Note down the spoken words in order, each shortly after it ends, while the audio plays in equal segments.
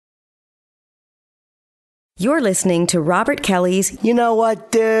You're listening to Robert Kelly's You Know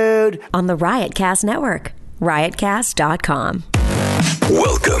What, Dude? on the Riotcast Network, riotcast.com.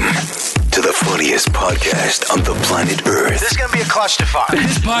 Welcome to the funniest podcast on the planet Earth. This is going to be a clusterfuck.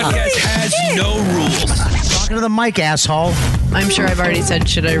 This podcast has no rules. Talking to the mic, asshole. I'm sure I've already said,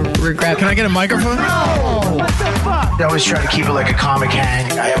 should I regret? Can I get a microphone? No! What the fuck? I always try to keep it like a comic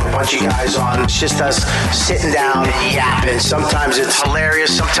hang. I have a bunch of guys on. It's just us sitting down and yapping. Sometimes it's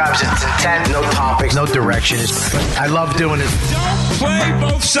hilarious. Sometimes it's intent. No topics. No directions. I love doing it. Don't play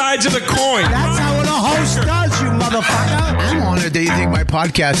both sides of the coin. That's how a host does, you motherfucker. I'm honored that you think my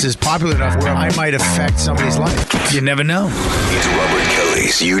podcast is popular enough where I might affect somebody's life. You never know. It's Robert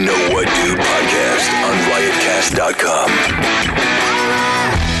Kelly's You Know What Dude podcast on riotcast.com.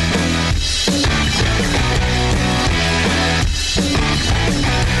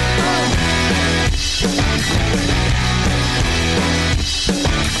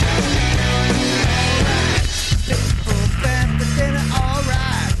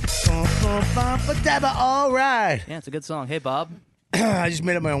 All right. Yeah, it's a good song. Hey, Bob. I just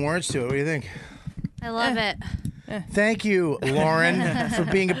made up my own words to it. What do you think? I love it. Thank you, Lauren, for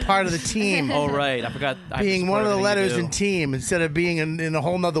being a part of the team. Oh, right. I forgot. Being one of the letters in team instead of being in a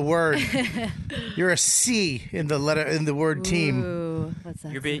whole nother word. You're a C in the word team. Ooh, what's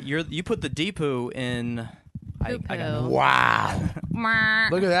that? You put the Deepu in. I got no. Wow.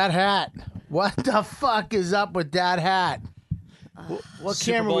 Look at that hat. What the fuck is up with that hat? What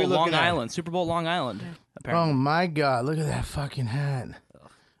Super camera Bowl are we looking Long at? Island. Super Bowl Long Island. Apparently. Oh my God! Look at that fucking hat.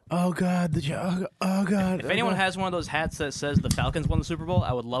 Oh God! Oh God! If anyone has one of those hats that says the Falcons won the Super Bowl,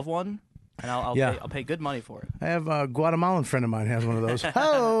 I would love one, and I'll pay good money for it. I have a Guatemalan friend of mine who has one of those.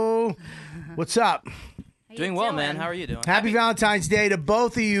 Hello, what's up? Doing well, man. How are you doing? Happy Valentine's Day to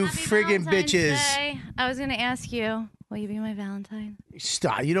both of you friggin' bitches. Day. I was going to ask you, will you be my Valentine?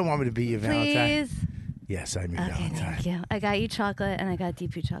 Stop! You don't want me to be your Valentine. Please. Yes, I'm your Okay, Valentine. thank you. I got you chocolate, and I got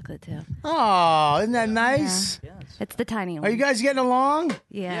Deepu chocolate, too. Oh, isn't that nice? Yes. It's the tiny one. Are you guys getting along?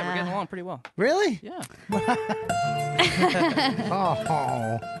 Yeah. Yeah, we're getting along pretty well. Really? Yeah.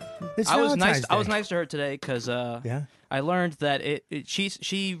 Oh, it's I was Valentine's nice. I was Day. nice to her today because Yeah. I learned that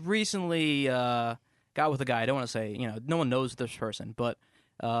she recently got with a guy. I don't want to say, no one knows this person, but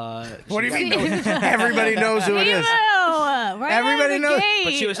What do you mean? Everybody knows who it is. Everybody knows.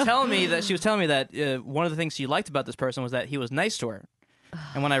 But she was telling me that one of the things she liked about this person was that he was nice to her.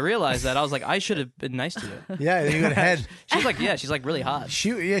 And when I realized that, I was like, I should have been nice to you. Yeah, you got ahead. She's like really hot.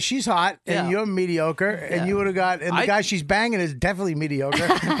 She's hot, and Yeah. you're mediocre, and you would have got. And the guy she's banging is definitely mediocre.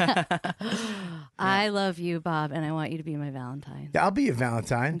 I love you, Bob, and I want you to be my Valentine. Yeah, I'll be your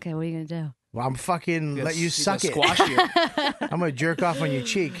Valentine. Okay, what are you going to do? Well, I'm fucking let you She's gonna suck it. Squash you. I'm gonna jerk off on your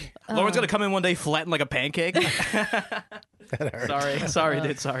cheek. Lauren's gonna come in one day flattened like a pancake. Sorry,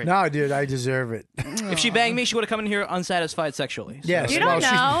 dude. Sorry. No, dude, I deserve it. If she banged me, she would have come in here unsatisfied sexually. So. Yes, You don't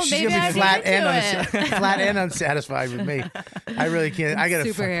know. She's Maybe gonna I'd be be flat and into flat and unsatisfied with me. I really can't. I gotta.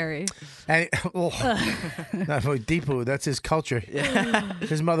 Super hairy. And, not for Deepu. That's his culture.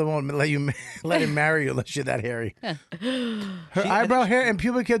 His mother won't let him marry you unless you're that hairy. Her eyebrow hair and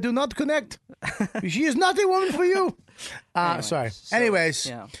pubic hair do not connect. She is not a woman for you. Sorry. Anyways,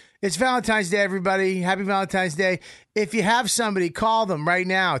 yeah. It's Valentine's Day, everybody. Happy Valentine's Day. If you have somebody, call them right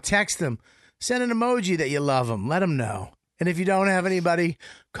now. Text them. Send an emoji that you love them. Let them know. And if you don't have anybody,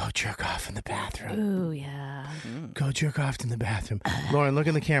 go jerk off in the bathroom. Ooh, yeah. Go jerk off in the bathroom. Lauren, look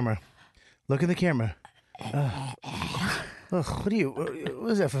in the camera. Look in the camera. What are you?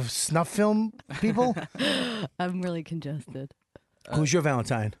 What is that for snuff film people? I'm really congested. Who's your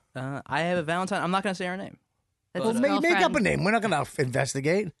Valentine? I have a Valentine. I'm not gonna say her name. That's Well, his make up a girlfriend. name. We're not going to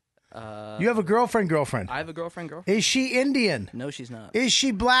investigate. You have a girlfriend. I have a girlfriend. Is she Indian? No, she's not. Is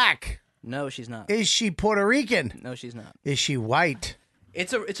she black? No, she's not. Is she Puerto Rican? No, she's not. Is she white?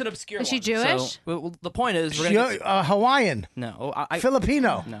 It's an obscure. Is she one. Jewish? So, well, the point is, we're She, gonna Hawaiian? no.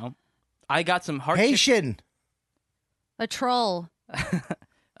 Filipino? No. I got some heart. Haitian? A troll.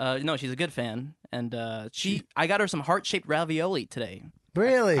 No, she's a good fan, and I got her some heart-shaped ravioli today.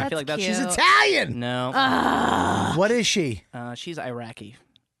 Really? I feel like that's She's cute. Italian. No, What is she? she's Iraqi.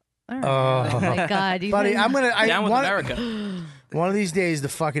 Oh my God. You Buddy, think- I'm going to... Down with America. One of these days, the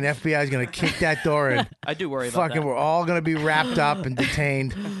fucking FBI is going to kick that door in. I do worry about Fucking, that. we're all going to be wrapped up and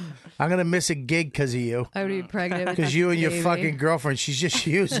detained. I'm going to miss a gig because of you. I would be pregnant with Because that you and your baby. fucking girlfriend, she's just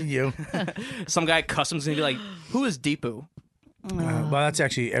using you. Some guy at customs gonna be like, "Who is Deepu?" Well, that's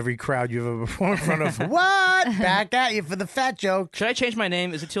actually every crowd you've ever performed in front of. What? Back at you for the fat joke. Should I change my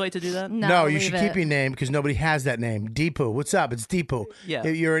name? Is it too late to do that? No, you leave should it. keep your name because nobody has that name. Deepu. What's up? It's Deepu. Yeah.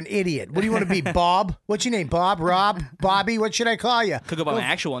 You're an idiot. What do you want to be, Bob? What's your name? Bob? Rob? Bobby? What should I call you? Could go by my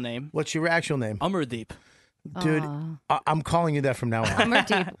actual name, What's your actual name? Amardeep. Dude, I'm calling you that from now on. Umber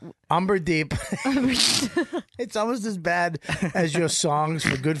Deep. Umber Deep. It's almost as bad as your songs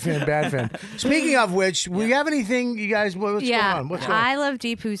for Good Fan, Bad Fan. Speaking of which, we have anything, you guys, what's going on? What's going on? I love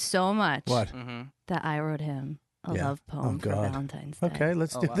Deepu so much What? that I wrote him a love poem for God. Valentine's Day. Okay,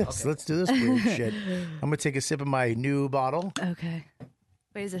 let's do this. Okay. Let's do this weird shit. I'm going to take a sip of my new bottle. Okay.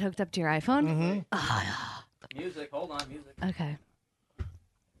 Wait, is it hooked up to your iPhone? Mm-hmm. Music. Hold on. Music. Okay.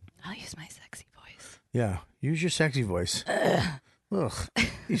 I'll use my sexy voice. Yeah, use your sexy voice. Ugh.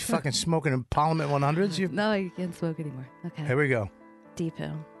 He's fucking smoking in Parliament 100s. No, you can't smoke anymore. Okay. Here we go.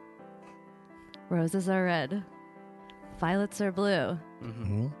 Deepu. Roses are red. Violets are blue.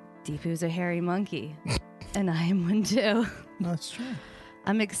 Mm-hmm. Deepu's a hairy monkey. And I am one too. That's true.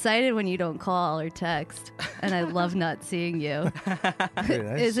 I'm excited when you don't call or text. And I love not seeing you.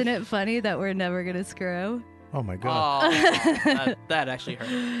 Isn't it funny that we're never going to screw? Oh my God. Oh, that actually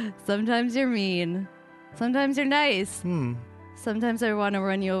hurt. Sometimes you're mean. Sometimes you're nice. Hmm. Sometimes I want to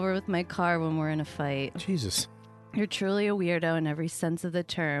run you over with my car when we're in a fight. Jesus. You're truly a weirdo in every sense of the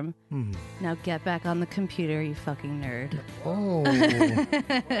term. Hmm. Now get back on the computer, you fucking nerd. Oh.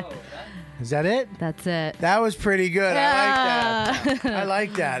 Is that it? That's it. That was pretty good. Yeah. I like that. I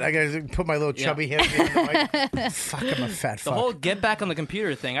like that. I gotta put my little chubby hip in. Like, fuck, I'm a fat The fuck. whole get back on the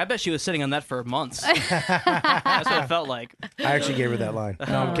computer thing, I bet she was sitting on that for months. That's what it felt like. I actually gave her that line.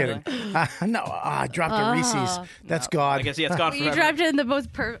 No, I'm kidding. No, I dropped the Reese's. That's God. I guess, yeah, it's gone You forever. dropped it in the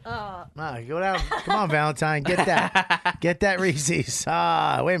most Go down. Come on, Valentine. Get that. Get that Reese's. Wait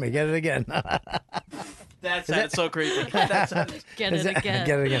a minute. Get it again. That sounded so creepy. That sounded... Get it again.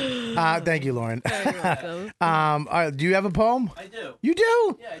 Get it again. Thank you, Lauren. You're welcome. Do you have a poem? I do. You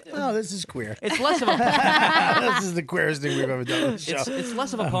do? Yeah, I do. Oh, this is queer. It's less of a This is the queerest thing we've ever done on the show. it's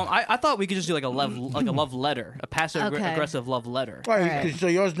less of a poem. I thought we could just do like a love letter, a passive Okay. aggressive love letter. Right. So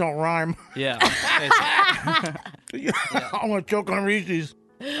yours don't rhyme. Yeah. I'm going to choke on Reese's.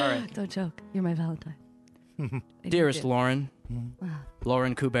 All right. Don't joke. You're my Valentine. Dearest Lauren,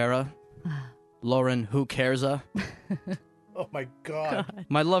 Lauren Kubera, Lauren Who Cares-a, Oh, my God.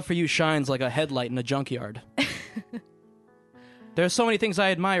 my love for you shines like a headlight in a junkyard. There are so many things I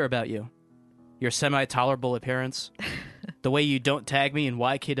admire about you. Your semi-tolerable appearance, the way you don't tag me in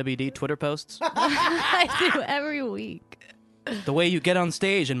YKWD Twitter posts, I do every week. the way you get on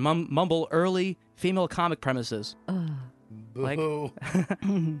stage and mumble early female comic premises. Like- Boo.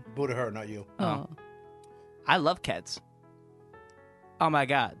 Boo to her, not you. Oh. I love cats. Oh my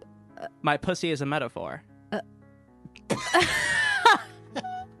god. My pussy is a metaphor. Are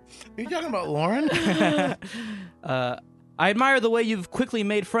you talking about Lauren? I admire the way you've quickly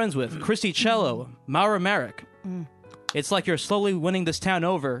made friends with Christy Cello, Maura Merrick. It's like you're slowly winning this town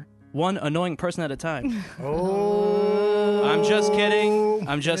over, one annoying person at a time. Oh. I'm just kidding.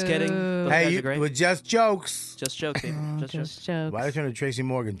 I'm just kidding. Those Hey, guys you, are great. with just jokes. Just joke, baby. Just joke. Just jokes. Why are you turning to Tracy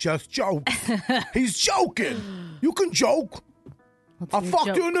Morgan? Just joke. He's joking. You can joke. Let's I do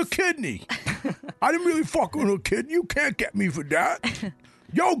fucked you in the jokes. kidney. I didn't really fuck you in the kidney. You can't get me for that.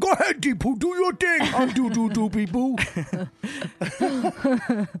 Yo, go ahead, Deepu. Do your thing. I'm do pee poo.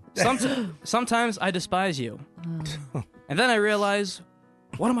 Sometimes I despise you. And then I realize,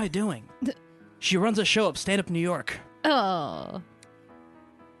 what am I doing? She runs a show up Stand Up New York. Oh.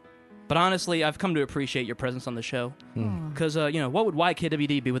 But honestly, I've come to appreciate your presence on the show. Because, what would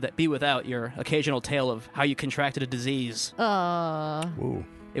YKWD be without your occasional tale of how you contracted a disease? Oh. Ooh.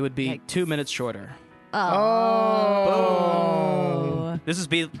 It would be 2 minutes shorter. Oh. This is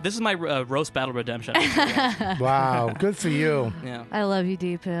my roast battle redemption. Wow. Good for you. Yeah. I love you,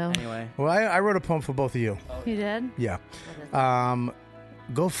 Deepu. Anyway. Well, I wrote a poem for both of you. You did? Yeah.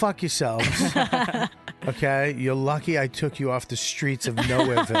 Go fuck yourselves. Okay? You're lucky I took you off the streets of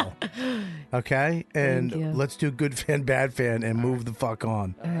Nowhereville. Okay? And Thank you. let's do good fan, bad fan and move the fuck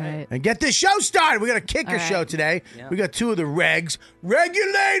on. All right. And get this show started. We got a kicker All right. show today. Yeah. We got two of the regulators.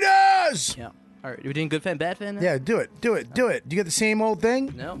 Yeah. All right. We're doing good fan, bad fan now? Yeah, do it. Do it. Do it. Do you get the same old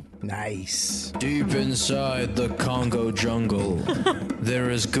thing? No. Nice. Deep inside the Congo jungle, there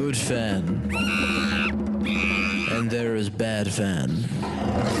is good fan, and there is bad fan.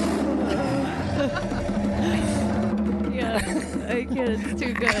 Yeah, I can't. It's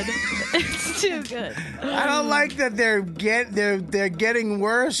too good. It's too good. I don't like that they're getting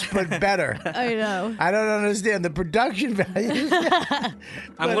worse but better. I know. I don't understand the production value.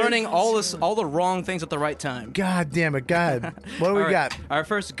 I'm learning all the wrong things at the right time. God damn it, God. What do we All right. got? Our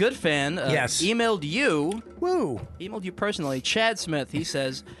first good fan Yes. emailed you Woo. personally, Chad Smith. He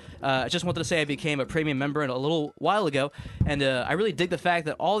says, I just wanted to say I became a premium member a little while ago, and I really dig the fact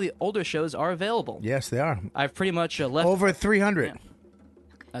that all the older shows are available. Yes, they are. I've pretty much left... Over 300.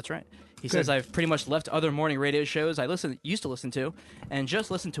 That's right. He says, I've pretty much left other morning radio shows I used to listen to, and just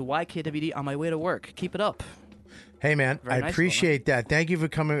listen to YKWd on my way to work. Keep it up. Hey, man, Very I nice appreciate that. Thank you for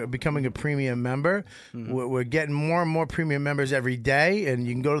becoming a premium member. We're getting more and more premium members every day, and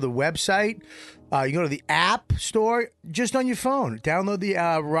you can go to the website. You can go to the app store just on your phone. Download the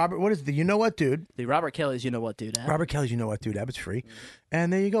what is the You Know What Dude? The Robert Kelly's You Know What Dude app. Robert Kelly's You Know What Dude app. It's free.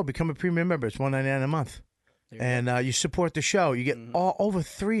 And there you go. Become a premium member. It's $1.99 a month. And you support the show. You get over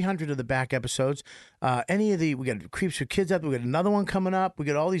 300 of the back episodes. We got Creeps for Kids up. We got another one coming up. We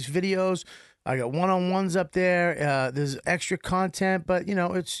got all these videos. I got one-on-ones up there. There's extra content, but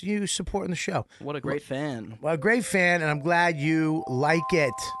it's you supporting the show. What a great fan! Well, a great fan, and I'm glad you like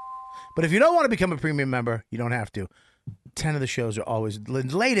it. But if you don't want to become a premium member, you don't have to. 10 of the shows are always the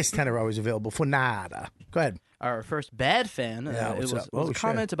latest 10 are always available for nada. Go ahead. Our first bad fan. Yeah, It what's was up? a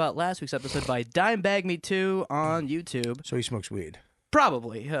comment about last week's episode by Dimebag Me Too on YouTube. So he smokes weed.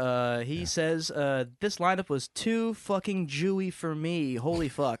 Probably. He says this lineup was too fucking Jewy for me. Holy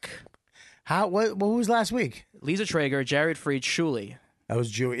fuck. What was last week? Lisa Traeger, Jared Freed, Shuli. That was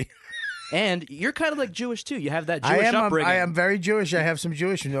Jewy. And you're kind of like Jewish too. You have that Jewish upbringing. I am very Jewish. I have some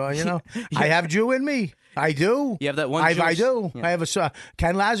Jewish. I have Jew in me. I do. You have that one. I do. Yeah. I have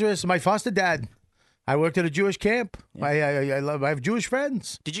Ken Lazarus, my foster dad. I worked at a Jewish camp. Yeah. I have Jewish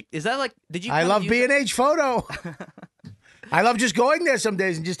friends. Did you? I love B&H Photo. I love just going there some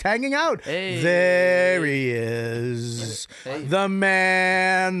days and just hanging out. Hey. There he is. Hey. The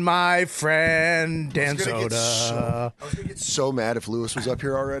man, my friend, Dan Soda. I was going to get so mad if Lewis was up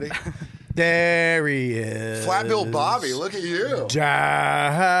here already. There he is. Flat Bill Bobby, look at you.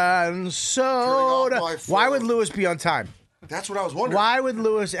 Dan Soda. Why would Lewis be on time? That's what I was wondering. Why would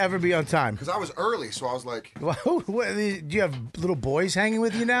Lewis ever be on time? Because I was early, so I was like... Do you have little boys hanging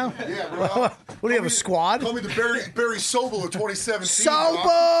with you now? Yeah, bro. What do you have, a squad? Call me the Barry Sobel of 2017.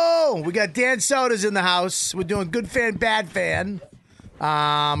 Sobel! We got Dan Sodas in the house. We're doing good fan, bad fan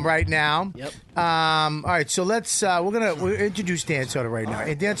right now. Yep. All right, so let's we'll introduce Dan Soda right now.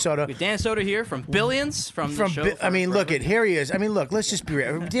 Hey, Dan Soda. Dan Soda here from Billions from the show. Here he is. Let's just be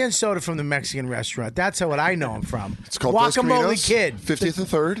real. Dan Soda from the Mexican restaurant. That's what I know him from. It's called Guacamole Dos Kid. 50th and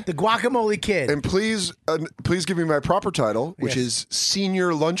 3rd. The Guacamole Kid. And please give me my proper title, which is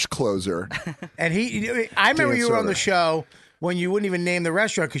Senior Lunch Closer. And I remember you were on the show when you wouldn't even name the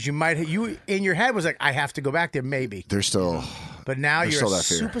restaurant because you in your head was like, I have to go back there maybe. They're still... But now you're a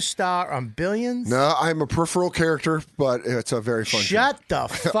superstar on Billions? No, I'm a peripheral character, but it's a very fun Shut the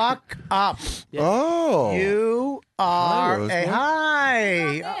fuck up. Yeah. Oh. You are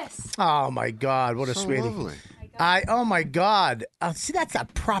hi. Oh, my God. What a sweetie. Lovely. Oh, my God. See, that's a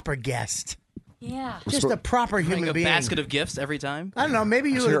proper guest. Yeah. Just a proper human being. A basket of gifts every time. I don't know.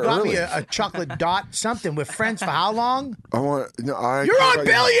 Maybe you would have got me a chocolate dot something. We're friends for how long? You're on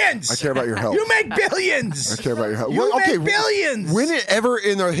Billions. I care about your help. You make billions. I care about your help. You make billions. When ever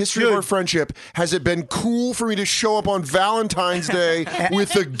in the history of our friendship has it been cool for me to show up on Valentine's Day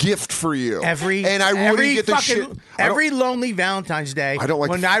with a gift for you? Every lonely Valentine's Day. I don't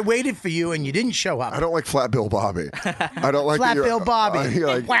like when I waited for you and you didn't show up. I don't like Flat Bill Bobby. I don't like Flat Bill Bobby.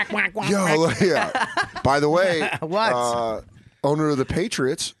 Whack, whack, whack. Yeah. By the way, what? Owner of the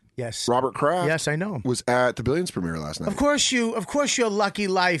Patriots, yes, Robert Kraft. Yes, I know him. Was at the Billions premiere last night. Of course, your lucky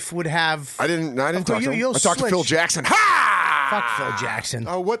life would have. I didn't talk to him. I talked to Phil Jackson. Ha! Fuck Phil Jackson.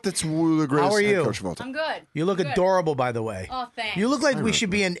 Oh, what? That's the greatest head coach of all time. I'm good. You look adorable, by the way. Oh, thanks. You look like we should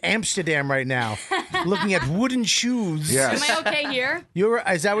be in Amsterdam right now, looking at wooden shoes. Yes. Am I okay here?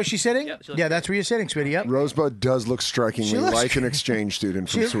 Is that where she's sitting? Yeah, that's where you're sitting, sweetie. Yep. Rosebud does look strikingly like an exchange student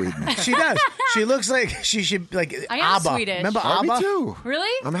from Sweden. She does. She looks like she should I am ABBA. Swedish. Remember ABBA? ABBA? Me too.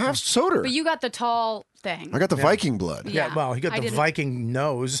 Really? I'm half Soder. But you got the tall thing. I got the Viking blood. Yeah, well, he got the Viking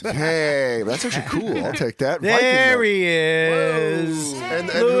nose. Hey, that's actually cool. I'll take that. There he is. And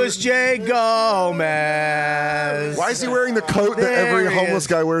Louis J. Gomez. Why is he wearing the coat that every homeless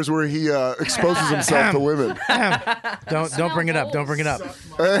guy wears where he exposes himself to women? Don't bring it up. Don't bring it up.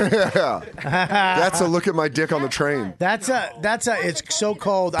 That's a look at my dick on the train. That's a it's so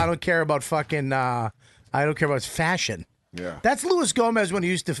cold. I don't care about fucking I don't care about fashion. Yeah. That's Louis Gomez when he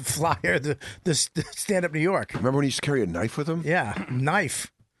used to fly here the stand up New York. Remember when he used to carry a knife with him? Yeah,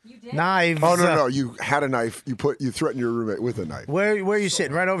 knife. You did? Knives. Oh no, you had a knife. You threatened your roommate with a knife. Where are you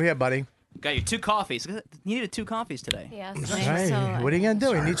sitting? Right over here, buddy. Got you 2 coffees. You needed 2 coffees today. Yeah. Hey, what are you gonna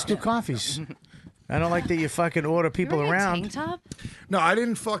do? He needs 2 coffees. I don't like that you fucking order people You're around. A tank top? No, I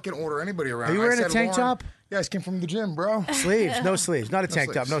didn't fucking order anybody around. Are you wearing a tank top? Yeah, I just came from the gym, bro. Sleeves, no sleeves, not a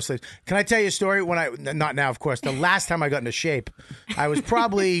tank top, no sleeves. Can I tell you a story? Not now, of course. The last time I got into shape, I was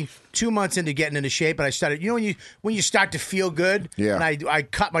probably 2 months into getting into shape, and I started. You know when you start to feel good. Yeah. And I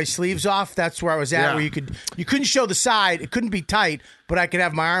cut my sleeves off. That's where I was at. Where you couldn't show the side. It couldn't be tight, but I could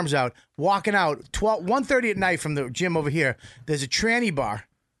have my arms out. Walking out 1:30 at night from the gym over here. There's a tranny bar.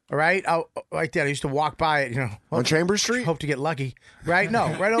 All right, right there. I used to walk by it, on Chambers Street. Hope to get lucky. Right?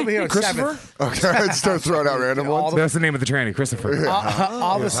 No, right over here on Christopher. 7th. Okay, I'd start throwing out random ones. That's the name of the tranny, Christopher.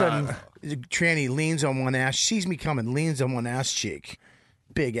 All of a sudden, the tranny leans on one ass, sees me coming, leans on one ass cheek.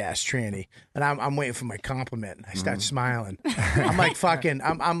 Big ass tranny, and I'm waiting for my compliment. I start smiling. I'm like fucking.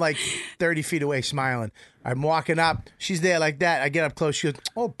 I'm like 30 feet away, smiling. I'm walking up. She's there like that. I get up close. She goes,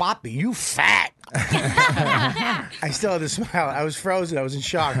 "Oh, Boppy, you fat." I still had to smile. I was frozen. I was in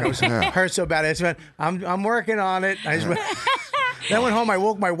shock. I was hurt so bad. I just went, I'm working on it. I just went. Then I went home. I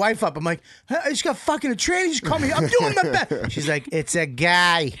woke my wife up. I'm like, I just got fucking a tranny. Just call me. I'm doing my best. She's like, it's a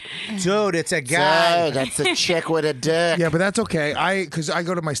guy, dude. It's a guy. So, that's a chick with a dick. Yeah, but that's okay. Because I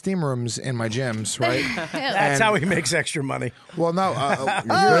go to my steam rooms in my gyms, right? That's how he makes extra money. Well, no,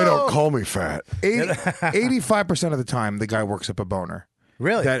 They don't call me fat. 85% of the time, the guy works up a boner.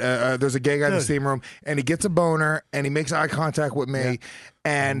 Really? That there's a gay guy in the steam room, and he gets a boner, and he makes eye contact with me,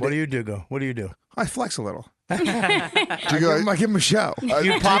 and what do you do? What do you do? I flex a little. I give him a show. Do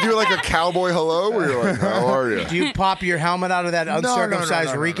you do like a cowboy hello where you're like, how are you? Do you pop your helmet out of that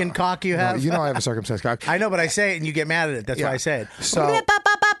uncircumcised Rican cock you have? No, you know I have a circumcised cock. I know, but I say it and you get mad at it. That's why I say it. So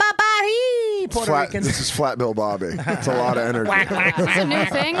Puerto Rican. This is Flat Bill Bobby. It's a lot of energy. It's a new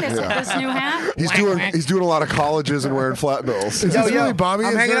thing. This new hat. He's doing a lot of colleges and wearing flat bills. Is this really Bobby?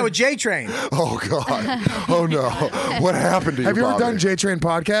 I'm hanging out with J Train. Oh God! Oh no! What happened to you? Have you ever Bobby? done J Train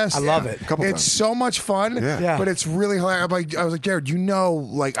podcast? I love it. It's so much fun. Yeah. But it's really hilarious. I was like, Jared,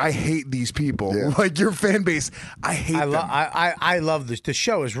 I hate these people. Yeah. Like your fan base, I hate them. I love this. The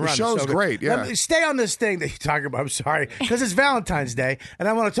show is run. The show's so good. great. Yeah. Stay on this thing that you're talking about. I'm sorry, because it's Valentine's Day, and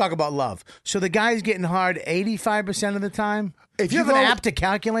I want to talk about love. So the guy's getting hard 85% of the time. If you have an app to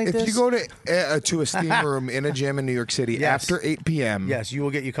calculate if this, you go to a steam room in a gym in New York City after 8 p.m., yes, you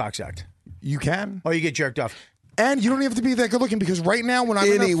will get your cock sucked. You can, or you get jerked off. And you don't even have to be that good looking because right now when I'm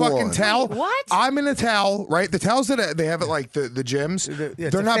in a fucking towel, I'm in a towel, right? The towels that they have at like the gyms,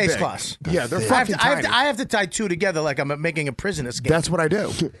 they're not face big. cloths. Yeah, they're fucking tiny. I have to tie two together like I'm making a prison escape. That's what I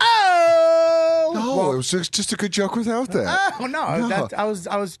do. No, it was just a good joke without that. Oh no. I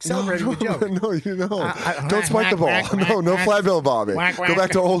was celebrating the joke. No, you don't. Don't spike the ball. No Flat Bill Bobby. Go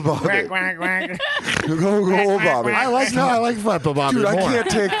back to old Bobby. Go old Bobby. I like Flat Bill Bobby. Dude, I more. can't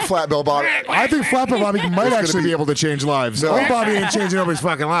take Flat Bill Bobby. I think Flat Bill Bobby might actually be able to change lives. No. Old Bobby ain't changing nobody's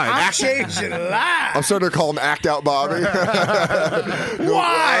fucking lives. I'm changing lives. I'm starting to call him Act Out Bobby.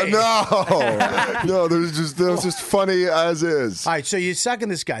 Why? No, that was just funny as is. All right, so you're sucking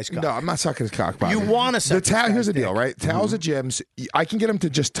this guy's cock. No, I'm not sucking his cock, Bobby. You want to suck the towel? Here's the deal, right? Towels at gyms, I can get him to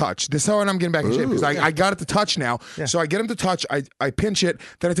just touch. This is how I'm getting back in shape because I got it to touch now. Yeah. So I get him to touch. I pinch it.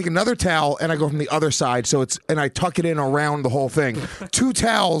 Then I take another towel and I go from the other side. So I tuck it in around the whole thing. 2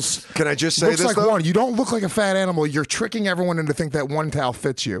 towels. Can I just say looks this? Like though? one. You don't look like a fat animal. You're tricking everyone into think that one towel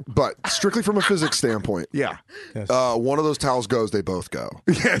fits you. But strictly from a physics standpoint, yeah. Yes. One of those towels goes, they both go.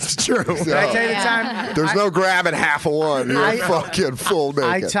 Yeah, it's true. Can I tell you the time? There's no grabbing half of one. You're fucking full naked.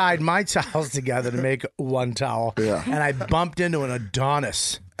 I tied my towels together to make one towel. Yeah. And I bumped into an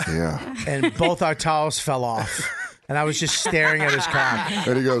Adonis. Yeah. And both our towels fell off. And I was just staring at his cock.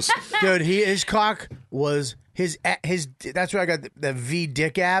 And he goes, dude, his cock was his. That's where I got the V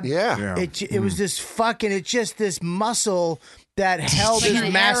dick ab. Yeah. It was this fucking. It's just this muscle that held his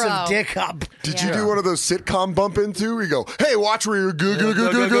massive dick up. Did you do one of those sitcom bump into? We go, hey, watch where you're go.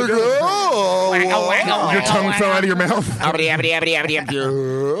 Oh, your tongue fell out of your mouth.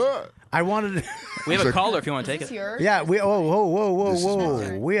 I wanted. We have a caller if you want to take it. Yeah.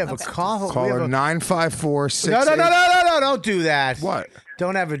 Whoa. We have a call. Caller 954-6. No. Don't do that. What?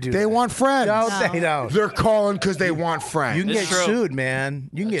 Don't ever do that. They want friends. No, they don't. They're calling because they want friends. You can get sued, man.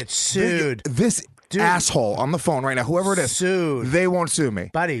 You can get sued. This asshole on the phone right now, whoever it is, sued. They won't sue me,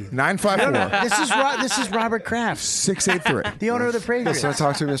 buddy. 954. This is Robert Kraft, 683, the owner of the Patriots. So I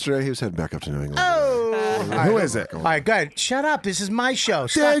talked to him yesterday. He was heading back up to New England. Who is it? All right, go ahead. Shut up. This is my show.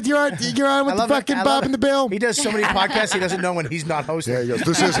 Dude, you're on with the fucking Bob and the Bill. He does so many podcasts. He doesn't know when he's not hosting. Yeah, he goes,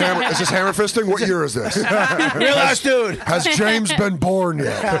 This is hammer fisting. What year is this? Real ass dude. Has James been born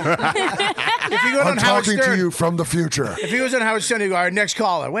yet? If you go I'm on Howard talking Stern, to you from the future. If he was on Howard Stern, he'd go, "Our next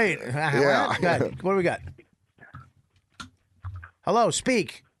caller." Wait, Yeah. what do we got? Hello,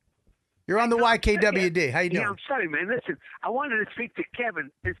 speak. You're on the YKWd. How you doing? Yeah, I'm sorry, man. Listen, I wanted to speak to Kevin.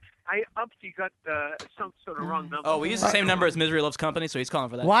 I obviously got some sort of wrong number. Oh, we use the same number as Misery Loves Company, so he's calling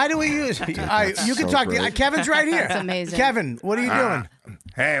for that. Why do we use? You can talk to Kevin's right here. That's amazing. Kevin, what are you doing?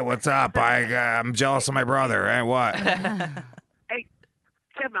 Hey, what's up? I'm jealous of my brother. Hey, what? Hey,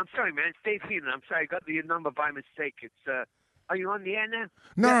 Kevin, I'm sorry, man. It's Dave Heenan. I'm sorry. I got your number by mistake. It's are you on the air now?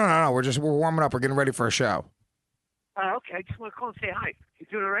 No. We're warming up. We're getting ready for a show. Okay. I just want to call and say hi. You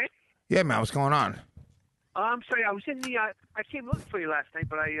doing all right? Yeah, man. What's going on? I'm sorry. I was in the. I came looking for you last night,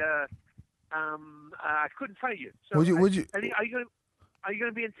 but I couldn't find you. So Would you? Are you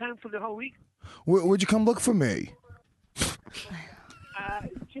gonna be in town for the whole week? Would you come look for me?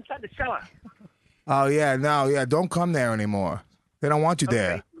 Just at the cellar. Oh yeah, no, yeah. Don't come there anymore. They don't want you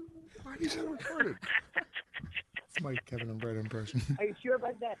there. Why are you so retarded? It's my Kevin and Brett impression. Are you sure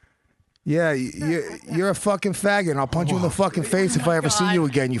about that? Yeah, you're a fucking faggot. And I'll punch you in the fucking face if I ever see you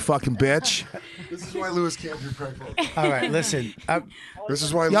again, you fucking bitch. This is why Lewis can't do prank phone. All right, listen. This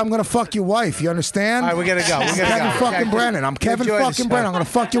is why. Yeah, I'm gonna fuck your wife. You understand? All right, we gotta go. Kevin fucking Brennan. I'm Kevin fucking Brennan. I'm gonna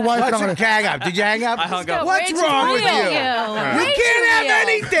fuck your wife. And I'm gonna hang up. Did you hang up? I hung up. What's wrong with you? You can't have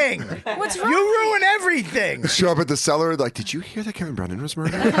anything. What's wrong? You ruin everything. Show up at the cellar like, did you hear that Kevin Brennan was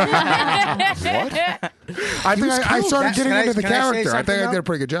murdered? What? I think I started getting into the Can I say character. I something, think I did though? a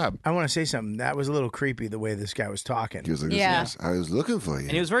pretty good job. I want to say something. That was a little creepy the way this guy was talking. He was like, Yeah. I was looking for you.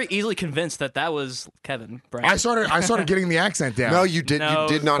 And he was very easily convinced that was Kevin Brennan. I started getting the accent down. No, you did. No. You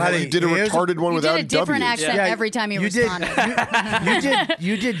did not. Buddy, You did a here's- retarded one You without did a different W's. accent every time you responded.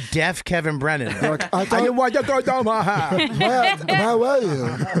 You did deaf Kevin Brennan. I Where were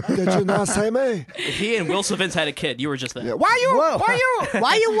you? Did you not say me? If he and Will Savins had a kid, you were just there. Yeah. Why you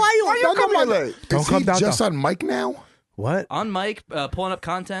coming late? Don't Is come he down. just on mic now? What? On mic, pulling up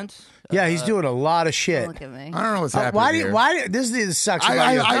content. Yeah, he's doing a lot of shit. Look at me. I don't know what's happening Why? here. This sucks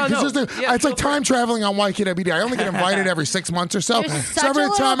about you. It's like time traveling on YKWd. I only get invited every 6 months or so. You're So such every a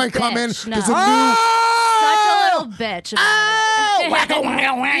little time I come in, bitch. there's No. a new. Such a little bitch. You can't.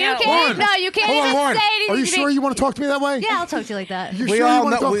 You can't Hold on, even Lauren. say anything. Are you to sure me. you want to talk to me that way? Yeah, I'll talk to you like that. You We sure all you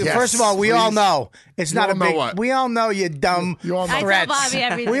want to know. talk? First of all, we all know it's not a all know big. what? We all know you dumb You all know. I tell threats. Bobby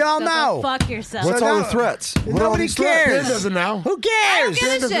everything. We all so know. Go fuck yourself. What's So all no- the threats? What are all Nobody these threats? cares. Dan doesn't know. Who cares? give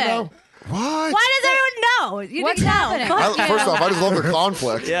a Dan doesn't shit. know. What? Why does everyone know? You What's didn't know. happening? Fuck you. First off, I just love the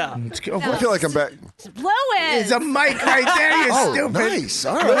conflict. Yeah. I feel like I'm back. Lewis. There's a mic right there, you Oh, stupid. nice.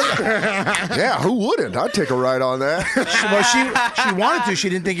 All right. Yeah, who wouldn't? I'd take a ride on that. Well, she wanted to. She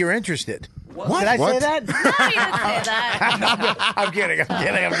didn't think you were interested. What? Did I say What? that? No, you didn't say that. I'm kidding.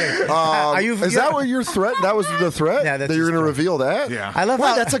 Are you? Is that what your threat? That was the threat? Yeah, that's that you're his going to threat. reveal that? Yeah. I love Well,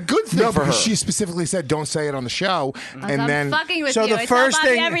 how that's a good thing No, for her. because she specifically said don't say it on the show, and I'm then fucking with so you. the I first tell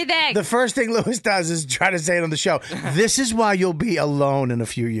Bobby thing, everything. the first thing Lewis does is try to say it on the show. This is why you'll be alone in a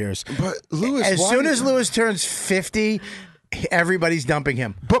few years. But Lewis, As why soon do as you- Lewis turns 50, everybody's dumping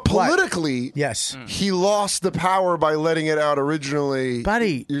him. But What? politically, Yes. he lost the power by letting it out originally.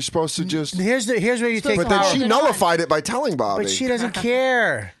 Buddy, you're supposed to just. Here's where you take But then power. she nullified it by telling Bobby. But she doesn't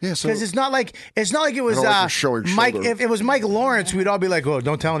care. Yeah, so- because it's not like it was I don't like her showing Mike. shoulder. If it was Mike Lawrence, we'd all be like, "Oh,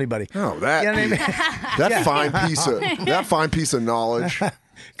 don't tell anybody." Oh, that You know what I mean? that fine piece of knowledge.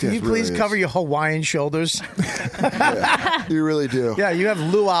 Can you please cover your Hawaiian shoulders? You really do. Yeah, you have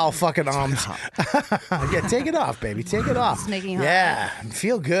luau fucking arms. Yeah, take it off, baby. Take it off. It's making her Yeah,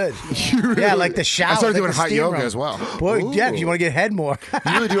 feel good. Yeah, like the shower. I started like doing the hot steam yoga room. as well. Boy, yeah, 'cause you want to get head more.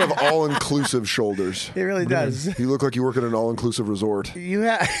 You really do have all-inclusive shoulders. It really does. You look like you work at an all-inclusive resort. You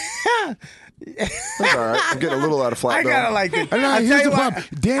have. That's all right. I'm getting a little out of flat. I gotta like it. And I'll here's tell the you what,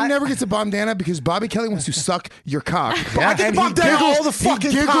 problem. Dan never gets a bandana because Bobby Kelly wants to suck your cock. Yeah. And I get bandana all the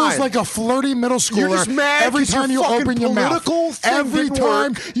fucking he giggles time. like a flirty middle schooler You're just mad every 'cause your time you fucking open your mouth. political thing Every didn't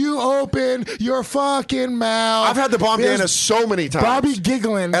time work. you open your fucking mouth. I've had the bandana There's so many times. Bobby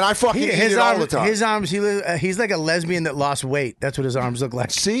giggling. And I fucking eat his it all arms, the time. His arms. He's like a lesbian that lost weight. That's what his arms look like.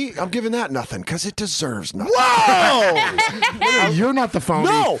 See, I'm giving that nothing because it deserves nothing. Whoa! You're not the phony.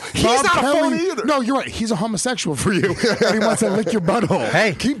 No, he's Bob not a Kelly- phony either. No, you're right. He's a homosexual for you, and he wants to lick your butthole.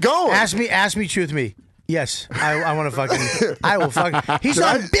 Hey, Keep going. Ask me, truth me. Yes, I want to fucking. I will fucking. He's Can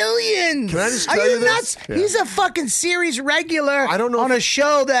on I- billions. Can I just Are tell you you this? nuts? Yeah. He's a fucking series regular. I don't know on if- a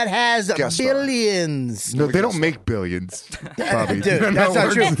show that has Guest star. billions. No, they don't make billions, Bobby. Dude, No, that's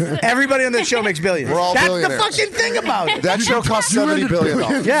not we're- true. Everybody on the show makes billions. We're all That's billionaires. the fucking thing about it. That show cost $70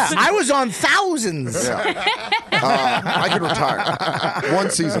 billion. Yeah, I was on thousands. Yeah. I can retire. One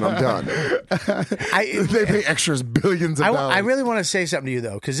season, I'm done. They pay extras billions of dollars. I really want to say something to you,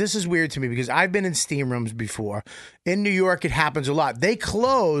 though, because this is weird to me, because I've been in steam rooms before. In New York, it happens a lot. They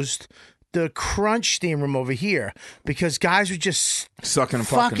closed the Crunch steam room over here because guys were just sucking and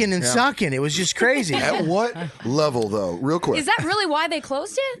fucking and yeah. sucking. It was just crazy. At what level, though? Real quick. Is that really why they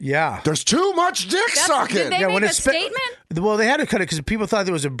closed it? Yeah. There's too much dick sucking. Did they make a statement? Well, they had to cut it because people thought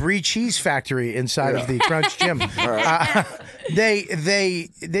there was a brie cheese factory inside of the Crunch gym. They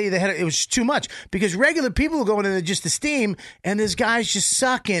had it was too much because regular people were going in there just to steam, and there's guys just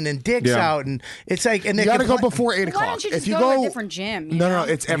sucking and dicks out, and it's like and you got to go before 8 Why o'clock. don't you just If you go to go a different gym? you No, know?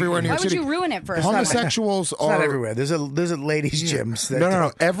 it's everywhere in New Why York would City. you ruin it for us? Homosexuals It's are not everywhere. There's a ladies' gyms. That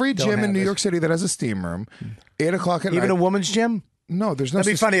No. Every don't gym in have New it. York City that has a steam room, 8 o'clock at Even night. a woman's gym. No, there's no.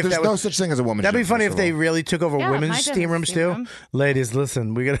 That'd be funny if there's that no was- such thing as a woman's. That'd be gym, funny first if of they all. really took over Yeah, women's my gym steam has rooms steam too. room. Ladies,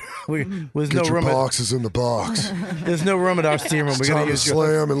 listen, there's Get no your room. boxes in the box. There's no room at our steam room. It's We're gonna time to use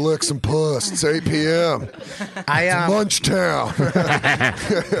slam and lick some puss. It's 8 p.m. I Lunchtown.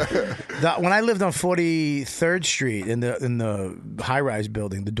 when I lived on 43rd Street in the high-rise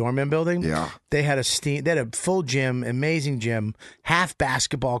building, the doorman building, they had a full gym, amazing gym, half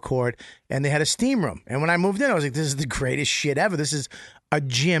basketball court, and they had a steam room. And when I moved in, I was like, "This is the greatest shit ever. This is a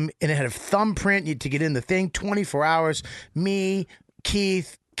gym," and it had a thumbprint to get in the thing, 24 hours. Me,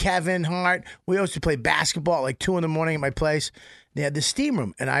 Keith, Kevin Hart, we used to play basketball at like 2 a.m. at my place. They had the steam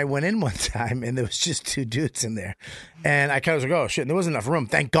room, and I went in one time, and there was just 2 dudes in there, and I kind of was like, "Oh shit!" And there wasn't enough room.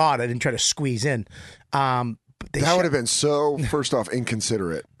 Thank God I didn't try to squeeze in. That would have been so, first off,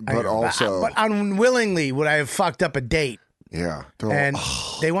 inconsiderate, but also. but unwillingly would I have fucked up a date. Yeah, and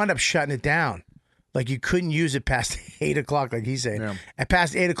they wound up shutting it down. Like you couldn't use it past 8 o'clock, like he's saying. At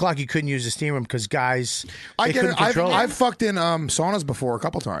past 8 o'clock, you couldn't use the steam room because guys. I they get couldn't it. control it. I've fucked in saunas before a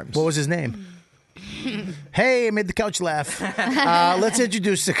couple times. What was his name? Hey, I made the couch laugh. Let's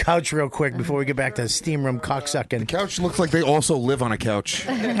introduce the couch real quick before we get back to steam room cocksucking. The couch looks like they also live on a couch.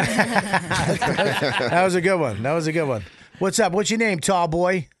 That was a good one. What's up? What's your name, tall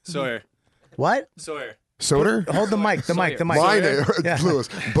boy? Sawyer. What? Sawyer. Soder? Hold the mic. The mic. My name, Lewis,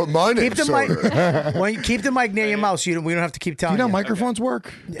 but my name's Keep the Soder. mic. Keep the mic near your mouth, so we don't have to keep Do telling you know microphones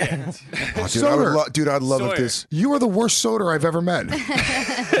work? Oh, dude, I'd love if this. You are the worst soder I've ever met.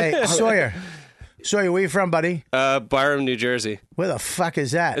 Hey, Sawyer, where you from, buddy? Byram, New Jersey. Where the fuck is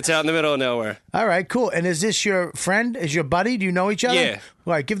that? It's out in the middle of nowhere. All right, cool. And is this your friend? Is your buddy? Do you know each other? Yeah.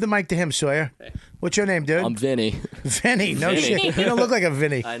 All right, give the mic to him, Sawyer. What's your name, dude? I'm Vinny. Vinny. No Vinny. shit. You don't look like a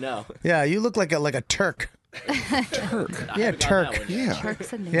Vinny. I know. Yeah, you look like a Turk. Turk. Yeah, Turk. Yeah.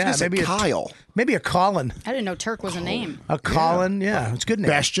 Turk's a name. Yeah, Just a maybe Kyle. Maybe a Colin. I didn't know Turk was a name. A Colin, yeah, it's a good name.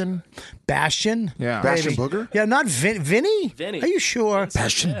 Bastion. Bastion? Yeah. Maybe. Bastion Booger? Yeah, not Vinny? Vinny. Are you sure?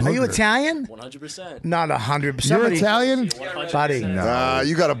 Bastion Are you Booger. Italian? 100%. Not 100%. You're Italian? Buddy.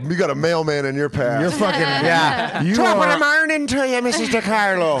 You got a mailman in your past. You're fucking. Yeah. You What are. I'm ironing to you, Mrs.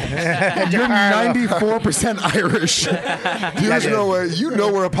 DiCarlo. You're 94% Irish. There's no way. You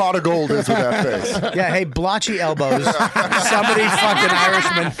know where a pot of gold is with that face. Yeah, hey, blotchy elbows. Somebody fucking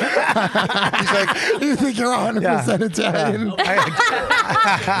Irishman. He's like, You think you're 100% Italian?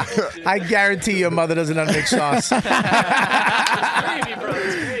 I guarantee your mother doesn't unmix sauce.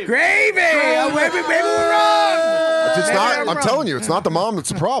 Gravy! Oh, maybe we're wrong. it's not. I'm telling you, it's not the mom that's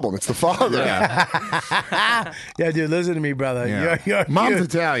the problem. It's the father. Yeah, dude, listen to me, brother. Yeah. You're, Mom's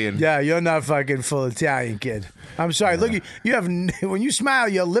Italian. Yeah, you're not fucking full Italian, kid. I'm sorry. Look, you have when you smile,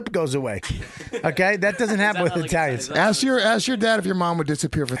 your lip goes away. Okay, that doesn't happen with Italians. Ask your dad if your mom would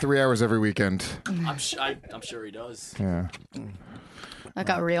disappear for 3 hours every weekend. I'm sure he does. Yeah. That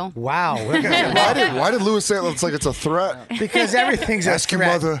got real. Wow. Why did Lewis say it? It's like it's a threat? Because everything's a Ask your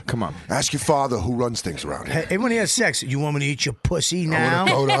threat. mother. Come on. Ask your father who runs things around here. Hey, when he has sex, you want me to eat your pussy now?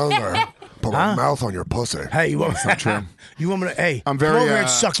 I want to go down there, put my mouth on your pussy. Hey, you want not true. You want me to? Hey, I'm very, come over and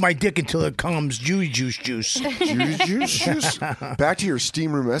suck my dick until it comes juice. Juice. Back to your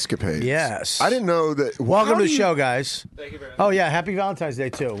steam room escapades. Yes. I didn't know that. Welcome how to do the you- show, guys. Thank you very much. Oh yeah, happy Valentine's Day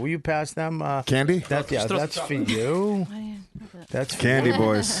too. Will you pass them Candy? That's for you. That's for Candy you.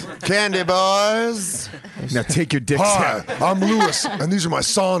 boys. Candy boys. Now take your dicks Hi, out. I'm Lewis, and these are my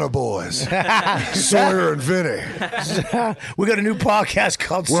sauna boys, Sawyer and Vinny. We got a new podcast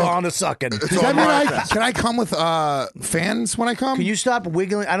called Sauna Sucking. Does that mean can I come with fans when I come? Can you stop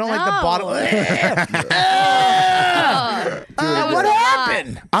wiggling? I don't like the No. bottle. What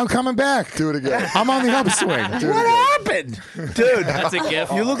happened? I'm coming back. Do it again. I'm on the upswing. What happened? Dude, That's a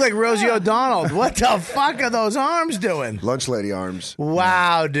gift. you look like Rosie O'Donnell. What the fuck are those arms doing? Lunch lady arms.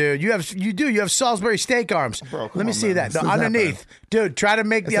 Wow, dude. You have Salisbury steak arms. Let me see that. No, underneath. Dude, try to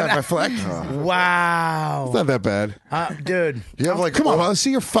make the Does that other. reflect? Wow. It's not that bad. Dude. You have like Come on, let's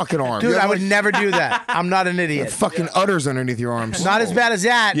see your fucking arms. Dude, I would never do that. I'm not an idiot. Fucking udders underneath your arms. Not as bad as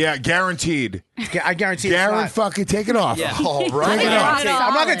that. Yeah, guaranteed. I guarantee it's not. Fucking take it off. Yeah. All right. Take it off.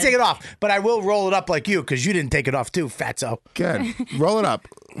 I'm not going to take it off, but I will roll it up like you because you didn't take it off too, fatso. Good. Roll it up.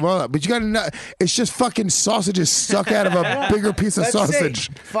 Roll it up. But you got to know, it's just fucking sausages stuck out of a bigger piece of Let's sausage.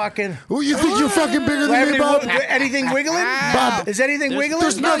 See. Fucking. Who you think you're fucking bigger than me, Bob? Anything wiggling? Bob, is anything wiggling?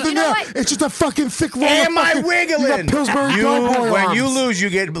 There's nothing there. It's just a fucking thick roll. Am of I fucking, wiggling? You got Pillsbury Doughboy When arms. you lose, you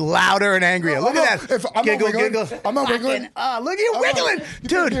get louder and angrier. Look at that. If I'm Giggle, not wiggling, giggle. I'm not wiggling. Look at you wiggling.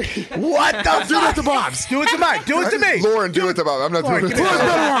 Dude, what the fuck? Do it to Bob's. Do it to Mike. Do it to me. Lauren, do it to Bob. I'm not doing it. Who has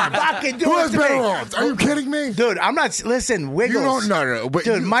better arms? Fucking do Who it has to better me. arms? Are you kidding me? Dude, I'm not. Listen, wiggles. You don't. No. But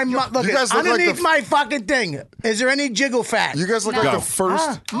Dude, look you at guys look like underneath the- my fucking thing. Is there any jiggle fat? You guys look like the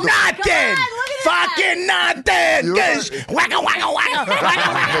first. Nothing. Fucking nothing. You look Just wacka wacka wacka wacka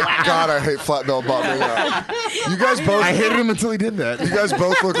wacka wacka. God, I hate flat bill Bob. You guys both. I hated him until he did that. You guys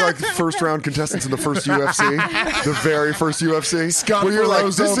both look like first round contestants in the first UFC, the very first UFC. Scott where you're like,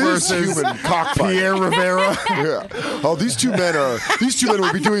 Ferozzo this is versus human cockfight. Pierre Rivera. Yeah. Oh, these two men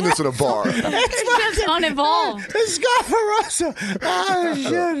would be doing this in a bar. It's just unevolved. It's Scott Ferozzo. Oh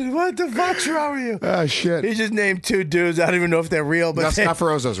shit! What the fuck's wrong with you? Oh shit. He just named two dudes. I don't even know if they're real, but That's they- not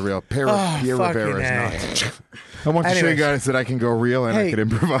Ferozzo's real. Pierre Rivera is not. I want to show you Anyways. guys that I can go real and I can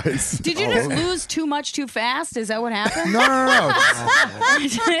improvise. Did you just lose too much too fast? Is that what happened? No.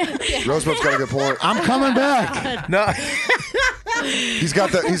 Rosebud's got a good point. I'm coming back. No. He's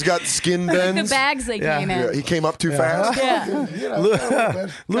got skin bends. The bags they came in. Yeah, he came up too fast.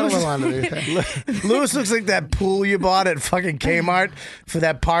 Lewis looks like that pool you bought at fucking Kmart for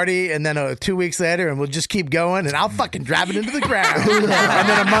that party, and then 2 weeks later, and we'll just keep going, and I'll fucking drive it into the ground. And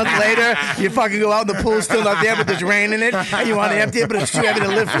then a month later, you fucking go out, and the pool's still not there, but there's rain in it, and you want to empty it, but it's too heavy to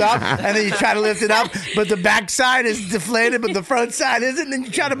lift up, and then you try to lift it up, but the back side is deflated, but the front side isn't, and then you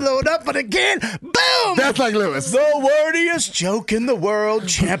try to blow it up, but again, boom! That's like Lewis. The wordiest joke in the world,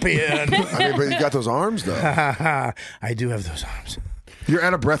 champion. I mean, but you got those arms though. I do have those arms. You're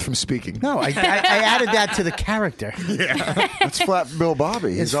out of breath from speaking. No, I added that to the character. Yeah. That's Flat Bill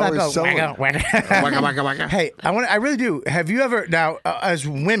Bobby. He's always selling. Hey, I really do. Have you ever now as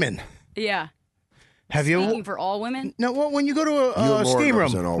women? Yeah. Have Speaking you? for all women? No. Well, when you go to You and a Lauren steam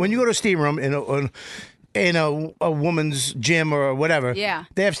represent all room, when you go to a steam room in a woman's gym or whatever, Yeah.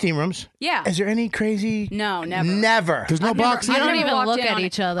 they have steam rooms. Yeah. Is there any crazy? No, never. Never. There's no box. You I've don't never even walked look in at on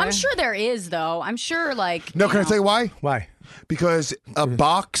each it. other. I'm sure there is, though. I'm sure, like. No, can I tell you why? Why? Because a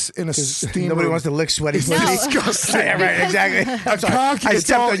box in a steam Nobody room wants to lick sweaty is pussy. disgusting. Yeah, right, exactly. A cock I is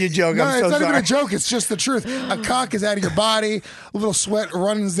stepped all- on your joke. No, I'm so it's not sorry. even a joke. It's just the truth. A cock is out of your body. A little sweat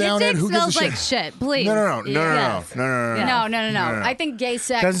runs Your down dick it. Who gives a smells shit? like shit. Please. No. Yes. No. I think gay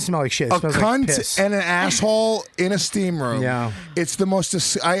sex. Doesn't smell like shit. It A smells like cunt piss. and an asshole in a steam room. Yeah. It's the most.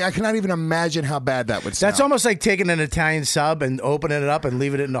 I cannot even imagine how bad that would sound. That's almost like taking an Italian sub and opening it up and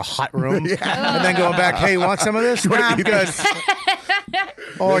leaving it in a hot room, and then going back. Hey, you want some of this? Nah, I'm good.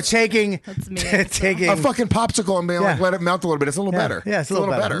 Or taking a fucking popsicle and being like, let it melt a little bit. It's a little better. Yeah, it's a little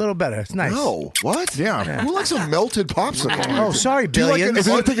better. A little better. It's nice. No, what? Yeah. Who likes a melted popsicle? Oh, sorry, Do you like Billions. it- Is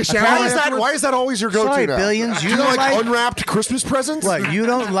it gonna take a shower Why is that? afterwards? Why is that always your go-to Sorry, now? Billions. Do You you don't like like- unwrapped Christmas presents? What, you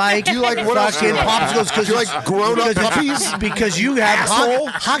don't like Do you like what else do fucking you like? popsicles Do you like grown-up puppies? Because you have Asshole.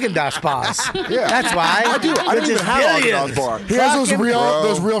 Haagen-Dazs bars. Yeah. That's why. I do. I Which didn't even is have a Billions. Haagen-Dazs bar. He has those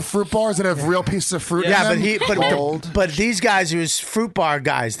Fucking- real fruit bars that have real pieces of fruit. Yeah, in them. but these guys are his fruit bar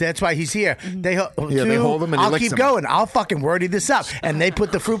guys. That's why he's here. They hold them and he I'll licks keep them. going. I'll fucking wordy this up. And they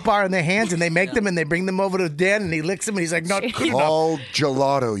put the fruit bar in their hands and they make them and they bring them over to Dan and he licks them and he's like, not good enough. All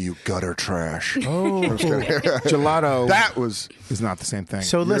gelato, you gutter trash. Oh, I'm just kidding. Gelato. That was is not the same thing.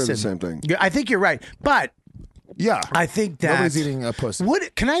 So listen, the same thing. I think you're right, but yeah, I think that nobody's eating a pussy.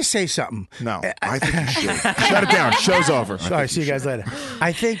 Can I say something? No, I think you should. Shut it down. Show's over. Sorry, see you guys later.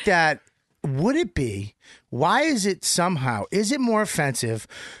 I think that would it be? Why is it more offensive,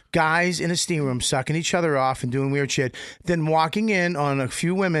 guys in a steam room sucking each other off and doing weird shit, than walking in on a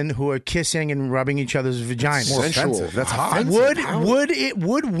few women who are kissing and rubbing each other's vaginas? More offensive. That's hot.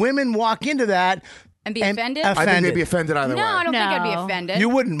 Would women walk into that? And be offended? I think they'd be offended either way. No, I don't think I'd be offended. You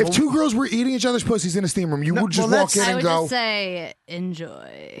wouldn't. If two girls were eating each other's pussies in a steam room, you would just walk in I and would go. just say,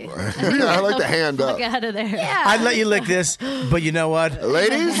 enjoy. I like the hand up. Look out of there. Yeah. I'd let you lick this, but you know what?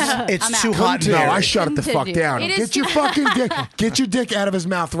 Ladies? It's I'm too out. hot. No, in I there. shut it the fuck Continue. down. It is Get your fucking dick. Get your dick out of his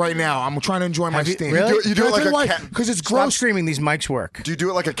mouth right now. I'm trying to enjoy my Have you- steam. really? You do it like a cat. Because it's Stop gross. screaming. These mics work. Do you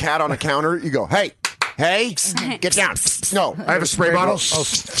do it like a cat on a counter? You go, hey. Hey, get down. No, I have a spray bottle.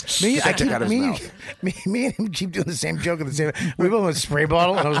 Me, Get I that thing keep, out of his mouth. me and him keep doing the same joke at the same. We both went spray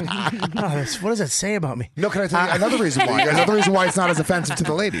bottle, and I was like, what does that say about me? No, can I tell you another reason why? Another reason why it's not as offensive to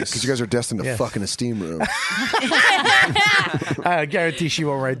the ladies. Because you guys are destined to fuck in a steam room. I guarantee she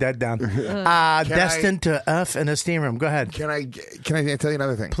won't write that down. Destined to F in a steam room. Go ahead. Can I tell you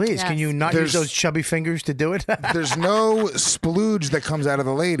another thing? Please, can you not use those chubby fingers to do it? There's no splooge that comes out of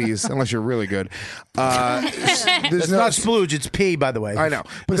the ladies unless you're really good. It's not splooge, it's pee, by the way. I know.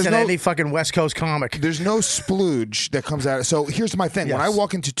 But Listen there's to any fucking West Coast comic. There's no splooge that comes out. So here's my thing. Yes. When I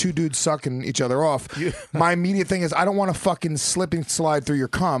walk into two dudes sucking each other off, my immediate thing is I don't want to fucking slip and slide through your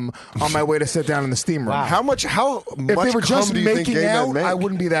cum on my way to sit down in the steam room. Wow. How much if they were just cum do you think making gay men out, make? I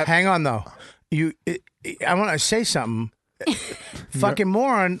wouldn't be that. Hang on, though. I want to say something. Fucking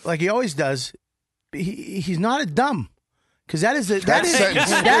moron, like he always does. He's not a dumb. Because that is Did not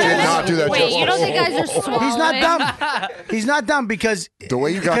do that. Wait, you don't think guys are swallowing? He's not dumb. He's not dumb because the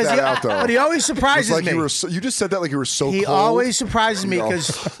way you got that out, though. But he always surprises like me. you just said that like you were so. He cold. always surprises me because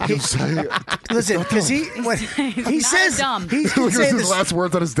listen, because he says dumb. he's Look at saying his this last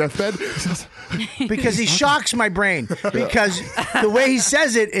words on his deathbed. because he shocks my brain because the way he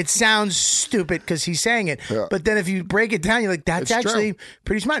says it, it sounds stupid because he's saying it. Yeah. But then if you break it down, you're like, that's It's actually true.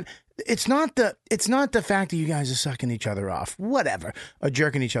 pretty smart. It's not the fact that you guys are sucking each other off, whatever, or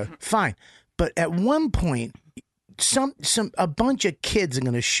jerking each other. Fine, but at one point, a bunch of kids are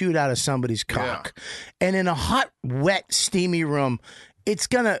going to shoot out of somebody's cock, and in a hot, wet, steamy room, it's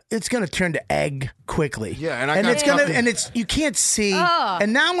gonna turn to egg quickly. Yeah, and you can't see.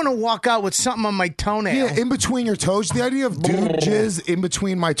 And now I'm gonna walk out with something on my toenail. Yeah, in between your toes. The idea of dude jizz in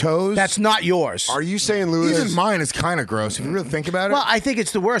between my toes. That's not yours. Are you saying, Louis? Even mine is kind of gross if you really think about it. Well, I think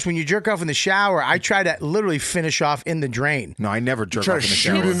it's the worst when you jerk off in the shower. I try to literally finish off in the drain. No, I never jerk Try off to in the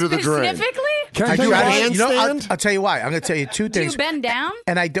shoot shower. into the drain. Specifically? Can I I tell you try why? to, you know, Handstand? I'll tell you why. I'm going to tell you two Do things. you bend down?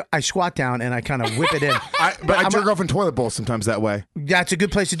 And I squat down and I kind of whip it in. But I jerk off in toilet bowls sometimes that way. That's a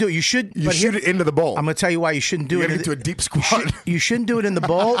good place to do it. You should. You shoot it into the bowl. I'm going to tell you why you shouldn't do You it. gotta get to a deep squat. You shouldn't do it in the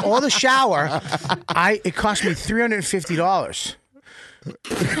bowl or the shower. It cost me $350.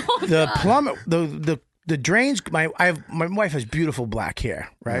 The plumber, the drains. My wife has beautiful black hair,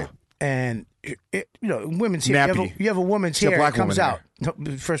 right? And women's hair. You have a woman's It's a hair. black It comes woman out. No,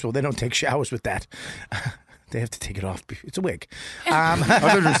 first of all, they don't take showers with that. They have to take it off. It's a wig. I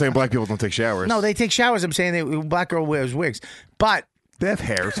thought you were saying black people don't take showers. No, they take showers. I'm saying black girl wears wigs, but they have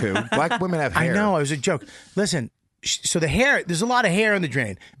hair too. Black women have hair. I know. It was a joke. Listen. So the hair, there's a lot of hair in the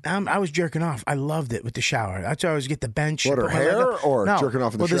drain. I was jerking off. I loved it with the shower. That's why I always get the bench. What, her put my leg hair up. or No. jerking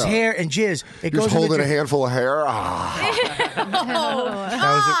off in the shower? Well, there's hair and jizz. It You're goes just holding in a the handful of hair.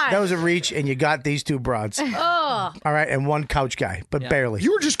 That was a reach, and you got these two broads. All right, and one couch guy, but barely.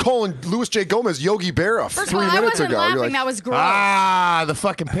 You were just calling Louis J. Gomez Yogi Berra First 3 of all, I minutes wasn't ago. laughing. You're like, That was gross. The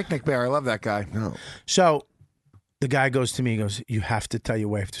fucking picnic bear. I love that guy. no. So the guy goes to me, he goes, you have to tell your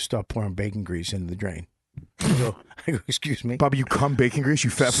wife to stop pouring bacon grease into the drain. I go, excuse me? Bobby, you cum bacon grease, you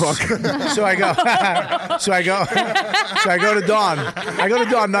fat fuck. So I go to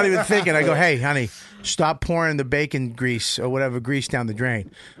Dawn, not even thinking. I go, hey, honey, stop pouring the bacon grease or whatever grease down the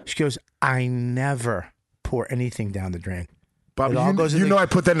drain. She goes, I never pour anything down the drain. Bobby, It all goes in you the- know I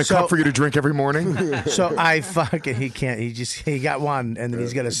put that in a So- cup for you to drink every morning. So I fucking, he can't. He got one, and then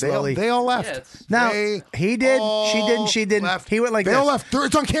he's got to slowly. They all left. No, They he did. She didn't. She didn't. left. He went like They this. all left.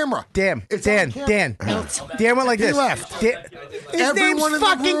 It's on camera. Damn. It's Dan. on camera. Dan went like He this. left. His Everyone in name's the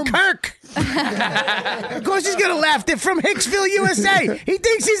fucking room. Kirk. Of course he's gonna laugh. They're from Hicksville, USA. He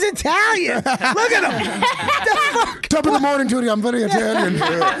thinks he's Italian. Look at him. The fuck? Top of the morning, Judy. I'm very Italian.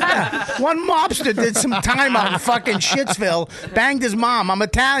 One mobster did some time out in fucking Shitsville, banged his mom. I'm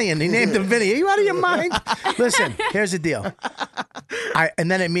Italian. He named him Vinny. Are you out of your mind? Listen, here's the deal. And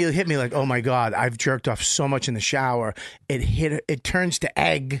then it immediately hit me like, oh my God, I've jerked off so much in the shower. It turns to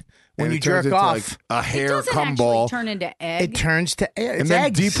egg when And you it turns jerk into, off. like, a It hair doesn't cum actually ball. turn into egg. It turns to egg. And It's then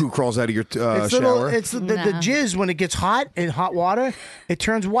eggs. deep poo crawls out of your It's shower. it's the jizz when it gets hot in hot water. It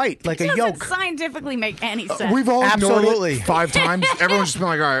turns white like it a doesn't yolk. scientifically make any sense. We've all ignored Absolutely. it 5 times. Everyone's just been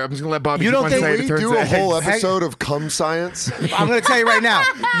like, all right, I'm just going to let Bobby You keep don't on think saying Can it we turns do to a whole egg. episode of cum science? I'm going to tell you right now.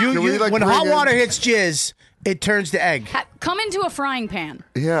 Like When bring hot in- water hits jizz, it turns to egg. Come into a frying pan.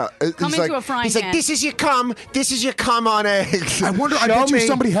 Yeah. Come into a frying he's pan. like, this is your cum on eggs. I wonder, I Show bet you me.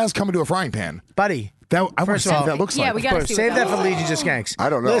 somebody has come into a frying pan. Buddy, That I want to First see of what all, that looks Yeah, like. we gotta see what Save that that for Legions of Skanks. I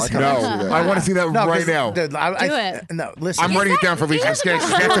don't know. Listen, I kinda wanna see that. I want to see that No, right 'cause now. Do it. No, listen. I'm writing it down for Legion of Skanks.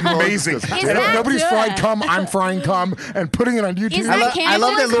 That's amazing. Is And if that nobody's good? frying cum, I'm frying cum and putting it on YouTube. Is that I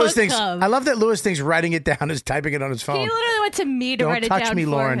love that cannibal? Lewis thinks. Cook I love that Lewis thinks writing it down is typing it on his He phone. literally went to me to Don't write it touch down me, for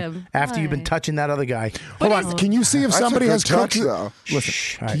Lauren. him. After you've been Why? touching that other guy. Hold on. Can you see if That's a somebody good has cooked? touch, though.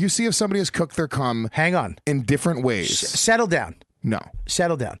 Listen. Can you see if somebody has cooked their cum? Hang on. In different ways. Settle down. No.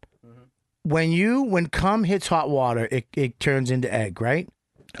 Settle down. When cum hits hot water, it turns into egg, right?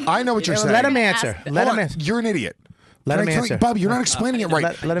 I know what you're saying. Let him answer. Let Hold him on. answer. You're an idiot. Let Can him I tell answer. you, Bobby, you're not explaining it right.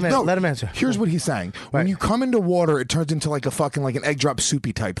 Let him No. let him answer. Here's what he's saying. When you come into water, it turns into like a fucking like an egg drop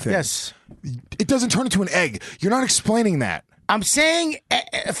soupy type thing. Yes. It doesn't turn into an egg. You're not explaining that. I'm saying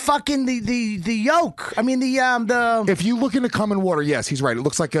fucking the yolk. I mean the. If you look into cum in water, yes, he's right. It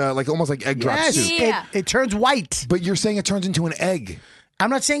looks like almost like egg drop Yes, soup. it turns white. But you're saying it turns into an egg. I'm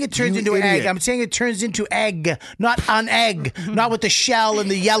not saying it turns You into an egg. idiot. I'm saying it turns into egg, not an egg, not with the shell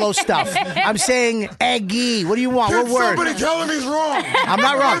and the yellow stuff. I'm saying eggy. What do you want? Did What word? somebody tell him he's wrong? I'm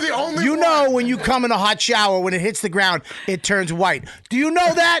not wrong. You're the only You one. know when you come in a hot shower, when it hits the ground, it turns white. Do you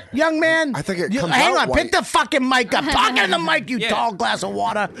know that, young man? I think it You- comes Hang out on, white. pick the fucking mic up. Talk in the mic, you tall glass of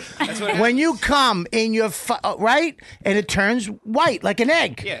water. When you come in your right, and it turns white like an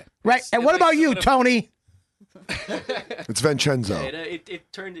egg. Yeah. Right. And what about you, Tony? It's Vincenzo.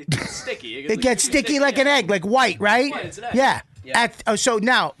 It turned it gets sticky. It gets sticky like an egg, like white, right? White, it's an egg. Yeah. So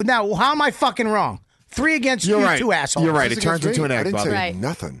now, how am I fucking wrong? 3 against You're you, right. 2 assholes. You're right. It That's turns against into me. an egg, I didn't Bobby. say Right.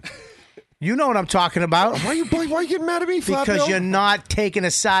 nothing. You know what I'm talking about. Why you getting mad at me, Flat Because Bill? you're not taking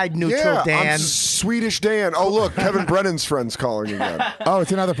a side neutral, Yeah, Dan. I'm Swedish Dan. Oh, look, Kevin Brennan's friend's calling again. Oh,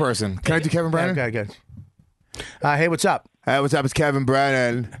 it's another person. Can I do Kevin Brennan? Okay, good. Hey, what's up? Hey, what's up? It's Kevin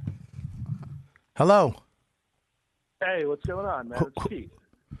Brennan. Hello. Hey, what's going on, man? It's Keith.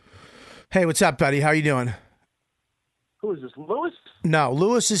 Hey, what's up, buddy? How you doing? Who is this, Lewis? No,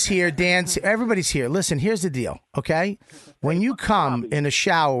 Lewis is here. Dan's. Everybody's here. Listen, here's the deal, okay? When you come in a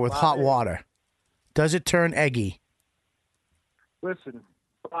shower with hot water, does it turn eggy? Listen,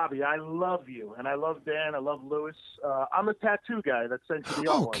 Bobby, I love you, and I love Dan. I love Lewis. I'm a tattoo guy that sent you the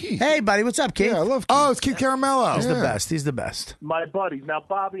Oh, other one. Keith. Hey, buddy, what's up, Keith? Yeah, I love. Oh, it's Keith Caramello. He's the best. He's the best. My buddy. Now,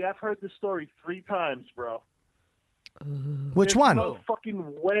 Bobby, I've heard this story 3 times, bro. Which There's one? no fucking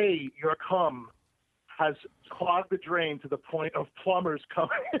way your cum has clogged the drain to the point of plumbers coming.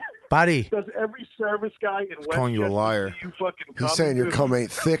 Buddy. Does every service guy in Westchester calling you a liar. see you fucking cum? He's saying your Dude, cum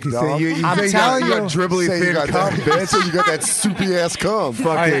ain't thick, He's dog. saying you I'm say telling you got you. dribbly Saying you thin got cum, that, bitch. so you got that soupy ass cum.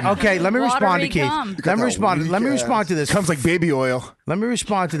 Fucking Okay, let me respond to Watery Keith. cum. You got Let me that respond. Let me weak respond ass. to this. comes like baby oil. Let me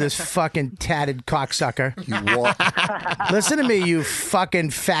respond to this fucking tatted cocksucker. You walk. Listen to me, you fucking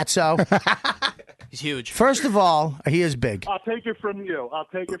fatso. He's huge. First of all, he is big. I'll take it from you. I'll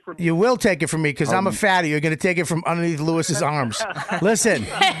take it from you. You will take it from me because I'm a fatty. You're going to take it from underneath Lewis's arms. Listen.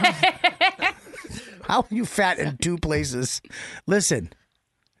 How are you fat in 2 places? Listen,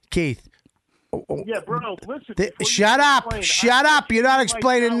 Keith. Yeah, bro, listen. Shut up. Shut up. You're not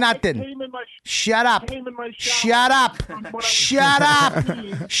explaining nothing. Shut up. Shut up. Shut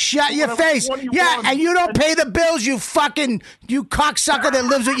up. Shut your face. Yeah, and you don't pay the bills, you cocksucker that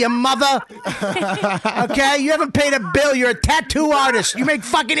lives with your mother. Okay? You haven't paid a bill. You're a tattoo artist. You make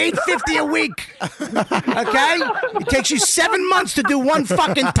fucking $8.50 a week. Okay? It takes you 7 months to do one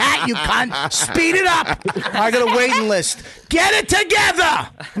fucking tat, you cunt. Speed it up. I got a waiting list. Get it together.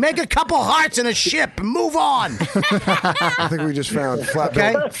 Make a couple hearts in a ship and move on. I think we just found Flat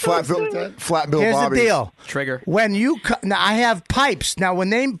Bill. Okay. Flat Bill Here's Bobby's. the deal. Trigger. When you now, I have pipes. Now, when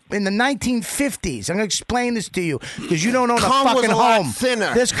they in the 1950s, I'm gonna explain this to you because you don't own Cum a was fucking a lot home.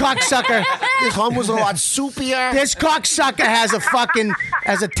 thinner. This cocksucker. Cum was a lot soupier. This cocksucker has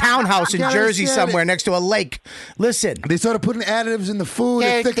a townhouse in gotta Jersey understand somewhere it. next to a lake. Listen. They started putting additives in the food.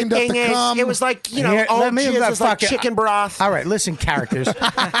 It thickened up the cum. It was like, Here, let me it was like fucking- chicken broth. All right, listen, characters.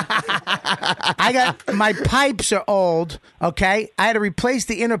 I got my pipes are old. Okay, I had to replace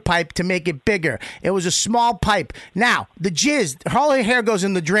the inner pipe to make it bigger. It was a small pipe. Now the jizz, all her hair goes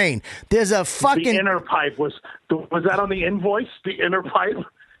in the drain. There's a fucking The inner pipe was that on the invoice? The inner pipe.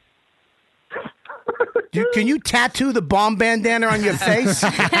 Can you tattoo the bomb bandana on your face?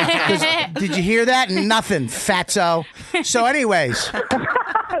 'Cause did you hear that? Nothing, fatso. So, anyways, Is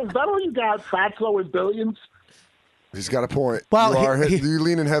that all you got, Fatso with billions? He's got a point. Well, you're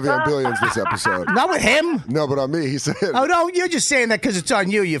leaning heavy on Billions this episode. Not with him. No, but on me. He said. Oh no, you're just saying that because it's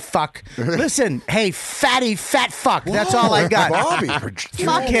on you, you fuck. Listen, hey, fatty, fat fuck. That's all I got. Bobby,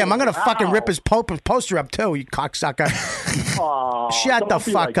 fuck him. I'm gonna fucking rip his poster up too, you cocksucker. Shut the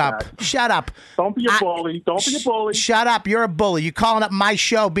fuck up. Shut up. Don't be a bully. Don't be a bully. Shut up. You're a bully. You calling up my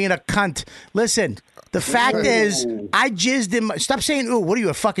show being a cunt. Listen. The fact is, I jizzed in my... Stop saying, ooh, what are you,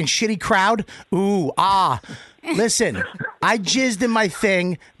 a fucking shitty crowd? Ooh, ah. Listen, I jizzed in my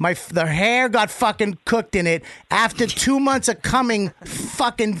thing. The hair got fucking cooked in it. After 2 months of coming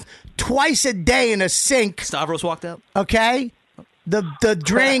fucking twice a day in a sink. Stavros walked out. Okay? The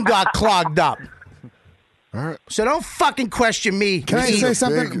drain got clogged up. All right. So don't fucking question me. Can I say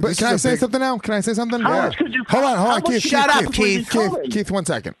something? But can I say something now? Can I say something? How much could you? Hold on, Keith. Shut up, Keith. Keith, 1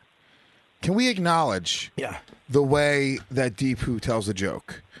 second. Can we acknowledge the way that Deepu tells a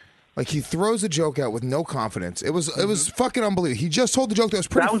joke? Like, he throws a joke out with no confidence. It was fucking unbelievable. He just told the joke that was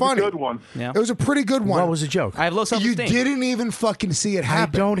pretty funny. That was a good one. Yeah. It was a pretty good one. What was the joke? I have low self-esteem. You didn't even fucking see it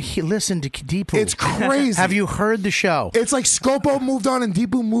happen. I don't listen to Deepu. It's crazy. Have you heard the show? It's like Scopo moved on and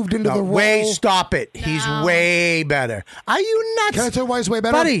Deepu moved into the role. Wait, stop it. He's way better. Are you nuts? Can I tell you why he's way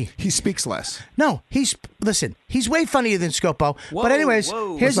better? Buddy. He speaks less. No, listen, he's way funnier than Scopo. But anyways, here's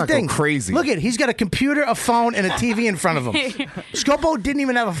the Let's not thing. go crazy. Look he's got a computer, a phone, and a TV in front of him. Scopo didn't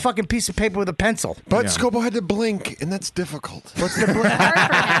even have a fucking piece of paper with a pencil. But Scopo had to blink, and that's difficult. What's the blink?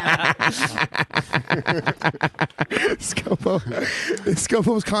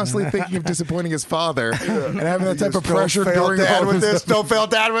 Scopo was constantly thinking of disappointing his father and having that type of pressure during Dad all with this. this. Don't fail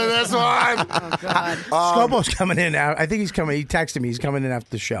Dad with this one. Oh, God. Scopo's coming in now. I think he's coming. He texted me. He's coming in after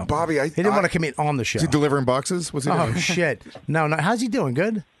the show. Bobby, he didn't want to come in on the show. Is he delivering boxes? What's he doing? Oh, shit. No. How's he doing?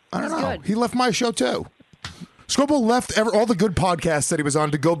 Good? I don't know. He left my show, too. Scopo left all the good podcasts that he was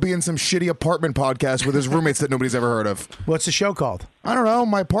on to go be in some shitty apartment podcast with his roommates that nobody's ever heard of. What's the show called? I don't know.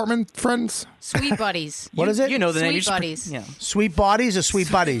 My apartment friends. Sweet Buddies. What is it? You know the name. Sweet Buddies. Sweet Bodies or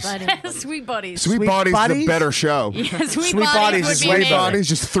Sweet Buddies? Sweet Buddies. Sweet Bodies is Bodies? a better show. Yeah, Sweet Bodies would is be way amazing. better. Bodies,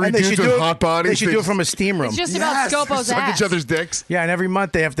 just three And they dudes should with do it- hot bodies. They should do it from a steam room. It's just about Scopo's suck ass. each other's dicks. Yeah, and every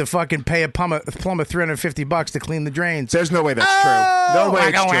month they have to fucking pay a plumber $350 to clean the drains. There's no way that's true. No way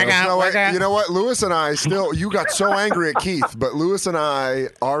it's true. No way. You know what? Lewis and I still, you got so angry at Keith, but Lewis and I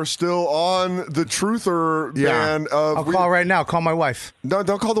are still on the truther band of. I'll call right now. Call my wife. No,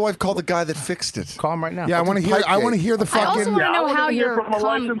 don't call the wife. Call the guy that fixed it. Call him right now. Yeah, I want to hear. I want to hear the I also fucking. want to know I how wanna hear your from a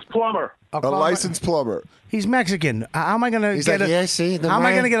licensed plumber. I'll A call him licensed plumber. He's Mexican. How am I gonna He's get like, a? yeah, see, the how am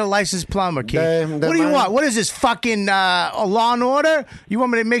I man- gonna get a licensed plumber, Keith? The What do you man- want? What is this fucking a Law and Order? You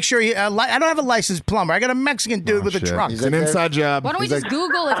want me to make sure? I don't have a licensed plumber. I got a Mexican dude with a Shit. truck. It's an inside job. Why don't we He's just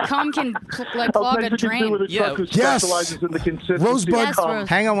Google if cum can I'll clog take a what you do drain? with a truck who Yes. specializes in the consistency Rosebud. of Yes, cum. Rose.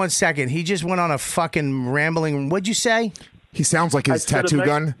 Hang on one second. He just went on a fucking rambling. What'd you say? He sounds like his I said a tattoo Mex-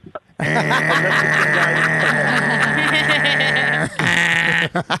 gun.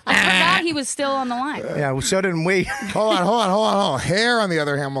 I forgot he was still on the line. Yeah, well, so didn't we. Hold on. Hair, on the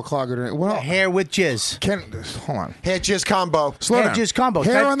other hand, will clog a drain. Well, Hair with jizz. hold on. Hair jizz combo. Slow Hair down. jizz combo.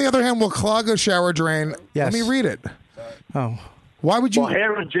 Hair, That- on the other hand, will clog a shower drain. Yes. Let me read it. Oh, Why would you? Well,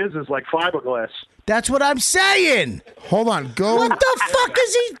 hair and jizz is like fiberglass. that's what I'm saying. Hold on. Go. What the fuck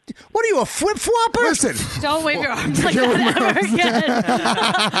is he? What are you, a flip flopper? Listen. Don't wave your arms like that ever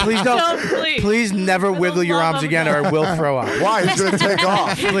again. Please don't. Don't, please. Please never wiggle your love arms of again, or I will throw up. Why? He's going to take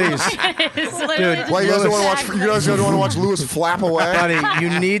off. Please, It's literally Dude, just Why you guys don't want to watch? exactly- You guys don't want to watch Lewis flap away? buddy,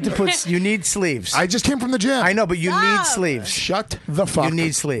 you need to put. You need sleeves. I just came from the gym. I know, but you need sleeves. Shut the fuck. You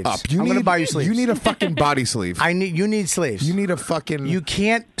need sleeves. up. I'm gonna buy you sleeves. You need a fucking body sleeve. You need sleeves. You need a fucking. You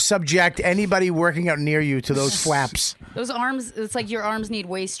can't subject anybody working out near you to those flaps. Those arms, it's like your arms need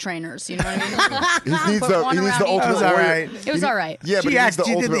waist trainers. You know what I mean? He needs Put the one he needs around the each ultimate That was arm. all warrior. right. It was all right. Yeah, but She he needs acts- the she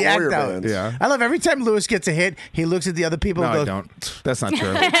did ultimate the act warrior out. bands. Yeah. I love every time Lewis gets a hit, he looks at the other people No, and I goes, don't. That's not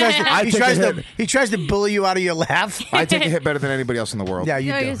true. He take tries a to hit. he tries to bully you out of your laugh. I take a hit better than anybody else in the world. Yeah, you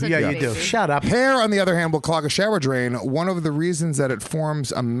Yeah, you're do. such Yeah, a you do. baby. Shut up. Hair, on the other hand, will clog a shower drain. One of the reasons that it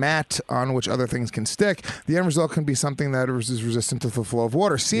forms a mat on which other things can stick. The end result can be something that is resistant to the flow of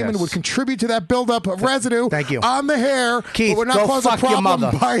water. Semen Yes. would contribute to that buildup of residue Thank you. on the hair, Keith, but would not go cause a fuck your problem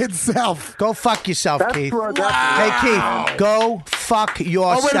mother. by itself. Go fuck yourself, That's Keith. right. That's Hey, Keith, go fuck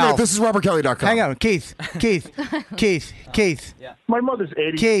yourself. Oh, wait a minute. This is RobertKelly.com. Hang on, Keith. Keith. My mother's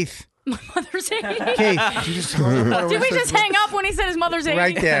 80. Keith. Mother's 80. Keith. Did we just hang up when he said his mother's 80?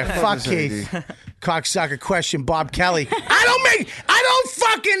 Right there. Fuck Keith. Cocksucker question, Bob Kelly.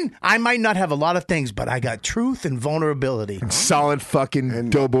 I might not have a lot of things, but I got truth and vulnerability. Solid fucking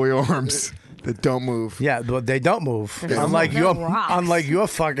doughboy arms. That don't move. Yeah, but they don't move. Yeah. Unlike They're your, rocks. unlike your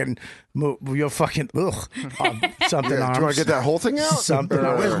fucking, your fucking something. Yeah, arms. do you want to get that whole thing out? Something.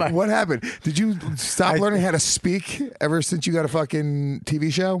 Where's my? What happened? Did you stop learning how to speak ever since you got a fucking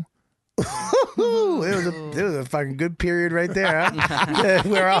TV show? It was a fucking good period right there. Huh?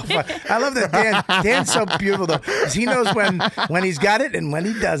 We're all. I love that Dan's so beautiful though, 'cause he knows when he's got it and when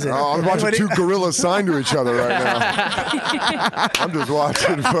he doesn't. Oh, I'm watching two gorillas sign to each other right now. I'm just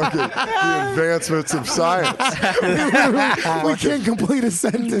watching fucking the advancements of science. We can't complete a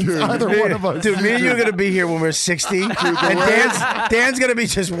sentence, either one of us. Dude, me and you are gonna be here when we're 60, and Dan's gonna be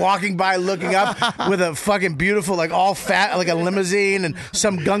just walking by, looking up with a fucking beautiful, like all fat, like a limousine, and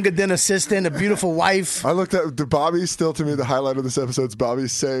some Gunga Din assistant, a beautiful wife. I looked at Bobby. Still, to me, the highlight of this episode is Bobby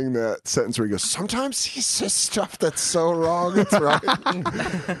saying that sentence where he goes, "Sometimes he says stuff that's so wrong, it's right."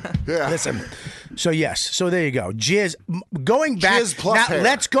 Yeah. Listen. So yes. So there you go. Jizz. Going back. Jizz plus now, hair.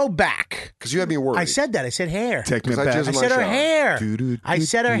 let's go back. Because you had me worried. I said that. I said hair. Take me 'Cause I back. jizz in I my said her shower. hair. I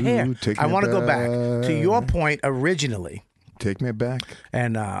said her hair. Take I me want to go back to back. your point originally. Take me back.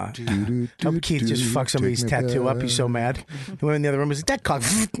 And hope Keith just fucked somebody's tattoo up. He's so mad. He went in the other room and said, that cock.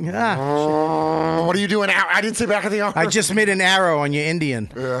 Ah. What are you doing now? I didn't say back of the arm. I just made an arrow on your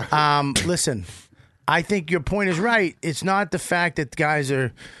Indian. Yeah. Listen, I think your point is right. It's not the fact that guys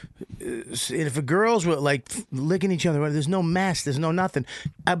are. If girls were like licking each other, there's no mess, there's no nothing.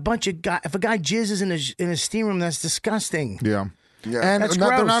 A bunch of guys. If a guy jizzes in a steam room, that's disgusting. Yeah. Yeah. And That's they're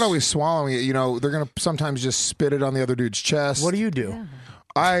gross. not always swallowing it. You know, they're going to sometimes just spit it on the other dude's chest. What do you do?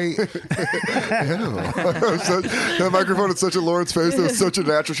 I that microphone had such a Lawrence face. It was such a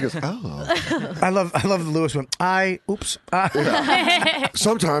natural. She goes, "Oh." I love the Lewis one. Oops.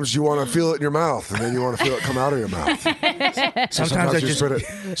 Sometimes you want to feel it in your mouth, and then you want to feel it come out of your mouth. Sometimes I you just. spit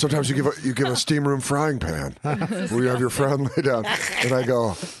it. Sometimes you give a steam room frying pan where you have your friend lay down, and I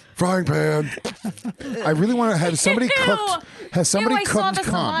go, frying pan. I really want to have somebody cooked. Has somebody I saw cooked the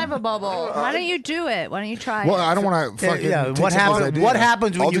cum? saliva bubble. Why don't you do it? Why don't you try Well, it? I don't want to fucking. Yeah, take what somebody's happens? idea. What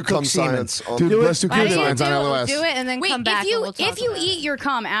happens when I'll you do cook cum semen? science. I'll Dude, do it. let's do Why cum don't you science on LOS. do it and then Wait, come back? if you and we'll talk if you about it. eat your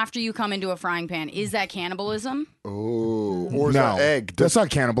cum after you come into a frying pan, is that cannibalism? Oh, or is No, that egg? that's not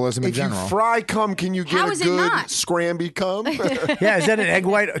cannibalism in If general. you fry cum, can you get How a is it good not? scramby cum? Yeah, is that an egg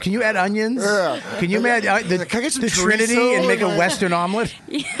white? Can you add onions? Yeah. Can you add the Can I get some Trinity chorizo and make a and- Western omelet?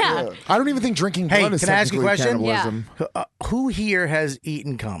 Yeah. I don't even think drinking Hey, blood is can I ask you a technically question? cannibalism. Who here has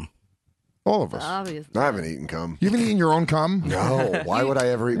eaten cum? All of us. Obviously. I haven't eaten cum. You haven't eaten your own cum? No. Why would I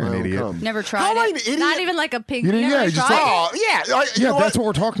ever eat my You're an own idiot. cum? Never How tried am I an it. idiot? Not even like a pig. You didn't- never yeah, you just tried Oh, yeah. You Yeah, know that's what?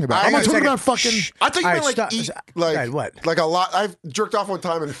 what we're talking about. I I'm not gotta talking take about a- fucking I think you All meant right, like stop. eat All right, what? like a lot. I've jerked off one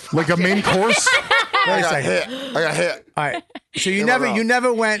time and like a main course. I got second. hit. I got hit. All right. So In my mouth. you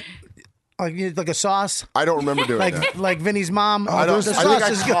never went like a sauce, I don't remember doing that. like Vinny's mom. I don't. The I think sauce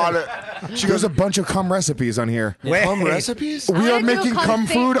I is caught good. it. She There's goes, a bunch of cum recipes on here. Wait. cum recipes? We are wanna do a making cum cum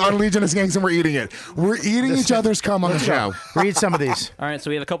food thing. on Legion of Skanks and we're eating it. We're eating each other's cum on the show. Read some of these. All right,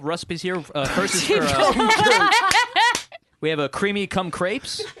 so we have a couple recipes here. First is for we have a creamy cum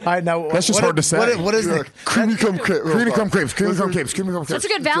crepes. All right, now That's just what- hard to say. What is Yeah, it? creamy cum crepes. Creamy cum crepes. Creamy cum crepes. Creamy cum That's crepes. a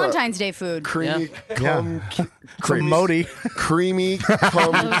good Valentine's Day food. Creamy cum From Modi. creamy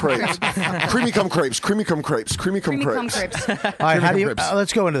cum crepes. Creamy cum crepes. Creamy cum crepes. Creamy cum Creamy cum crepes. crepes. All right, how do you? crepes.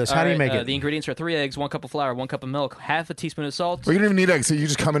 Let's go into this. How All do you right, make it? The ingredients are 3 eggs, 1 cup of flour, 1 cup of milk, half a teaspoon of salt. Well, you don't even need eggs, so you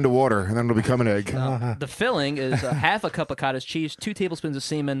just come into water, and then it'll become an egg. The filling is half a cup of cottage cheese, 2 tablespoons of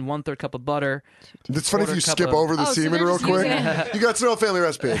semen, 1/3 cup of butter. It's funny if you Quarter cup skip of- over the Oh, so semen they're real just quick. using it. You got Snow Family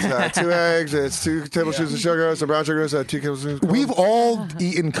recipe. It's 2 eggs. It's 2 tablespoons of sugar, some brown sugar, 2 tablespoons. We've all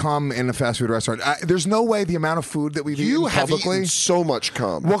eaten cum in a fast food restaurant. There's no way the amount of food that we've You eaten have publicly. eaten so much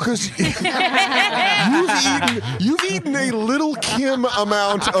cum. Well, because You've eaten a little Kim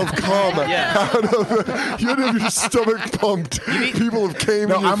amount of cum out of you had to have your stomach pumped. People have came.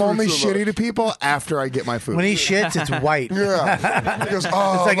 no, in your I'm food only so much. shitty to people after I get my food. When he shits, it's white. Yeah, he goes,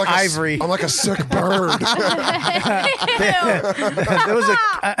 oh, It's like I'm ivory. I'm like a sick bird.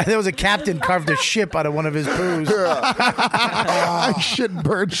 there was a captain carved a ship out of one of his poos. I shit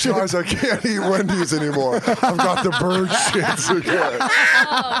bird shit. Guys, I can't eat Wendy's anymore. I've got the bird shits again.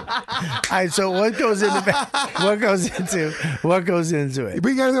 All right, so what goes into it? But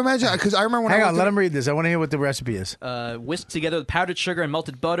you gotta imagine, because I remember when Hang I on, let him read this. I want to hear what the recipe is. Whisk together the powdered sugar and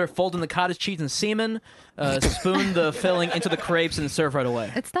melted butter, fold in the cottage cheese and semen, spoon the filling into the crepes, and serve right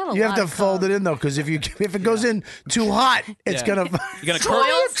away. It's not a You lot. have to fold it in though, because if it goes in too hot, it's Yeah. gonna. You're gonna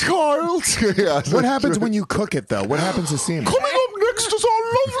Carls. Yeah, What happens when you cook it, though? What happens to semen? Coming up next is our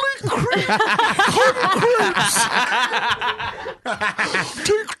lovely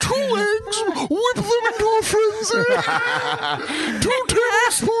Take 2 eggs, whip them into a frenzy. 2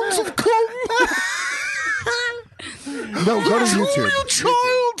 tablespoons of cum. No, go to YouTube. Julia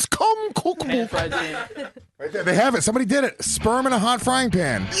Childs, come cook. Right there, they have it. Somebody did it. Sperm in a hot frying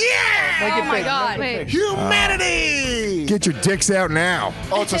pan. Oh my God. Wait. Humanity. Get your dicks out now.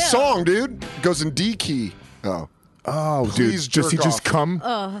 Oh, it's a song, dude. It goes in D key. Oh. Oh, Please dude. Does he jerk just off. come?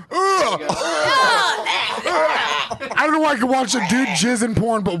 I don't know why I can watch a dude jizz in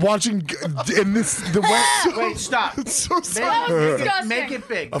porn, but watching in this the way. Wait, stop. It's so Make it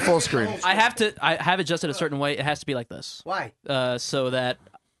big. A full screen. I have it adjusted a certain way. It has to be like this. Why? So that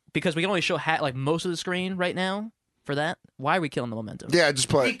because we can only show like most of the screen right now for that. Why are we killing the momentum? Yeah, just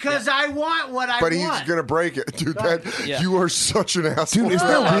play. Because I want what I But want. he's gonna break it, dude. You are such an asshole. Dude, isn't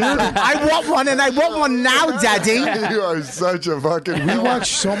that weird? I want one, and I want one now, Daddy. You are such a fucking. We watch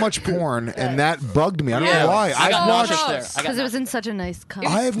so much porn, and that bugged me. I don't Yeah. know why. I got watched. nauseous there. Because it was in such a nice cup.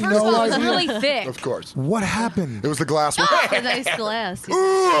 I have First no of all, it's idea. really thick. Of course. What happened? It was the glass one. It's a nice glass.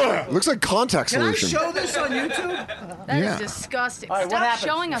 Looks like contact Can I solution. show this on YouTube? That is Yeah. disgusting. All right, what Stop happened?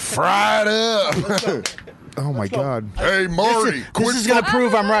 showing us. Fried up. Oh my God. Hey Marty, This is gonna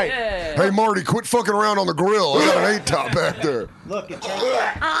prove I'm right. Hey Marty, quit fucking around on the grill. I got an 8-top back there. Look, it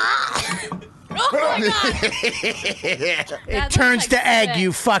Oh my God. it turns to egg,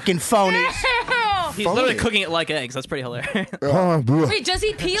 you fucking phonies. He's literally cooking it like eggs. That's pretty hilarious. Wait, does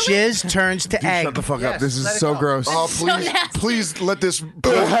he peel it? Jizz turns to egg. Shut the fuck up. This is let it so go. gross. Oh So please, nasty. please let this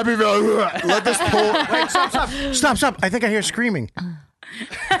let this pull. Wait, stop. I think I hear screaming.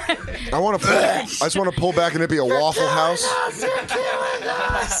 I want to. I just want to pull back and it be a Waffle House.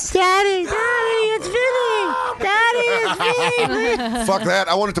 Daddy, it's Vinny. Daddy, it's Vinny. Fuck that.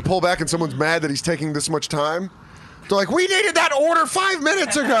 I want it to pull back and someone's mad that he's taking this much time. They're like, we needed that order 5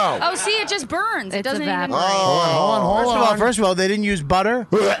 minutes ago. Oh, see, it just burns. It It's doesn't even. evaporating. Hold on. First of all, they didn't use butter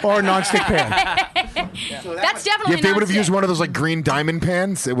or a nonstick pan. That's definitely. If they would have nonstick. used one of those like green diamond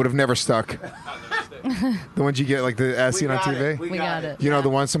pans, it would have never stuck. The ones you get like the as seen on TV. We got it. You know the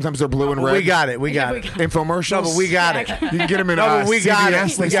ones. Sometimes they're blue and red. We got it. Infomercials. No, but we got it. You can get them in No, but we CVS. got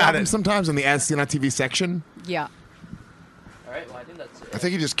it. They We sell got them it. sometimes in the as seen on TV section. Yeah. I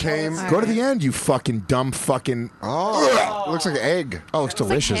think he just came. Go to the end, you fucking dumb fucking. Oh, it looks like egg. Oh, it's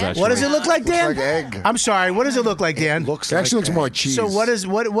delicious. ham. Actually, What does it look like, Dan? Looks like egg. I'm sorry. What does it look like, Dan? It actually looks more like cheese. So what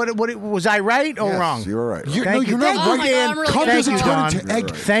was I right or Yes, wrong? you were right. You're, Thank no, you. you're not Oh right, my God, Dan. I'm really Cum good. doesn't Thank you, turn Don. into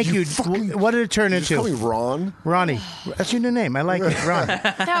egg. Thank you. What did it turn Just call me into? Ron. Ronnie. That's your new name. I like it, Ron.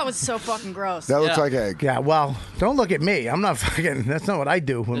 That was so fucking gross. That looks like egg. Yeah, well, don't look at me. I'm not fucking. That's not what I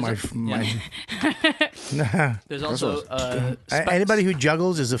do with my. There's also Anybody who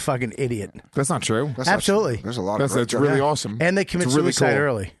juggles is a fucking idiot. That's not true. That's not Absolutely. true. There's a lot That's of it's really awesome. And they commit It's really suicide cool.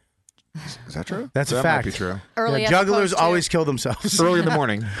 early. Is that true? That's a That fact. might be true. Early Yeah, as jugglers opposed to- always kill themselves. Early in the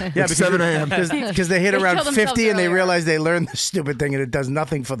morning. Yeah, Like 7 a.m. Because they hit They around kill themselves 50 and they earlier. realize they learned the stupid thing and it does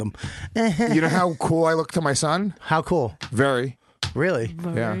nothing for them. You know how cool I look to my son? How cool. Very. Really?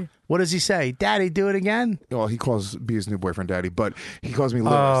 Yeah. What does he say? Daddy, do it again? Well, he calls his new boyfriend daddy, but he calls me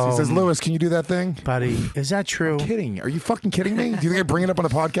Lewis. He says, Lewis, can you do that thing? Buddy, is that true? Kidding. Are you fucking kidding me? Do you think I bring it up on the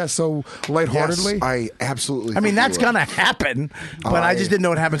podcast so lightheartedly? Yes, I absolutely. I mean, think that's you will. going to happen, but I just didn't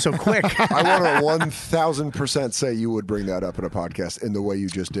know it happened so quick. I want to 1,000% say you would bring that up in a podcast in the way you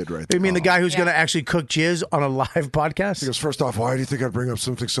just did right there. You mean the guy who's going to actually cook jizz on a live podcast? Because first off, why do you think I'd bring up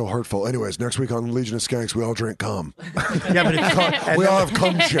something so hurtful? Anyways, next week on Legion of Skanks, we all drink cum. Yeah, but it's called, We all have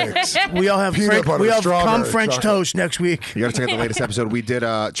cum shakes. we all have Peanut butter, we have strawberry, cum French chocolate. toast next week. You got to check out the latest episode. We did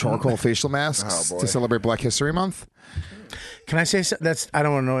charcoal facial masks Oh, boy. to celebrate Black History Month. Can I say that's? I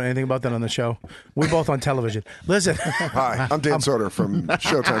don't want to know anything about that on the show. We're both on television. Listen. Hi, I'm Dan Soder from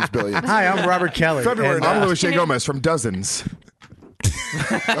Showtime's Billions. Hi, I'm Robert Kelly. February and, I'm Louis J. Gomez from Dozens.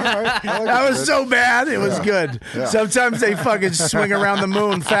 that was so bad. It was good. Yeah. Sometimes they fucking swing around the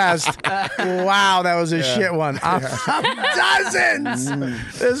moon fast. Wow, that was a shit one. I'm dozens.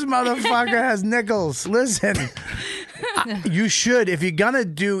 This motherfucker has nickels. Listen, you should, if you're gonna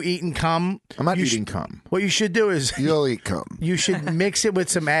do eat and cum. I'm not you eating cum. What you should do is You'll eat cum. you should mix it with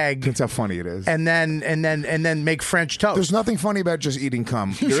some egg. That's how funny it is. And then make French toast. There's nothing funny about just eating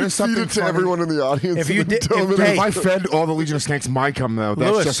cum. You There should is something feed it to funny. everyone in the audience. If and you then did- tell them if- it hey, is- If I fed all the Legion of Skanks my cum, though,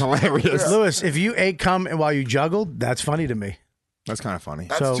 that's Louis. just hilarious. Lewis, if you ate cum while you juggled, that's funny to me. That's kind of funny.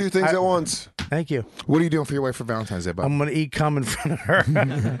 That's So, two things I- at once. Thank you. What are you doing for your wife for Valentine's Day, Bob? I'm gonna eat cum in front of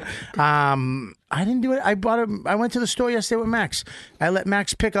her. I didn't do it. I went to the store yesterday with Max. I let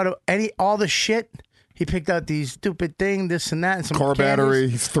Max pick out all the shit. he picked out these stupid thing, this and that, and some car battery.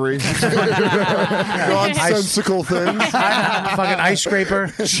 He's 3. Nonsensical things. Fucking ice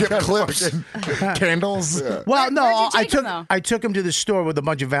scraper, chip clips, candles. Yeah. Well, no, Where'd you take him, though? I took him to the store with a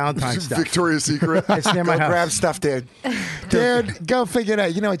bunch of Valentine's stuff. Victoria's Secret. It's near my house. Grab stuff, dude. Dude, go figure it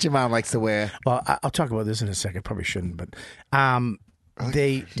out. You know what your mom likes to wear. Well, I'll talk about this in a second. Probably shouldn't, but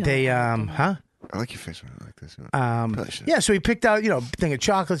they huh? I like your face when I like this. Yeah, so he picked out, thing of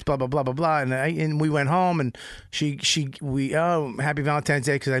chocolates, blah blah blah blah blah, and we went home, and we happy Valentine's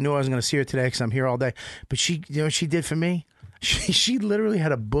Day, because I knew I was going to see her today because I'm here all day. But she, you know what she did for me? She literally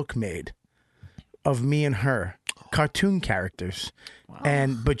had a book made of me and her, cartoon characters,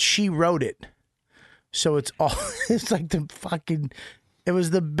 but she wrote it, so it's all it's like the fucking. It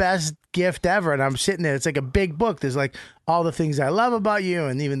was the best gift ever, and I'm sitting there. It's like a big book. There's like all the things I love about you,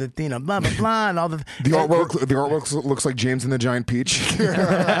 and even the blah blah blah, and all the artwork looks like James and the Giant Peach.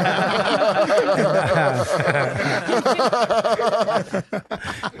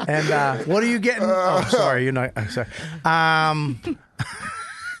 And what are you getting? Oh, sorry, you're not. Sorry.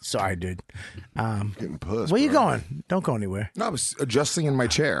 Sorry, dude. Getting pussed. Where you going? Don't go anywhere. No, I was adjusting in my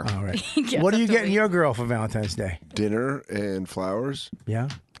chair. All right. What are you getting your girl for Valentine's Day? Dinner and flowers. Yeah.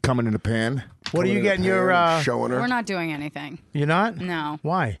 Coming in a pan. What are you getting your? Showing her. We're not doing anything. You're not? No.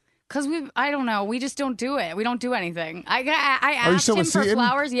 Why? Because I don't know. We just don't do it. We don't do anything. I you asked still him with for Seton?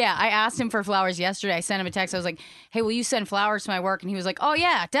 flowers. Yeah, I asked him for flowers yesterday. I sent him a text. I was like, hey, will you send flowers to my work? And he was like, oh,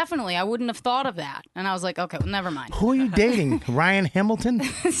 yeah, definitely. I wouldn't have thought of that. And I was like, okay, well, never mind. Who are you dating? Ryan Hamilton?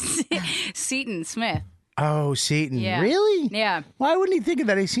 Seton Smith. Oh, Seton. Yeah. Really? Yeah. Why wouldn't he think of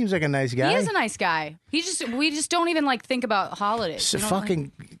that? He seems like a nice guy. He is a nice guy. We just don't even like think about holidays. So We don't,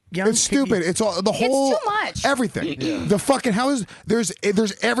 fucking young It's stupid. It's all the whole. It's too much. Everything. The fucking there's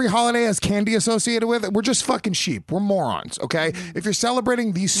every holiday has candy associated with it. We're just fucking sheep. We're morons. Okay. If you're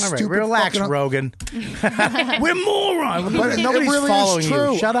celebrating these All right, stupid, relax, fucking, Rogan. We're morons. But Nobody's it really following is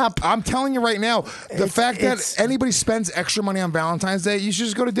true. you. Shut up. I'm telling you right now, the fact that anybody spends extra money on Valentine's Day, you should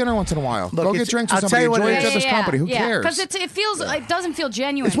just go to dinner once in a while. Look, go get drinks with I'll tell somebody. you what Enjoy it each is. other's company. Who cares? Because it doesn't feel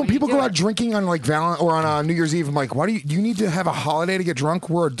genuine. It's when people you do go out it. drinking on like or on New Year's Eve. I'm like, why do you need to have a holiday to get drunk?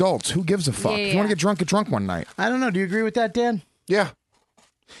 We're adults. Who gives a fuck? Yeah, If you want to get drunk one night. I don't know. Do you agree with that, Dan? Yeah.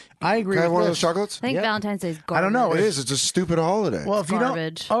 I agree Can I have with one of this. those chocolates? I think Yeah. Valentine's Day is garbage. I don't know. It is. It's a stupid holiday. Well, if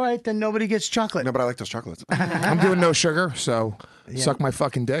Garbage. you don't, all right, then nobody gets chocolate. No, but I like those chocolates. I'm doing no sugar, so suck my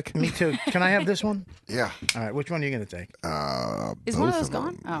fucking dick. Me too. Can I have this one? Yeah. All right. Which one are you going to take? Is one of those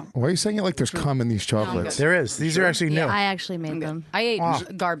gone? Oh. Why are you saying it like there's cum in these chocolates? There is. These are actually new. I actually made them. I ate Oh.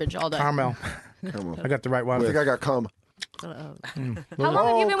 garbage all day. Caramel. I got the right one. I think I got cum. How long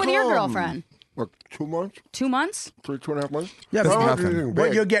have you been with your girlfriend? What, 2 months? 2 months? 2.5 months? Yeah, That's but nothing.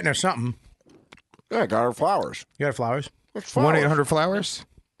 what you're getting or something. Yeah, I got her flowers. You got flowers? That's flowers. 1-800-Flowers.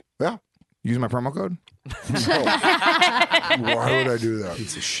 Yeah. Use my promo code. Why would I do that?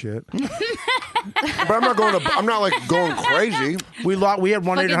 Piece of shit. But I'm not like going crazy. We had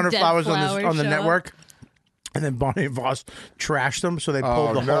 1-800 dead flowers on flowers the show network, and then Bonnie and Voss trashed them, so they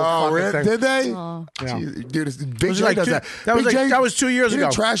pulled the whole no, fucking really? thing. Did they? Yeah. Jeez, dude, Big was J like does two- that. that was Big like- J, that was 2 years he ago.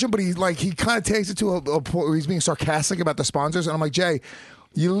 didn't trash him, but he kind of takes it to a point where he's being sarcastic about the sponsors, and I'm like, Jay,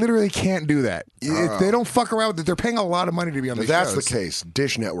 you literally can't do that. If they don't fuck around with it, they're paying a lot of money to be on the If that's shows. the case,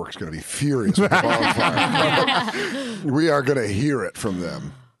 Dish Network's going to be furious with the bonfire. We are going to hear it from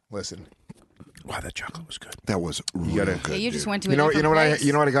them. Listen, Wow, that chocolate was good. That was really good. Yeah, you just dude. went to you a know different what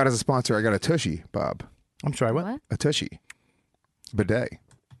place. I got as a sponsor? I got a Tushy, Bob. I'm sorry, what? A Tushy bidet.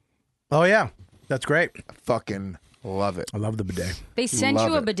 Oh yeah, that's great. I fucking love it. I love the bidet. They sent Love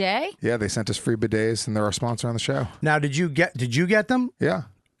you a it. bidet? Yeah, they sent us free bidets, and they're our sponsor on the show. Now, did you get them? Yeah.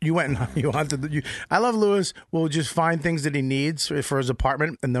 You went and you wanted. I love Lewis. Will just find things that he needs for his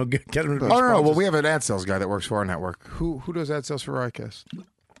apartment, and they'll get him. Oh no! Well, we have an ad sales guy that works for our network. Who does ad sales for Riotcast?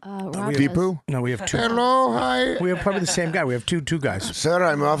 Deepu? No, we have two. Hello, hi. We have probably the same guy. We have two guys. Sir,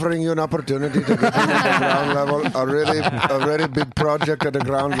 I'm offering you an opportunity to get in at the ground level, a very big project at the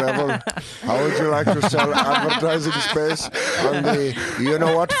ground level. How would you like to sell advertising space on the You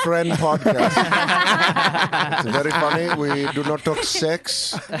Know What Friend podcast? It's very funny. We do not talk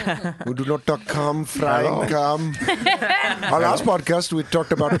sex. We do not talk cum, frying cum. Our last podcast, we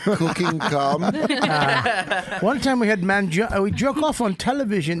talked about cooking cum. One time we had we joke off on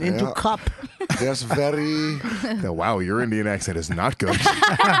television into cup. Yes, very. Wow, your Indian accent is not good.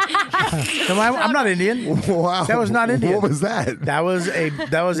 I'm not Indian. Wow, that was not Indian. What was that? That was a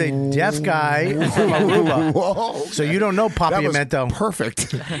deaf guy from Aruba. Whoa. So you don't know Papiamento.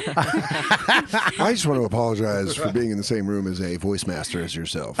 Perfect. I just want to apologize for being in the same room as a voice master as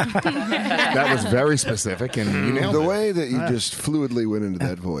yourself. That was very specific, and you nailed the it. way that you just fluidly went into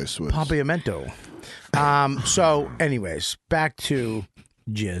that voice was Papiamento. So, anyways, back to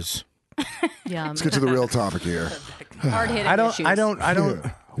jizz. Yeah. Let's get to the real topic here. Hard-hitting I issues.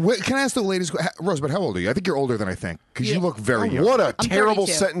 don't. Wait, can I ask the ladies, Rosebud, how old are you? I think you're older than I think because you look very young. What a I'm terrible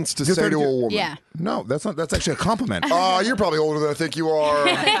 32. sentence to You're say to a 32. woman. Yeah. No, that's not. That's actually a compliment. You're probably older than I think you are.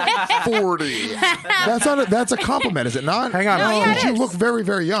 40. That's not. That's a compliment, is it not? Hang on. No, yeah, it you is. look very,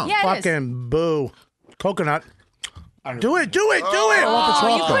 very young. Yeah, it is. Fucking boo. Coconut. Do it. Oh, you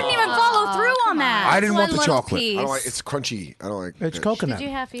chocolate. couldn't even follow through on that. I didn't want One the little chocolate. piece. I don't like. It's crunchy. I don't like. It's it. coconut. Did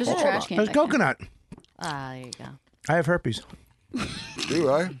you have There's a fever? trash can. There's back there. coconut. There you go. I have herpes.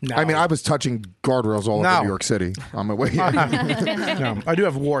 Do I? No. I mean, I was touching guardrails all No. over New York City on my way here. No, I do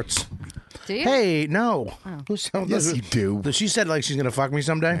have warts. Do you? Hey, no. Who's Yes, you do. She said like she's gonna fuck me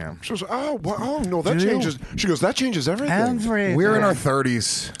someday. Yeah. She goes, oh no, that Do you? changes. She goes, that changes everything. Everything. We're in our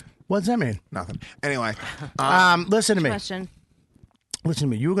 30s. What's that mean? Nothing. Anyway, Listen to me. Question. Listen to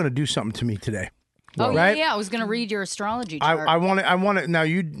me. You were gonna do something to me today. Oh Right? yeah, I was gonna read your astrology chart. I want to. Now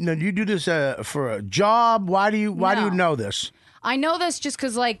you do this for a job. Why do you know this? I know this just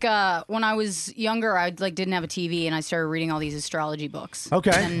because, like, when I was younger, I didn't have a TV, and I started reading all these astrology books.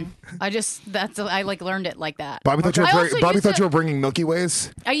 Okay. And I learned it like that. Bobby thought you I were, also Bobby used thought to- you were bringing Milky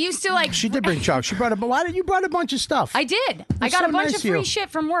Ways. I used to like. She did bring chocolate. She brought why did you brought a bunch of stuff? I did. I That's got so a bunch nice of of you. free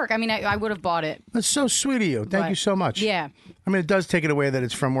shit from work. I mean, I would have bought it. That's so sweet of you. Thank But- you so much. Yeah. I mean, it does take it away that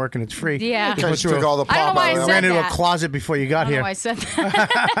it's from work and it's free. Yeah. You went Just through took all the I don't know pop why I out of said it. ran into a that. closet before you got I don't know here. why I said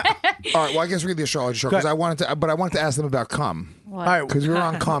that. All right. Well, I guess read the astrology chart because I wanted to ask them about cum. All right. Because we were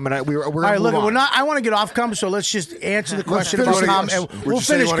on cum and we're All right, look, we're not. I want to get off cum, so let's just answer the question finish about it. cum, Would and you we'll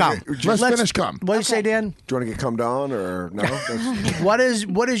say you finish wanna cum. get- Let's finish cum. What do you say, Dan? Do you want to get cummed on or no? That's-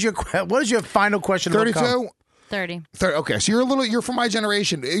 What is your final question? about cum? 32. 30. Okay, so you're from my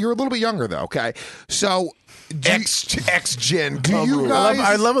generation. You're a little bit younger though. Okay, so X-Gen do you I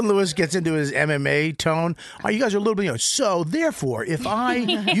guys? love when Lewis gets into his MMA tone. Oh, you guys are a little bit young. So, therefore, if I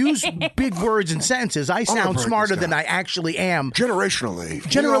use big words and sentences, I sound break smarter this than down. I actually am. Generationally,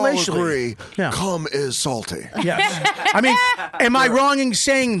 Generationally. we all agree, Yeah. cum is salty. Yes. I mean, am I wrong in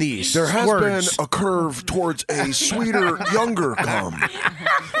saying these There has words? been a curve towards a sweeter, younger cum.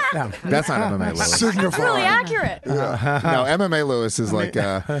 That's not MMA Lewis. Signifying. Really accurate. No, MMA Lewis is like.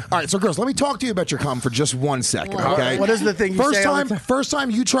 All right, so girls, let me talk to you about your cum for just 1 second. Okay. What is the thing you First say all the time, first time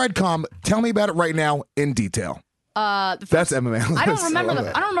you tried cum. Tell me about it right now in detail. That's MMA Lewis. I don't remember love the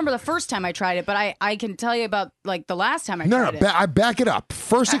it. I don't remember the first time I tried it, but I can tell you about like the last time I No, tried no, it. I back it up.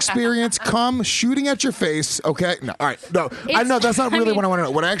 First experience, cum shooting at your face. Okay, no, all right, no, I know that's not really what I want to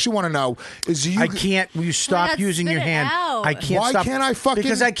know. What I actually want to know is I can't. Will you stop God, using spit your it hand? out. I can't. Why stop, can't I fucking-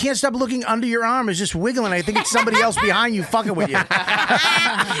 Because I can't stop looking under your arm. It's just wiggling. I think it's somebody else behind you fucking with you.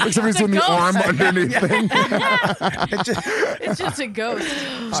 like somebody's doing the arm underneath thing. It's just a ghost.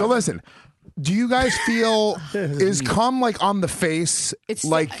 So listen, do you guys feel is cum like on the face? It's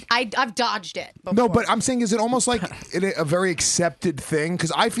like I've dodged it. Before. no, but I'm saying is it almost like a very accepted thing?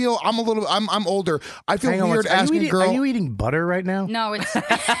 Because I feel I'm older. I feel Hang on, weird asking a girl. Are you eating butter right now? No, it's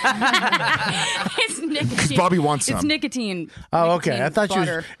it's nicotine. Bobby wants It's some. nicotine. Oh, okay. Nicotine I thought you.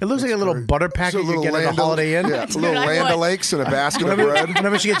 butter. It looks like a little butter packet So a you little get at a Land Holiday Inn. Yeah, a little I Land would. O'Lakes and a basket of Whenever, bread.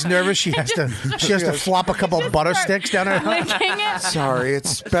 whenever she gets nervous, she has to flop a couple of butter sticks down her. Licking it. Sorry,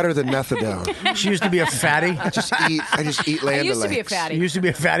 it's better than methadone. She used to be a fatty. I just eat Land I used to be a O'Lakes. fatty. You used to be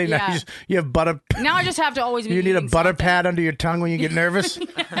a fatty. Now Yeah. you have butter. Now I just have to always be. You need a eating butter something. pad under your tongue when you get nervous.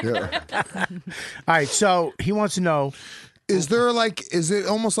 Yeah. All right. So he wants to know. Is it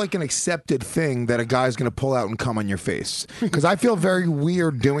almost like an accepted thing that a guy's going to pull out and come on your face? Because I feel very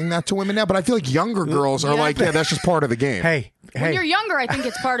weird doing that to women now, but I feel like younger girls are like, yeah, that's just part of the game. Hey, When you're younger, I think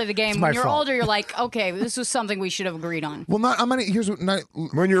it's part of the game. my When you're fault. older, you're like, okay, this was something we should have agreed on. Well, not. I'm gonna. Here's what. Not,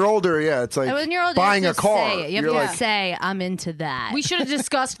 When you're older, yeah, it's like When you're older, buying you a have to car. Say it. You have You're to like, say, I'm into that. We should have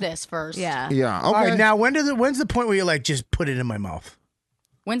discussed this first. Yeah. yeah. Okay. All right. Now, when's the point where you're like, just put it in my mouth?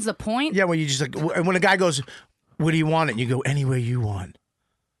 When's the point? Yeah. When you just like, when a guy goes, "Where do you want it?" And you go, "Anywhere you want."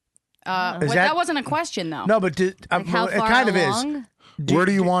 Is That, that- wasn't a question, though. No, but How it far kind of is. along? Where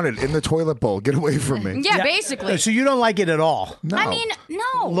do you want it? In the toilet bowl. Get away from me. Yeah, basically. So you don't like it at all? No. I mean,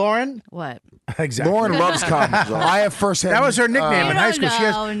 no. Lauren, What? Exactly. Lauren loves cum. I have firsthand. That was her nickname in You high school.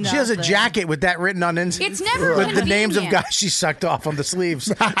 don't She has a know jacket with that written on inside. It's never with the names of convenient. guys she sucked off on the sleeves.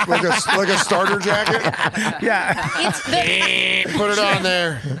 like a starter jacket. Yeah. It's the Put it on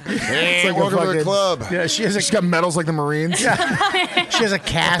there. Hey, like a welcome to the fucking- club. Yeah, she has She's got medals like the Marines. She has a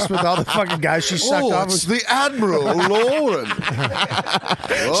cast with all the fucking guys she sucked Oh, off. it's the Admiral Lauren.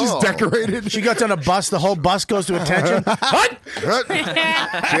 She's decorated. She gets on a bus. The whole bus goes to attention. What?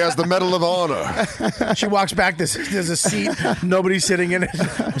 She has the Medal of Honor. She walks back. There's a seat. Nobody's sitting in it.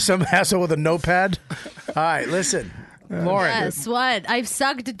 Some asshole with a notepad. All right, listen, Lauren. Yes, what? I've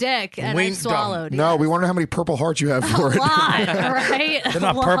sucked dick and Wink I've swallowed. No, we want to know how many purple hearts you have for A it. lot, right? They're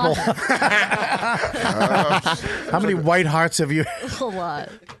not A lot. purple. How many white hearts have you? A lot.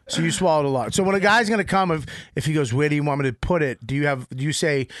 So you swallowed a lot. So when a guy's gonna come, if he goes, where do you want me to put it? Do you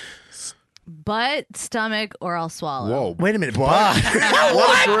say? Butt, stomach, or I'll swallow. Whoa. Wait a minute. Butt.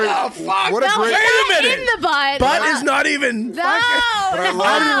 What a great. What a No, great. it's not Wait a minute. in the butt. Butt is not even. No. I didn't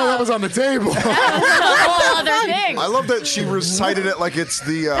know that was on the table. That's a whole other thing. I love that she recited it like it's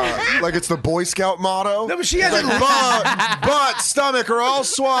the Boy Scout motto. No, but she It's hasn't. like, butt, stomach, or I'll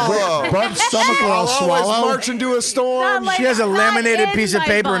swallow. Butt, stomach, or I'll always swallow. march into a storm. Not like- She has a not laminated in piece of my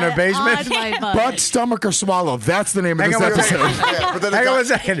paper in her butt, basement. on my butt. Butt, stomach, or swallow. That's the name of Hang this on, wait, wait, episode. wait. Yeah, but then Hang it on got- a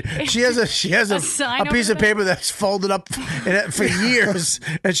second. She has a sign piece over of paper that's folded up for years,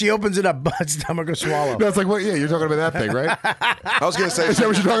 and she opens it up. Butt, stomach, or swallow. No, it's like, what? Yeah, you're talking about that thing, right? I was gonna say. Is that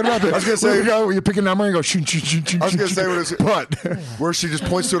what you're talking about? I was gonna say. You pick a number and go shoot, shoot, shoot, shoot. I was gonna shoot, say what shoot. it's Butt. where she just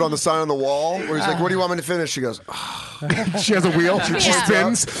points to it on the sign on the wall. Where he's like, "What do you want me to finish?" She goes, She has a wheel. She Yeah.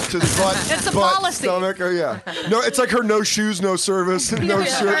 spins. "Just butt, It's a butt, policy. stomach." Oh yeah. No, it's like her no shoes, no service, no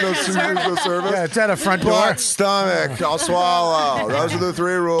shirt, no shoes, no service. Yeah, it's at a front door. Butt, stomach, I'll swallow. Those are the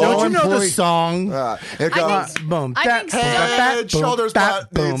three rules. Don't you know the employee. song? It goes. Boom. I think so. Head, shoulders,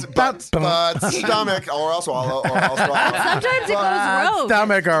 butt, boom, needs butt, stomach, or I'll swallow, or I'll swallow. Sometimes it goes rogue.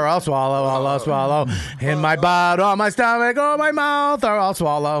 Stomach, or I'll swallow. In my butt, or my stomach, or my mouth, or I'll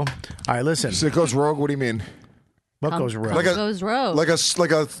swallow. All right, listen. So it goes rogue. What do you mean? What goes wrong? Like a- goes rogue. Like Like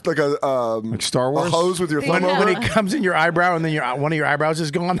Star Wars? a hose with your thumb when over it it. comes in your eyebrow and then one of your eyebrows is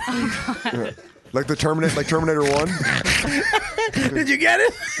gone. Like Terminator 1. Did you get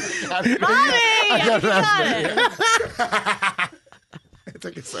it? Mommy, I got it. It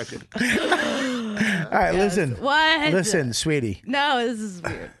took a second. All right, listen. What? Listen, sweetie. No, this is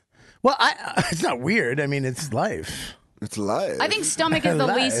weird. Well, it's not weird. I mean, it's life. It's live. I think stomach is the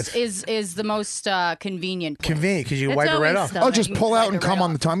Life. least is the most convenient. place. Convenient because you It's wipe it right always off. stomach. Oh, just pull out and come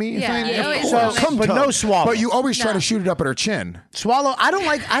on the tummy. Yeah, thing? yeah, Of yeah. course. So, but no swallow. But you always try to shoot it up at her chin. swallow. I don't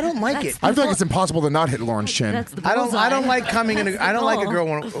like it. I feel like it's impossible to not hit Lauren's chin. That's the I don't bullseye. like coming in. I don't like a goal.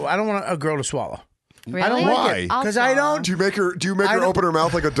 girl. I don't want a girl to swallow. Really? I don't like Why? it I'll because I swallow. don't. Do you make her I don't- open her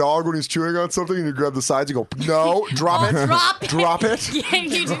mouth like a dog when he's chewing on something, and you grab the sides and go, no, drop it, Drop it. drop it. Yeah,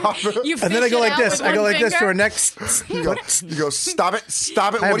 you do. Drop it. You And then I fish go it like out this. with I go one like this to her finger. next. You go, stop it,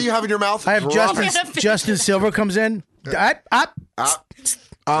 stop it. I What do have- you have in your mouth? I have Drop Justin it. Silver comes in. Up.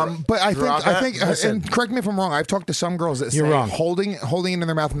 But I Drop think, Listen. and correct me if I'm wrong. I've talked to some girls that You're say wrong. holding it in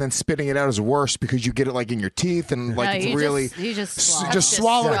their mouth and then spitting it out is worse because you get it like in your teeth and like No, it's you really just swallow. just Just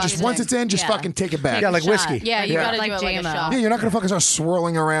swallow it. swallow Just it. once it's in, just Yeah. fucking take it back. Yeah, like Shot. whiskey. Yeah, you Yeah. gotta Like do it like a JMO. shot. Yeah, you're not gonna fucking start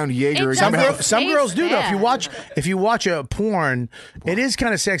swirling around Jaeger. It Some, doesn't some taste girls do though. bad. If you watch a porn, it is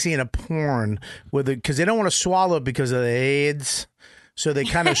kind of sexy in a porn because they don't want to swallow it because of the AIDS. So they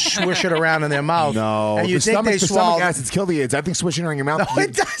kind of swish it around in their mouth. No, and you the think stomach, they the swallow. stomach acids kill the AIDS. I think swishing it on your mouth. No,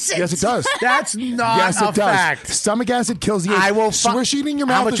 it doesn't. Yes, it does. That's not yes, a it does. fact. Stomach acid kills the AIDS. I will swishing it in your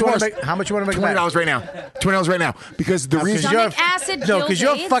How mouth much is you wanna worse. make- how much you wanna make a $20 bet? right now. $20 right now because the reason Stomach acid No, kills because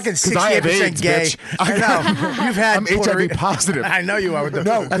you're AIDS? fucking 'Cause I have 68% AIDS, gay. bitch. I know. You've had I'm Puerto HIV Rican- positive. I know you are. With the,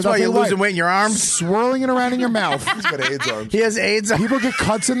 No, that's why you're losing weight in your arms. Swirling it around in your mouth. He's got AIDS on. He has AIDS. People get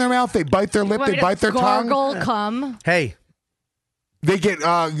cuts in their mouth. They bite their lip. They bite their tongue. Gargle, cum. Hey, They get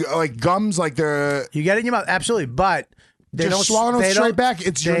like gums, like the. you get it in your mouth, absolutely, but they Just don't swallow it they straight don't- back.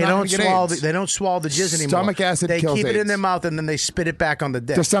 It's you're they not don't gonna get swallow. AIDS. They don't swallow the jizz anymore. Stomach acid They kills keep it in AIDS. their mouth and then they spit it back on the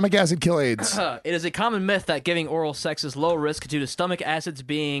dick. Does stomach acid kill AIDS? It is a common myth that giving oral sex is low risk due to stomach acids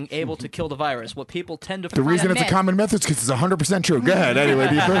being able to kill the virus. What people tend to The reason it's a common myth is because it's 100% true. Go ahead. Anyway,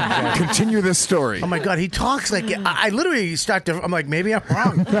 Deeper, continue this story. Oh my God, he talks like I literally start to. I'm like, maybe I'm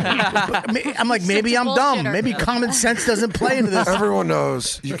wrong. I'm like, maybe I'm dumb. Maybe common sense doesn't play into this. Everyone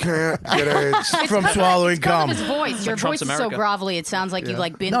knows you can't get AIDS from swallowing Because cum. of his voice. Your voice voice is so America. grovelly. It sounds like you've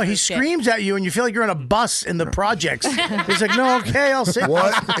like been. No, through he shit. screams at you, and you feel like you're in a bus in the projects. He's like, "No, okay, I'll sit.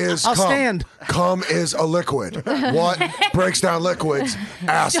 What is I'll cum? stand." Cum is a liquid. What breaks down liquids?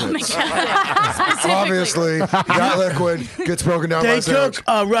 Acids. Obviously, that liquid gets broken down by They acids. took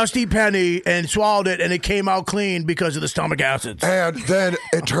a rusty penny and swallowed it, and it came out clean because of the stomach acids. And then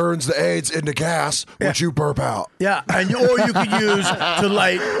it turns the AIDS into gas, which you burp out. Yeah, or you could use to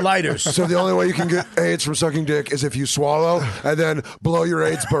light lighters. So the only way you can get AIDS from sucking dick is if you swallow and then blow your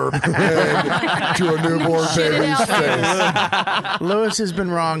AIDS burp into a newborn baby's face. Lewis has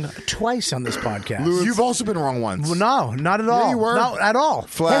been wrong twice on this podcast. Lewis, you've also been wrong once. Well, no, not at all. Yeah, you were. Not at all.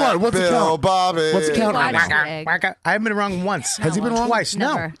 Flat Hold on, what's the Bill count? Bobby. What's the count right now? I haven't been wrong once. Has he been wrong? Twice.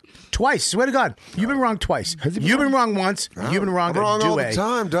 Never. No. Twice. Swear to God. You've been wrong twice. You've been wrong once. You've been wrong I'm wrong all the duet.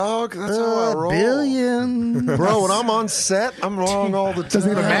 time, dog. That's how I roll. Billion. Bro, when I'm on set, I'm wrong all the time.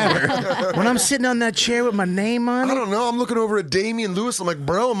 Doesn't even matter. When I'm sitting on that chair with my name on I it. don't know. I'm looking over at Damian Lewis. I'm like,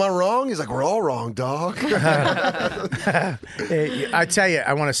 bro, am I wrong? He's like, we're all wrong, dog. Hey, I tell you,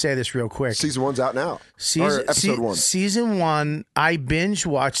 I want to say this real quick. Season 1's out now. Or episode 1. Season 1, I binge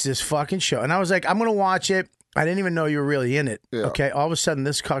watched this fucking show. And I was like, I'm going to watch it. I didn't even know you were really in it. Yeah. Okay. All of a sudden,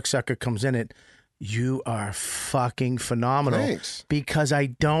 this cocksucker comes in it. You are fucking phenomenal. Thanks. Because I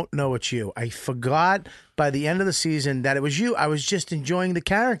don't know it's you. I forgot by the end of the season that it was you. I was just enjoying the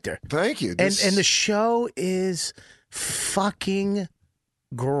character. Thank you. And the show is fucking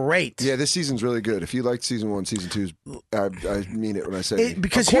great. Yeah, this season's really good. If you liked season 1, season 2's, I mean it when I say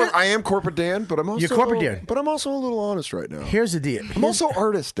because I am corporate Dan, but I'm also You're corporate Dan. But I'm also a little honest right now. Here's the deal. I'm also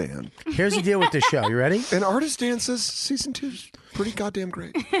artist Dan. Here's the deal with this show. You ready? And artist Dan says season 2's pretty goddamn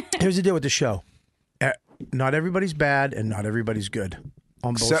great. Here's the deal with the show. Not everybody's bad and not everybody's good.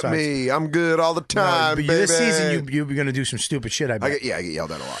 On both Except sides. me. I'm good all the time, but baby. this season, you're going to do some stupid shit, I bet. I get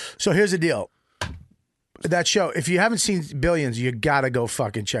yelled at a lot. So here's the deal. That show, if you haven't seen Billions, you got to go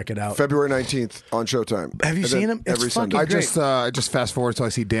fucking check it out. February 19th on Showtime. Have you And seen then him? It's every fucking Sunday. I just fast forward till I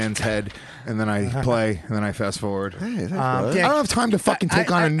see Dan's head, and then I play, and then I fast forward. Hey, thanks, I bud. don't have time to fucking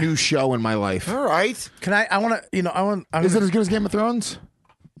take on a new show in my life. All right. Can I want to, Is it as good as Game of Thrones?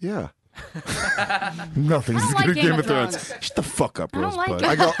 Yeah. Nothing's as like good as Game Game of of Thrones. Thrones. Shut the fuck up, I don't like Rosebud. it.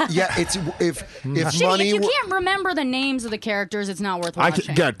 I go, yeah, it's if Shitty, money if you were- can't remember the names of the characters, it's not worth I watching.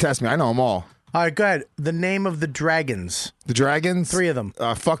 can, God, test me. I know them all. All right, go ahead. The name of the dragons. The dragons? 3 of them.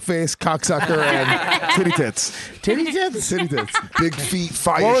 Fuckface, cocksucker, and titty tits. Titty tits? Titty tits. Big feet,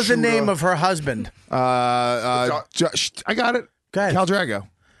 fire What was the shooter. name of her husband? I got it. Go ahead. Khal Drago.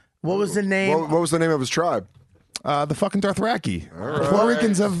 What was the name? What was the name of his tribe? The fucking Dothraki. The Puerto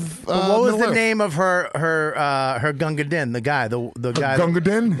Ricans of what was Middle the Earth. name of her Gunga Din? The guy, the guy. Gunga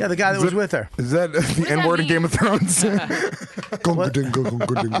Din? Yeah, the guy that Is was it- with her. Is that the N word in Game of Thrones? Gunga Din, Gunga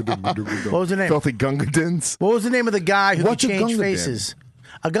Din, Gunga Din. What was the name? Filthy Gunga Dins. What was the name of the guy who What's could a change Gunga Din? faces?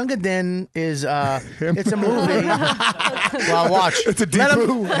 A Gunga Din is it's a movie. Well, watch. It's a Let 'em-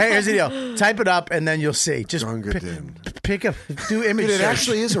 debut. Hey, here's the deal. Type it up and then you'll see. Just Gunga Din. pick up, do image Dude, it search.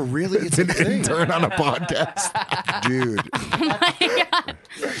 actually is a really it's a An thing. intern on a podcast. Dude.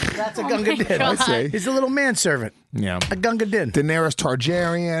 That's a Gunga Din. I see. He's a little manservant. Yeah. A Gunga Din. Daenerys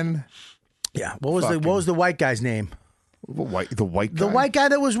Targaryen. Yeah. What was the white guy's name? The white guy. The white guy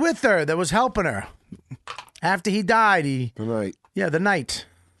that was with her, that was helping her. After he died, The night. the knight.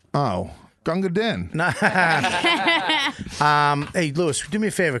 Oh, Gunga Din. Hey, Lewis, do me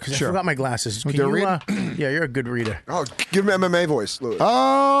a favor because Sure. I forgot my glasses. Can Do I you? read? Yeah, you're a good reader. Oh, give him MMA voice, Louis.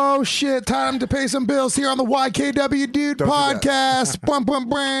 Oh shit! Time to pay some bills here on the YKW Dude Don't do that. podcast. Bum, bum,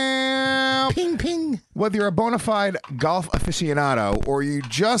 bum. Ping ping. Whether you're a bona fide golf aficionado or you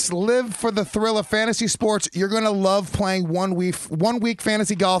just live for the thrill of fantasy sports, you're going to love playing one week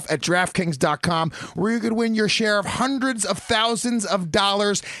fantasy golf at DraftKings.com, where you could win your share of hundreds of thousands of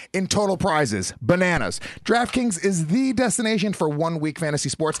dollars in total prizes. Bananas. DraftKings is the destination for 1 week fantasy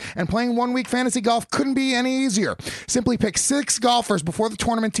sports, and playing 1 week fantasy golf couldn't be any easier. Simply pick 6 golfers before the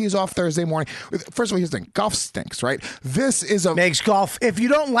tournament tees off Thursday morning. First of all, here's the thing. Golf stinks, right? This is a... Makes golf. If you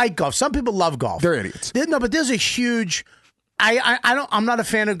don't like golf, some people love golf. They're idiots. No, but there's a huge. I'm not a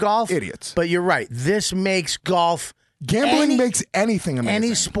fan of golf. Idiots. But you're right. This makes golf. Gambling makes anything amazing.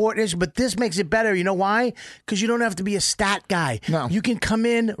 Any sport is, but this makes it better. You know why? Because you don't have to be a stat guy. No. You can come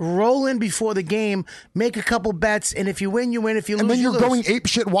in, roll in before the game, make a couple bets, and if you win, you win. If you lose, And then you you're lose. going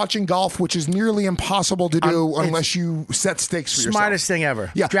apeshit watching golf, which is nearly impossible to do It's unless you set stakes for yourself. Smartest thing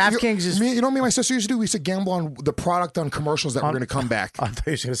ever. Yeah, DraftKings is. You know what me and my sister used to do? We used to gamble on the product on commercials that were going to come back. I thought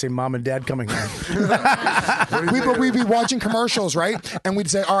you were going to say mom and dad coming home. We'd be watching commercials, right? And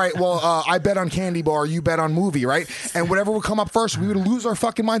we'd say, all right, well, I bet on candy bar, you bet on movie, right? and whatever would come up first, we would lose our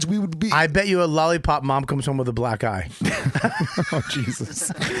fucking minds. We would be. I bet you a lollipop mom comes home with a black eye. Oh,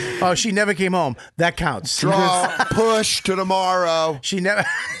 Jesus. Oh, she never came home. That counts. Draw, push to tomorrow. She never.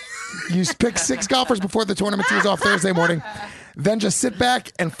 You pick 6 golfers before the tournament tees off Thursday morning. Then just sit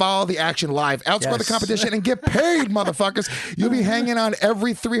back and follow the action live. Outscore the competition and get paid, motherfuckers. You'll be hanging on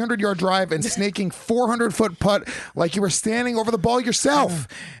every 300-yard drive and snaking 400-foot putt like you were standing over the ball yourself.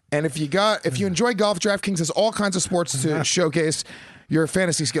 And if you enjoy golf, DraftKings has all kinds of sports to showcase your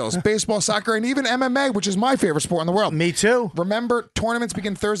fantasy skills. Baseball, soccer, and even MMA, which is my favorite sport in the world. Me too. Remember, tournaments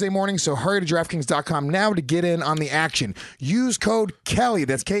begin Thursday morning, so hurry to DraftKings.com now to get in on the action. Use code Kelly,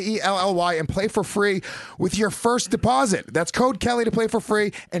 that's Kelly, and play for free with your first deposit. That's code Kelly to play for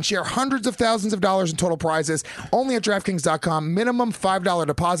free and share hundreds of thousands of dollars in total prizes. Only at DraftKings.com. Minimum $5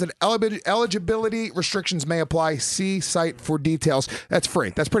 deposit. Eligibility restrictions may apply. See site for details. That's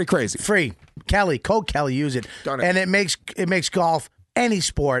free. That's pretty crazy. Free. Kelly, code Kelly, use it. Done it. And it makes golf any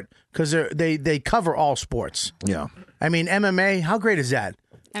sport because they cover all sports. Yeah. I mean, MMA, how great is that?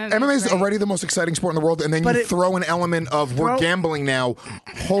 MMA is already the most exciting sport in the world, and then you throw an element of we're gambling now.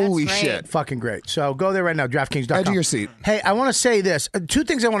 Holy shit. Fucking great. So go there right now, DraftKings.com. Edge of your seat. Hey, I want to say this. 2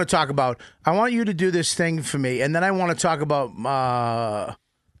 things I want to talk about. I want you to do this thing for me, and then I want to talk about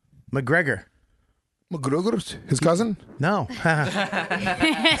McGregor. McGregor? His cousin? No.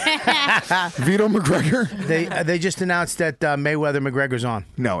 Vito McGregor? They just announced that Mayweather McGregor's on.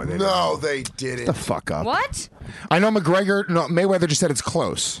 No, they didn't. The fuck up. What? I know Mayweather just said it's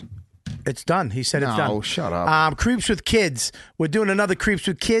close. It's done. He said it's done. No, shut up. Creeps with Kids. We're doing another Creeps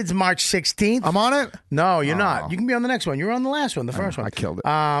with Kids March 16th. I'm on it? No, you're not. You can be on the next one. You were on the last one, the first one. I killed it.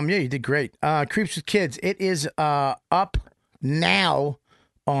 Yeah, you did great. Creeps with Kids. It is up now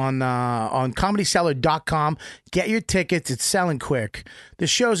on ComedySeller.com. Get your tickets. It's selling quick. The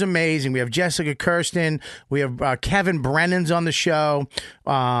show's amazing. We have Jessica Kirsten. We have Kevin Brennan's on the show.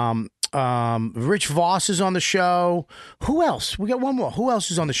 Rich Voss is on the show. Who else? We got one more. Who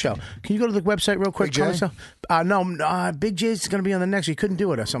else is on the show? Can you go to the website real quick? Big J? No, Big J's going to be on the next. He couldn't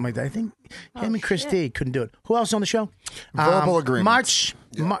do it or something like that. I think him and Chris D couldn't do it. Who else on the show? Verbal Agreements.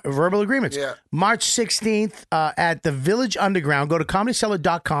 Verbal Agreements. Yeah. March 16th at the Village Underground. Go to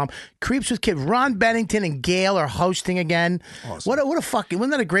ComedySeller.com. Creeps with Kid. Ron Bennington and Gail are hosting again. Awesome. What a fucking,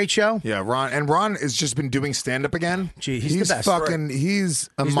 wasn't that a great show? Yeah, Ron has just been doing stand-up again. Gee, he's the best. He's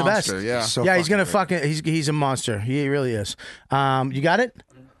a He's monster. the best. Yeah. So yeah, he's gonna fucking he's a monster. He really is. You got it?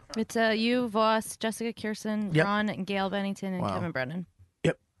 It's you, Voss, Jessica Kirsten, Yep. Ron, and Gail Bennington, and Wow. Kevin Brennan.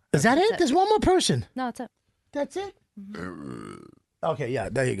 Yep. Is that it? There's one more person. No, it's it. That's it? Okay, yeah,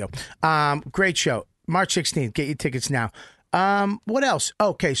 there you go. Great show. March 16th. Get your tickets now. What else?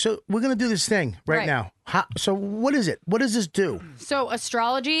 Okay, so we're going to do this thing right now. So what is it? What does this do? So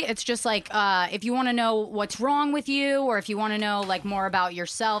astrology, it's just like if you want to know what's wrong with you, or if you want to know like more about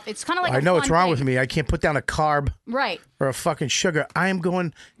yourself, it's kind of like I know what's wrong with me. I can't put down a carb. Right. Or a fucking sugar. I am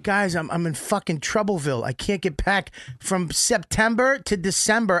going, guys, I'm in fucking Troubleville. I can't get back. From September to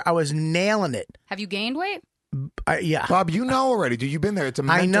December, I was nailing it. Have you gained weight? Yeah. Bob, you know already, dude. You've been there. It's a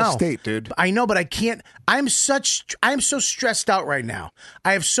I mental know. state, dude. I know, but I can't. I'm so stressed out right now.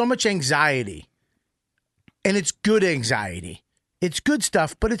 I have so much anxiety. And it's good anxiety. It's good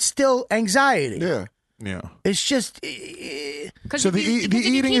stuff, but it's still anxiety. Yeah. Yeah. It's just. Because So if the you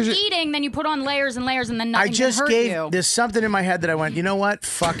eating keep is- eating, then you put on layers and layers, and then nothing I just can hurt gave. you. There's something in my head that I went, you know what?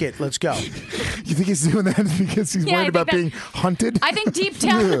 Fuck it. Let's go. You think he's doing that because he's Yeah, I worried think about that- being hunted? I think deep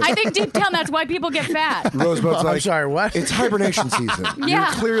down, that's why people get fat. Rosebud's I'm like, sorry, what? it's hibernation season.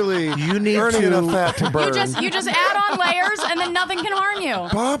 Yeah. You're clearly You need earning to- enough fat to burn. You just add on layers, and then nothing can harm you.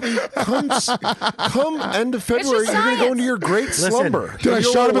 Bobby, come end of February, just you're going to go science. into your great slumber. Dude, I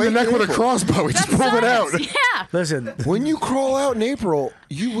You'll shot him in the wait neck with a April. crossbow. He just That's pulled it out. science. Yeah. Listen. When you crawl out in April,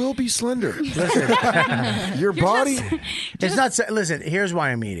 you will be slender. Your body. It's not. Listen. Here's why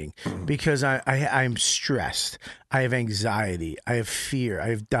I'm eating, because I'm stressed. I have anxiety. I have fear. I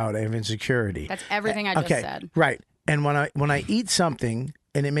have doubt. I have insecurity. That's everything I just said. Right. And when I eat something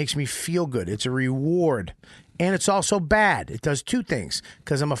and it makes me feel good, it's a reward. And it's also bad. It does 2 things,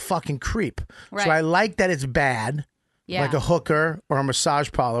 because I'm a fucking creep. Right. So I like that it's bad, Yeah. like a hooker or a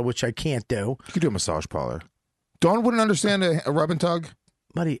massage parlor, which I can't do. You could do a massage parlor. Dawn wouldn't understand a rub and tug.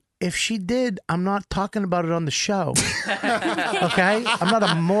 Buddy, if she did, I'm not talking about it on the show. Okay? I'm not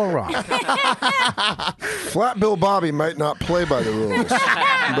a moron. Flat Bill Bobby might not play by the rules,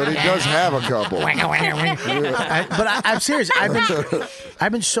 but he does have a couple. I'm serious.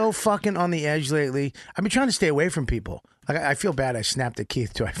 I've been so fucking on the edge lately. I've been trying to stay away from people. I feel bad. I snapped at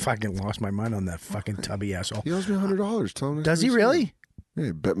Keith too. I fucking lost my mind on that fucking tubby asshole. He owes me $100. Tell him. Does he really? Yeah,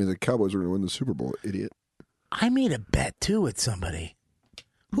 he bet me the Cowboys were going to win the Super Bowl, idiot. I made a bet too with somebody.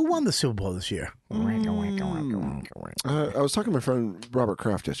 Who won the Super Bowl this year? I was talking to my friend Robert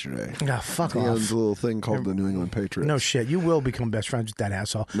Kraft yesterday. Fuck he off. owns a little thing called the New England Patriots. No shit. You will become best friends with that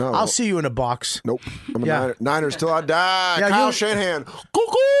asshole. No. I'll see you in a box. Nope. I'm a Niners till I die. Yeah, Kyle you- Shanahan.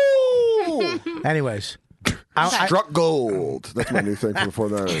 Cuckoo! Anyways. Struck gold. That's my new thing for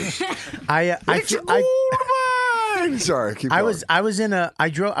the 49ers. Sorry, keep going. I was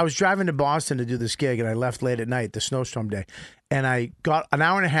driving to Boston to do this gig, and I left late at night, the snowstorm day, and I got an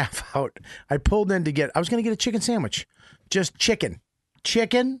hour and a half out. I pulled in I was going to get a chicken sandwich, just chicken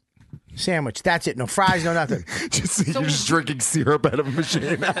sandwich. That's it. No fries, no nothing. You're just drinking syrup out of a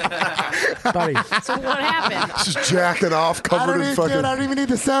machine, buddy. So what happened? Just jacking off, covered in fucking. I don't even need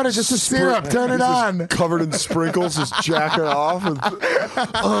the soda, just the syrup. Turn it He's just on. Covered in sprinkles, just jacking off, and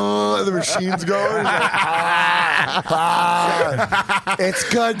the machine's going. It's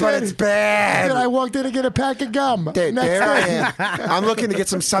good, but it's bad. Dude, I walked in to get a pack of gum. Dude, Next there I day. am. I'm looking to get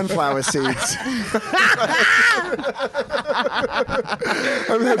some sunflower seeds.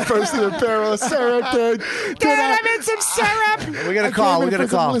 I'm head first to the barrel of syrup, dude. Dad, I made some syrup. We got a call. We got a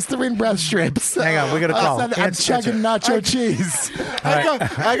call. Listerine breath strips. Hang on. We got a call. I'm chugging nacho cheese.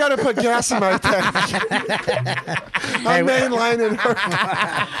 I got to put gas in my tank. I'm mainlining her.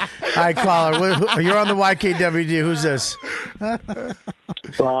 All right, caller. You're on the YKWd. Who's this?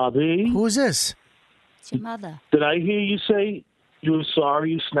 Bobby. Who is this? It's your mother. Did I hear you say you were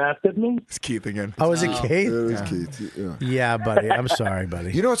sorry you snapped at me? It's Keith again. Oh, is it Keith? It is Keith. Yeah. Yeah, buddy. I'm sorry,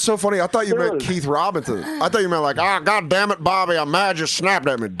 buddy. You know what's so funny? I thought you meant Keith Robinson. I thought you meant like, God damn it, Bobby, I'm mad you snapped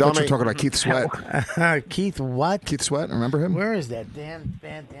at me, dummy. What you talking about? Keith Sweat. Keith what? Keith Sweat. Remember him? Where is that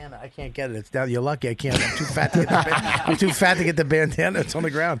bandana? I can't get it. It's down. You're lucky. I can't. I'm too fat to get I'm too fat to get the bandana. It's on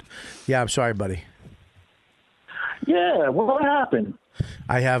the ground. Yeah, I'm sorry, buddy. Yeah, what happened?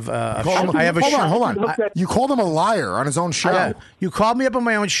 I have. Hold on. You called him a liar on his own show. Yeah. You called me up on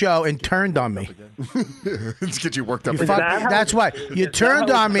my own show and turned on me. Let's get you worked up. That's why you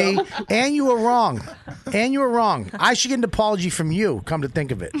turned on me, and you were wrong. I should get an apology from you. Come to think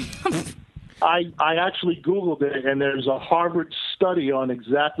of it. I actually Googled it, and there's a Harvard study on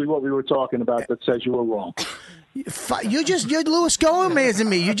exactly what we were talking about that says you were wrong. You're Louis Gomez and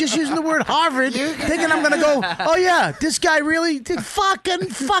me. You're just using the word Harvard, thinking I'm going to go, oh, yeah, this guy really did fuck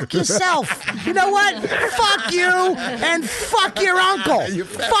yourself. You know what? Fuck you and fuck your uncle.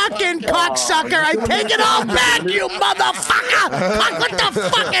 Fucking cocksucker. I take it all back, you motherfucker. Fuck with the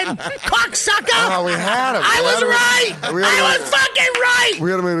fucking cocksucker. Oh, we had him. I was right. I was fucking right.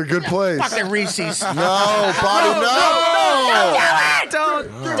 We had him in a good place. Fucking Reese's. No, Bobby, no.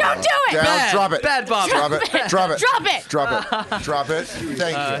 Don't do it. Down, drop it. Bad Bob. Drop it. Drop it. Drop it. Drop it. Drop it.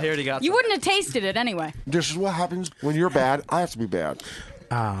 Thank you. Here he got You wouldn't have tasted it anyway. This is what happens when you're bad. I have to be bad.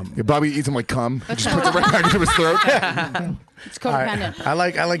 Bobby eats him like cum. He just puts it right back into his throat. It's codependent. I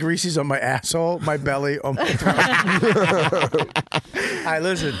like Reese's on my asshole, my belly, on my throat. All right,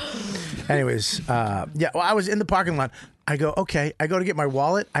 listen. Anyways, well, I was in the parking lot. I go, okay. I go to get my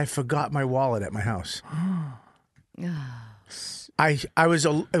wallet. I forgot my wallet at my house.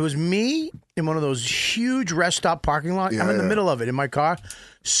 It was me in one of those huge rest stop parking lots. I'm in the middle of it in my car,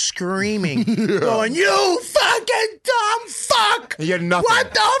 screaming, going, "You fucking dumb fuck! You had nothing.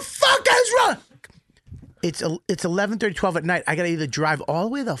 What the fuck is wrong?" It's 11:30, 12 at night. I got to either drive all the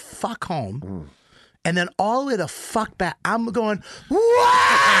way the fuck home. And then all the way the fuck back. I'm going,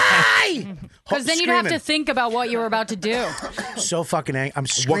 why? Because then you'd have to think about what you were about to do. So fucking angry. I'm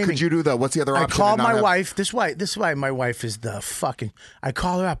screaming. What could you do though? What's the other I option? called my wife. This is why my wife is the fucking. I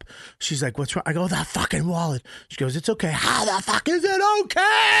call her up. She's like, "What's wrong?" I go, "That fucking wallet." She goes, "It's okay." How the fuck is it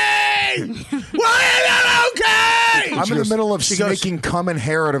okay? Why is it okay? I'm in the middle of snaking cum and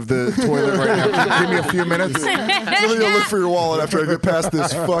hair out of the toilet right now. Can you give me a few minutes? Let me go look for your wallet after I get past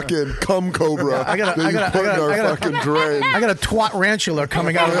this fucking cum cobra. I got fucking drain. I got a twat ranchula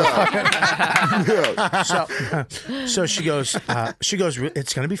coming out of the fucking. So she goes,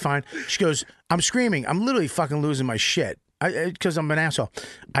 "It's gonna be fine." She goes, "I'm screaming. I'm literally fucking losing my shit because I'm an asshole."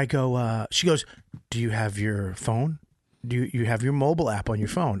 I go, she goes, "Do you have your phone? Do you have your mobile app on your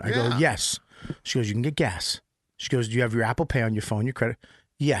phone?" I go, "Yes." She goes, "You can get gas." She goes, "Do you have your Apple Pay on your phone, your credit?"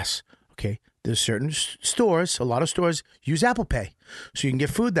 "Yes." "Okay, there's certain stores, a lot of stores use Apple Pay, so you can get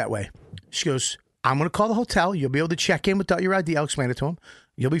food that way." She goes, "I'm going to call the hotel. You'll be able to check in without your ID. I'll explain it to him.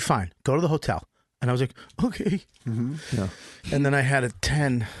 You'll be fine. Go to the hotel." And I was like, "Okay." Mm-hmm. Yeah. And then I had a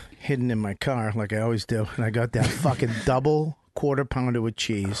 10 hidden in my car, like I always do. And I got that fucking double quarter pounder with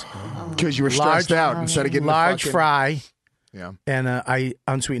cheese. Because you were stressed out instead of getting large the fucking... fry. Yeah. And I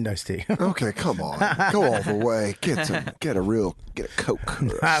unsweetened iced tea. Okay, come on. Go all the way. Get a Coke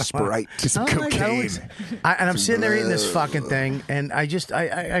or a Sprite. Get some cocaine. And I'm sitting there eating this fucking thing, and I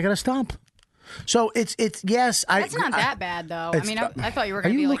gotta stop. So it's yes. That's not that bad though. I mean, I thought you were Are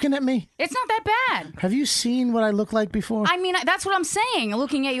going to be you like, looking at me? it's not that bad. Have you seen what I look like before? I mean, that's what I'm saying.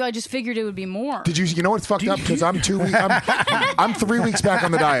 Looking at you, I just figured it would be more. Did you know what's fucked up? Because I'm 2 weeks. I'm 3 weeks back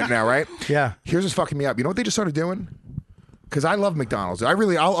on the diet now, right? Yeah. Here's what's fucking me up. You know what they just started doing? Because I love McDonald's.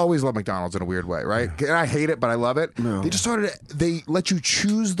 I'll always love McDonald's in a weird way, right? And I hate it, but I love it. No. They let you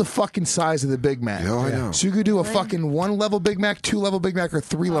choose the fucking size of the Big Mac. Yeah, I know. So you could do a fucking 1-level Big Mac, 2-level Big Mac, or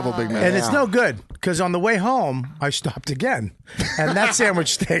 3-level Big Mac. And it's no good because on the way home I stopped again, and that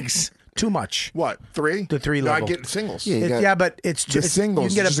sandwich stinks too much. What 3? The 3 No, level. I get singles. Yeah, but it's The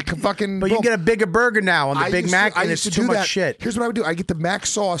singles. You can get Just a fucking. but you can get a bigger burger now on the Big Mac, and it's too much shit. Here's what I would do. I get the Mac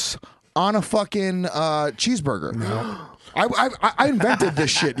sauce on a fucking cheeseburger. No. I invented this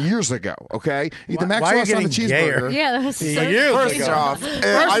shit years ago, okay? Eat the Mac why are you sauce on the getting cheeseburger. gayer? Yeah, that was so First off,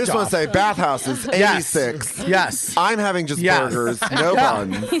 I just want to say Bathhouse is 86. Yes. I'm having just burgers, no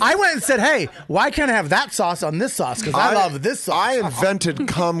buns. I went and said, hey, why can't I have that sauce on this sauce? Because I love this sauce. I invented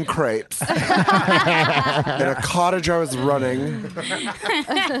cum crepes in a cottage I was running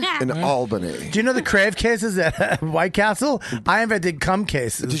in Albany. Do you know the crave cases at White Castle? I invented cum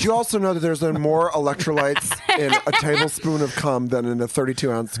cases. Did you also know that there's more electrolytes in a tablespoon of cum than in a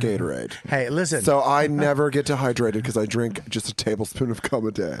 32-ounce Gatorade? Hey, listen. So I never get dehydrated because I drink just a tablespoon of cum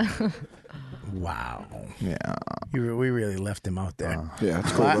a day. Wow. Yeah. We really left him out there. Yeah,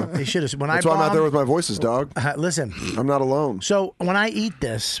 it's cool, though. He should have. That's why I'm out there with my voices, dog. Listen. I'm not alone. So when I eat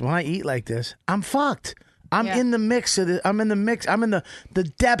like this, I'm fucked. I'm in the mix of this. I'm in the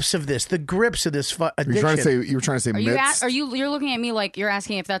depths of this, the grips of this addiction. You were trying to say mitts? You're looking at me like you're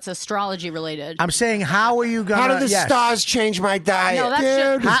asking if that's astrology related. I'm saying, how are you gonna? How do the stars change my diet? No,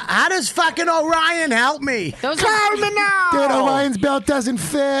 that's dude? How does fucking Orion help me? Those Call me now! Dude, Orion's belt doesn't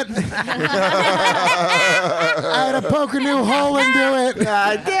fit. I had to poke a new hole into it.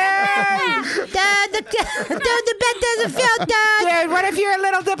 Dad, the bed doesn't feel, Dad. Dude, what if you're a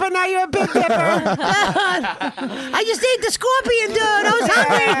little dipper, now you're a big dipper? I just ate the scorpion, dude. I was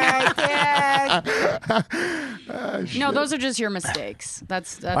hungry. No, those are just your mistakes.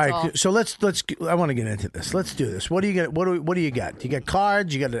 That's All right, all. so let's. I want to get into this. Let's do this. What do you get? What do you got? You got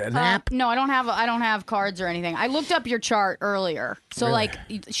cards? You got an app? No, I don't have cards or anything. I looked up your chart earlier. So Really? like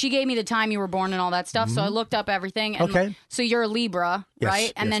she gave me the time you were born and all that stuff. So I looked up everything. And Okay. So you're a Libra, Yes,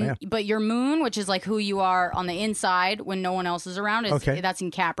 right? And yes, I then am. but your moon, which is like who you are on the inside when no one else is around, that's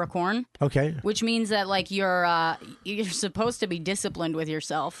in Capricorn. Okay. Which means that like you're supposed to be disciplined with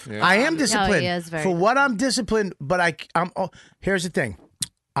yourself. I am disciplined he is very for what I'm disciplined, but I'm. Here's the thing,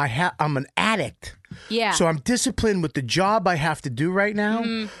 I'm an addict. Yeah. So I'm disciplined with the job I have to do right now,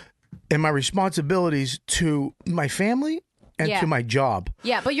 and my responsibilities to my family and Yeah. to my job.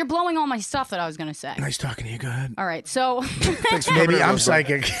 Yeah, but you're blowing all my stuff that I was gonna say. Nice talking to you. Go ahead. All right, so Maybe I'm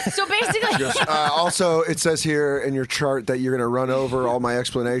psychic. so basically, Also, it says here in your chart that you're going to run over all my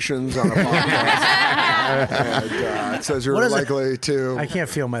explanations on a podcast. And, it says you're What is it? likely to. I can't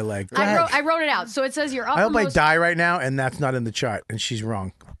feel my leg. Go ahead. I wrote it out. So it says you're I hope I uppermost. die right now, and that's not in the chart, and she's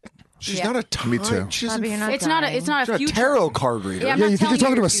wrong. She's Yeah. not a time. Me too. She doesn't. Bobby, you're not It's not a. dying. It's not She's a a future. tarot card reader. Yeah, I'm Yeah, not you think you're telling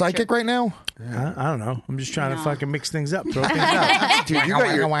talking to your a psychic future. right now? I don't know. I'm just trying to fucking mix things up. Throw things Dude, out. you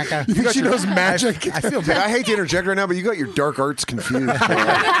got your. You think she knows magic? I feel Dude, bad. I hate to interject right now, but you got your dark arts confused. man.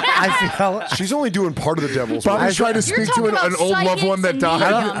 I feel. She's only doing part of the devil's work. Bobby's trying to You're speak to talking an about old loved one that psychics and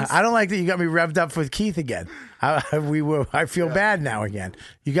died. mediums. I don't like that you got me revved up with Keith again. I feel bad now again.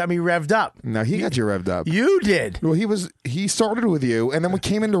 You got me revved up. No, he got you revved up. You did. Well, he started with you, and then we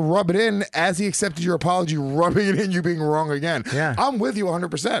came in to rub it in as he accepted your apology, rubbing it in, you being wrong again. Yeah. I'm with you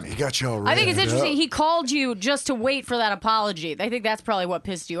 100%. He got you all I think it's revved interesting. up. He called you just to wait for that apology. I think that's probably what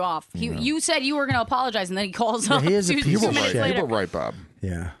pissed you off. You said you were going to apologize, and then he calls up he is a two piece of minutes shit. later. You were right, Bob.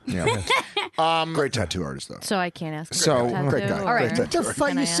 Yeah. Yeah. Great tattoo artist, though. So I can't ask. So- for a Great guy. tattoo, All right. or- Great tattoo The fuck,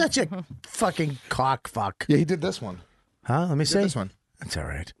 Can I you're such ask? a fucking cock fuck. Yeah, he did this one. Huh? Let me He see. did this one. That's all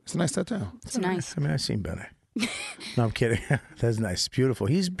right. It's a nice tattoo. It's nice. I mean, I've seen better. No, I'm kidding. That's nice. Beautiful.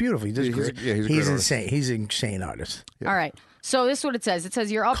 He's beautiful. He does Yeah, he's a- great. yeah, he's a great artist. insane. He's an insane artist. All right. So this is what it says. It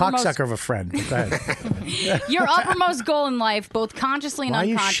says your uppermost, Cocksucker of a friend. Go ahead. your uppermost goal in life, both consciously and Why are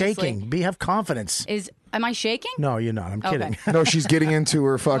you unconsciously, shaking? Have confidence. is Am I shaking? No, you're not. I'm Okay. kidding. No, she's getting into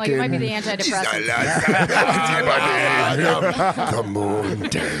her Like, fucking. it might be the antidepressant. The moon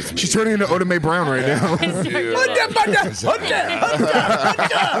tells me. She's turning into Oda Mae Brown right now.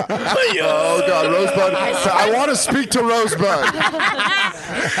 Oh God, Rosebud! I want to speak to Rosebud.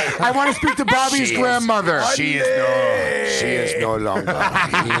 I want to speak to Bobby's grandmother. She is no longer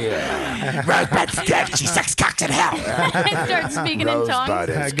here. Rosebud's dead. She sucks cocks in hell. Start speaking in tongues. Rosebud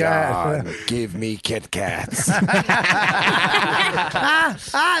is gone. Give me Kit Kats.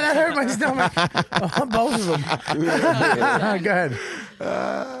 That hurt my stomach. Both of them. Go ahead.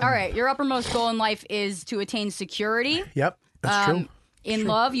 All right, your uppermost goal in life is to attain security. Yep, that's true. In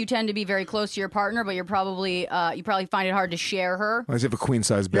love, you tend to be very close to your partner, but you probably find it hard to share her. As if a queen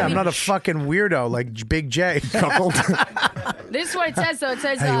size bed. Yeah, I'm not a fucking weirdo like Big J. Coupled. This is what it says, though. It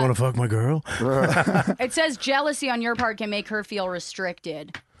says, Hey, you want to fuck my girl? it says jealousy on your part can make her feel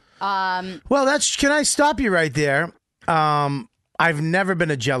restricted. Well, can I stop you right there? I've never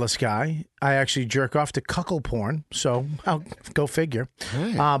been a jealous guy. I actually jerk off to cuckold porn, so I'll go figure.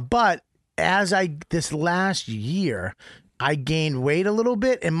 Hey. But this last year, I gained weight a little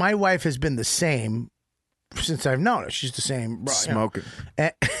bit, and my wife has been the same since I've known her. She's the same. Smoking.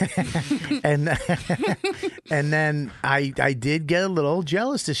 And then I did get a little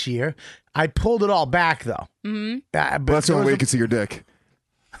jealous this year. I pulled it all back, though. Mm-hmm. But That's the only way you was can see your dick.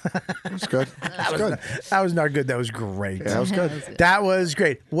 That's good. that was not good. That was great. Yeah, that was good. That was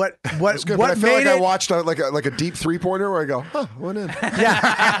great. What That's good. what But I feel made like I it? watched like a deep 3-pointer where I go, huh, went in. Yeah.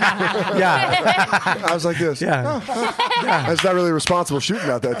 I was like this. Yeah. I was not really responsible shooting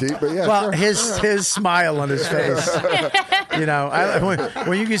out that deep, but yeah. Well, sure. his smile on his face. You know,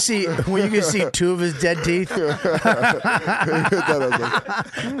 when you can see two of his dead teeth. Go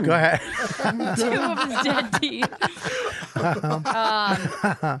ahead. Two of his dead teeth.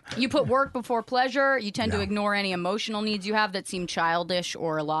 You put work before pleasure. You tend to ignore any emotional needs you have that seem childish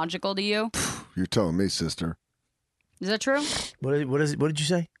or illogical to you. You're telling me, sister. Is that true? What did you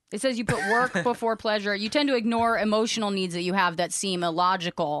say? It says you put work before pleasure. You tend to ignore emotional needs that you have that seem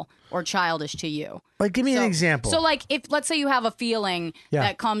illogical or childish to you. Like, give me an example. So, like, if let's say you have a feeling Yeah.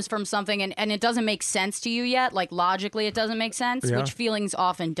 that comes from something and it doesn't make sense to you yet, like logically it doesn't make sense, Yeah. which feelings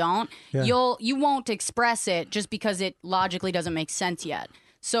often don't. Yeah. You won't express it just because it logically doesn't make sense yet.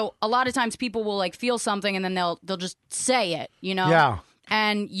 So a lot of times people will like feel something and then they'll just say it, you know? Yeah.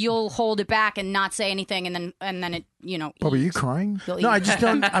 And you'll hold it back and not say anything, and then it, you know. Bobby, are you crying? No, I just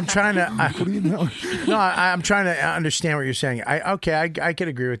don't. I'm trying to. What do you know? No, I'm trying to understand what you're saying. I could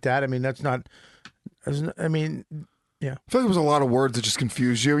agree with that. I mean, that's not. I mean, yeah. I feel like there was a lot of words that just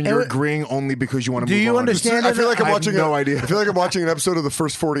confused you, and you're agreeing only because you want to Do move you on. understand I feel like I'm I have watching no idea. I feel like I'm watching an episode of the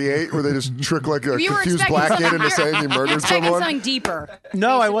First 48 where they just trick like a You were confused expecting black kid something- into saying he murdered expecting someone. something deeper.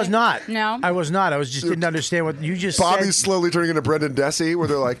 No, I was not. No? I was not. I was just didn't understand what you just Bobby's said. slowly turning into Brendan Dessy, where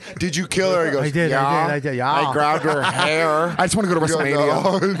they're like, "Did you kill her?" He goes, I did. Yeah. I grabbed her hair. I just want to go to You go,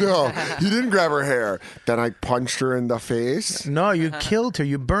 WrestleMania. No, you didn't grab her hair. Then I punched her in the face. No, you killed her.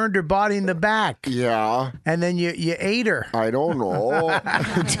 You burned her body in the back. Yeah. And then you ate her. I don't know.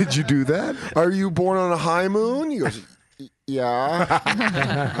 Did you do that? Are you born on a high moon? He goes, yeah.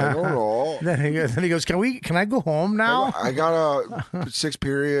 I don't know. Then he goes, Can I go home now? I got a 6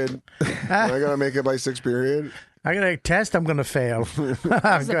 period. I gotta make it by 6 period. I got a test. I'm gonna fail. Go It's the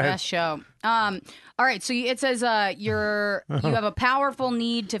ahead. best show. All right, so it says you have a powerful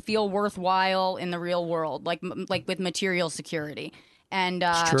need to feel worthwhile in the real world, like with material security and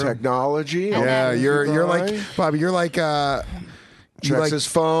Technology. Yeah, you're like Bobby. You're like Checks his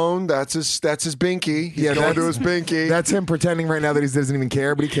phone. That's his binky. He's going that's- to his binky. That's him pretending right now that he doesn't even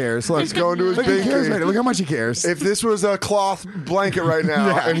care, but he cares. Look, He's going to his look, he cares binky. right now. Look how much he cares. If this was a cloth blanket right now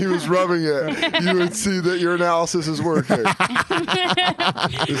Yeah. and he was rubbing it, you would see that your analysis is working.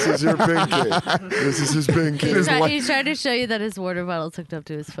 This is your binky. This is his binky. He's trying to show you that his water bottle's hooked up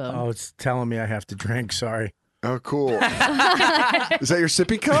to his phone. Oh, it's telling me I have to drink. Sorry. Oh, cool. Is that your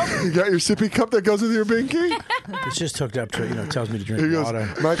sippy cup? You got your sippy cup that goes with your binky? It's just hooked up to it. It tells me to He drink goes, water.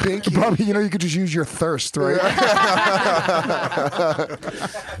 my binky. Bobby, you could just use your thirst, right?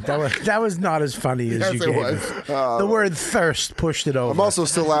 That was not as funny as Yes, you it gave was. it. The word thirst pushed it over. I'm also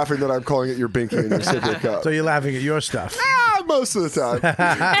still laughing that I'm calling it your binky and your sippy cup. So you're laughing at your stuff. Most of the time.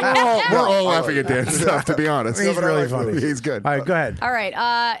 We're all laughing at Dan's stuff, to be honest. He's really funny. He's good. All right, go ahead. All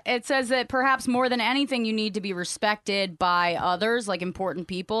right. It says that perhaps more than anything, you need to be respected by others, like important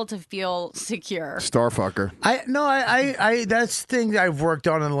people, to feel secure. Starfucker. I that's the thing that I've worked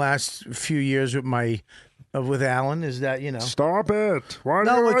on in the last few years with my with Alan is that Stop it! Why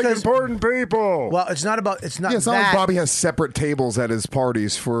No, do you like because- important people? Well, it's not about. It's not Yeah, it's not like that. Bobby has separate tables at his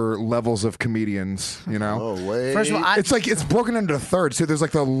parties for levels of comedians. You know. Oh wait. First of all, it's like it's broken into thirds. So there's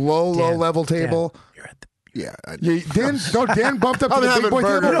like the low level table. yeah. Dan bumped up to I'm the big having boy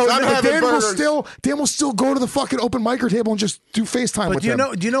burgers. table. I'm No, having burgers. Dan will still go to the fucking open micer table and just do FaceTime But with do you them.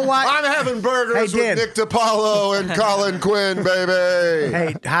 know? Do you know why? I'm having burgers Hey, Dan. with Nick DiPaolo and Colin Quinn, baby.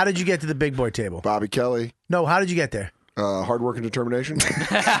 Hey, how did you get to the big boy table? Bobby Kelly. No, how did you get there? Hard work and determination. This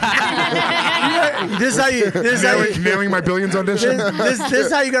is how you. This is how you. Nailing my billions audition. This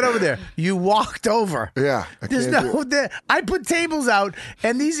is how you got over there. You walked over. Yeah. There's no. I put tables out,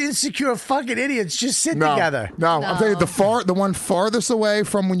 and these insecure fucking idiots just sit together. No, I'm telling you, the one farthest away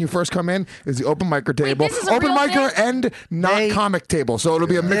from when you first come in is the open micer table. this is a Open real micer thing? and not comic table. So it'll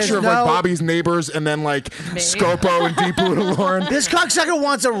be a mixture of no- like Bobby's neighbors and then like Scopo and Deepu and Lauren. This cocksucker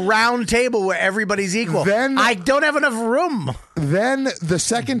wants a round table where everybody's equal. Then- I don't have enough room. Then the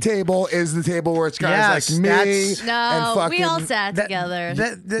second table is the table where it's guys Yes, like me that's- and No, fucking. we all sat together.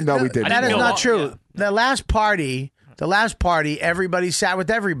 No, we didn't. That is No. not true. The last party, everybody sat with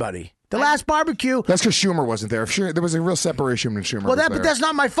everybody. The last barbecue. That's because Schumer wasn't there. If Schumer, there was a real separation when Schumer. Well, was but there. that's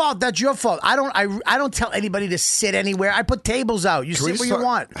not my fault. That's your fault. I don't tell anybody to sit anywhere. I put tables out. You sit where you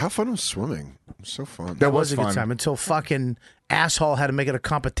want. How fun was swimming? It was so fun. That was a fun. good time until fucking asshole had to make it a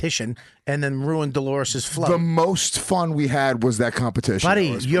competition and then ruined Dolores's flow. The most fun we had was that competition.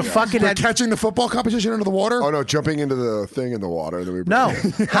 Buddy, you're fucking Like catching the football competition into the water. Oh no, jumping into the thing in the water. That we No.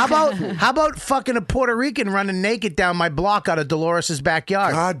 How about fucking a Puerto Rican running naked down my block out of Dolores's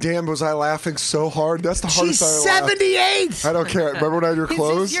backyard? God damn, was I laughing so hard? That's the hardest She's I laughed. 78. I don't care. Remember when I had your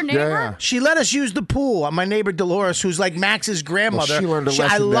clothes? your neighbor? She let us use the pool. My neighbor Dolores, who's like Max's grandmother. Well, she learned a lesson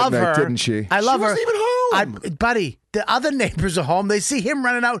I that love night, her. didn't she? I love She her. wasn't even home. Buddy, the other neighbors are home. They see him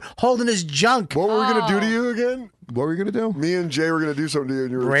running out holding his junk. What were we gonna do to you again? What were you gonna do? Me and Jay were gonna do something to you,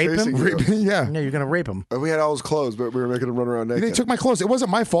 and you were Rape him? chasing you. Yeah. Yeah, you're gonna rape him. And we had all his clothes, but we were making him run around naked. They took my clothes. It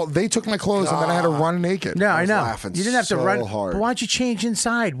wasn't my fault. They took my clothes, and then I had to run naked. No, I was know. laughing You didn't have to so run. hard. But why don't you change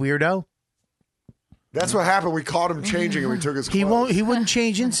inside, weirdo? That's what happened. We caught him changing, and we took his clothes. He won't. He wouldn't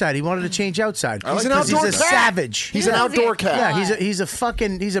change inside. He wanted to change outside. I like He's that. He's a Outdoor cat. savage. He's an outdoor cat. Yeah, he's a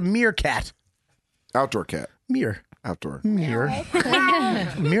fucking meerkat. Outdoor cat. Outdoor. Outdoor.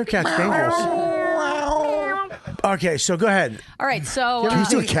 Meerkat's dangerous. Okay, so go ahead. All right, so Can you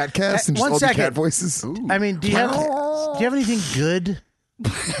do a cat cast and just One all the second. cat voices? I mean, do you have anything good?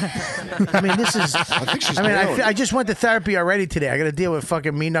 I mean, this is. I think she's I mean, nailing it. I just went to therapy already today. I got to deal with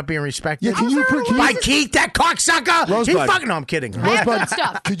fucking me not being respected. Yeah, can you by Keith, that cocksucker? He Rosebud. fucking. No, I'm kidding. I have good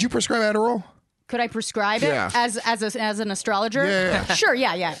stuff. Could you prescribe Adderall? Could I prescribe it Yeah. as an astrologer? Yeah. Sure,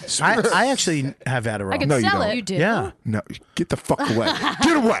 yeah. I actually have Adderall. I could No, you sell don't. it. You do? Yeah. No, get the fuck away.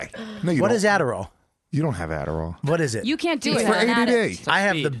 Get away. No, you What don't. is Adderall? You don't have Adderall. What is it? You can't do It's it. for I'm an addict. ADD. I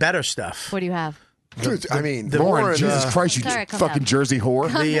have the better stuff. What do you have? Dude, I mean, Lauren, Jesus Christ, you Sorry, calm fucking down. Jersey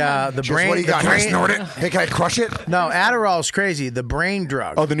whore. The Just brain. what do you got? the Can I brain- snort it? Hey, can I crush it? No, Adderall's crazy. The brain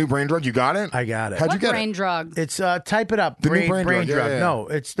drug. Oh, the new brain drug? You got it? I got it. How'd you What get brain it? drug? It's type it up. The new brain brain drug. drug. Yeah. No,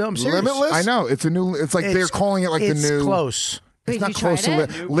 it's no. I'm serious. Limitless? I know. It's a new, it's like they're It's- calling it like the it's new. close, Wait, It's not you tried close to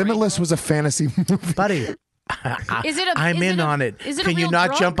it? Limitless was a fantasy movie. buddy. Is it a- I'm is in it a- on it. is it a Can you real not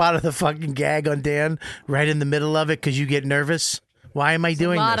drug? jump out of the fucking gag on Dan right in the middle of it because you get nervous? Why am I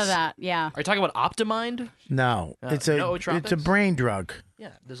doing a lot this? of that, yeah. Are you talking about Optimind? No, it's you a know it's nootropics? a brain drug. Yeah,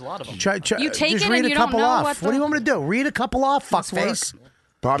 there's a lot of them. You take just it read and a you don't couple know off. what do you want me to do? Read a couple off, fuckface.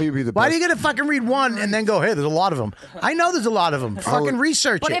 Bobby would be the Why best. do you get to fucking read one and then go, hey, there's a lot of them? I know there's a lot of them. Fucking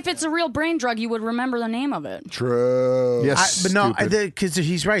research But it. if it's a real brain drug, you would remember the name of it. True. Yes, but no, stupid. because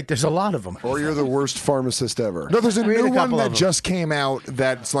he's right. There's a lot of them. Or you're the worst pharmacist ever. No, there's a Read a new one couple that of 'em. just came out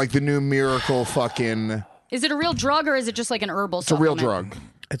that's like the new miracle fucking. Is it a real drug or is it just like an herbal It's a real supplement? drug.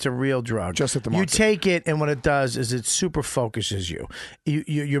 It's a real drug. Just at the You market. take it, and what it does is it super focuses you.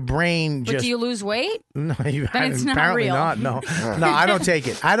 Your brain But just. do you lose weight? No, you Then it's not apparently real. not. No, no, I don't take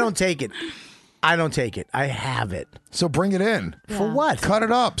it. I don't take it. I don't take it. I have it. So bring it in. For what? Cut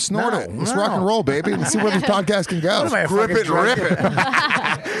it up. Snort No, it. Let's no. rock and roll, baby. Let's see where this podcast can go. What am I, a Grip fucking it, rip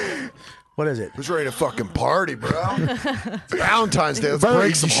drunk? it. What is it? Who's ready to fucking party, bro? It's Valentine's Day. Let's By the way,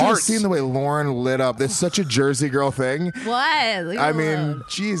 break some you should have hearts. seen the way Lauren lit up. It's such a Jersey girl thing. What? Leave I me mean, alone.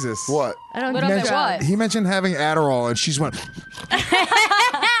 Jesus. What? I don't Lit do up at drugs. what? He mentioned having Adderall, and she's went,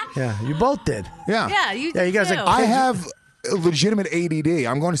 Yeah, you both did. yeah. Yeah, you Yeah, you guys too. like- I have legitimate ADD.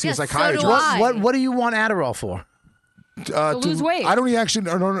 I'm going to see Yes, a so do psychiatrist. I. What do you want Adderall for? To lose weight. I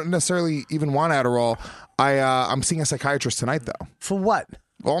don't necessarily even want Adderall. I'm seeing a psychiatrist tonight, though. For what?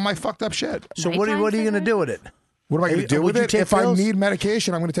 All my fucked up shit. So what are you Nighttime going to do with it? What am I going to do Would with you it? take If I pills? need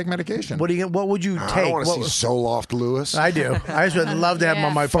medication, I'm going to take medication. What would you take? I don't want to What- see Zoloft Lewis. I do. I just would love to have him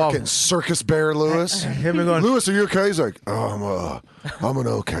on my phone. Fucking circus bear Lewis. Him going, Lewis, are you okay? He's like, oh, I'm an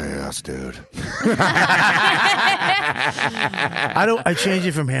okay ass dude. I changed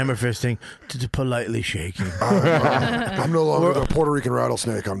it from hammer fisting to politely shaking. I'm no longer the Puerto Rican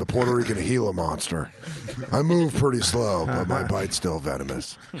rattlesnake. I'm the Puerto Rican Gila monster. I move pretty slow, but my bite's still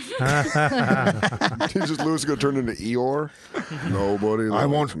venomous. He's just Lewis going to turn into Eeyore. Nobody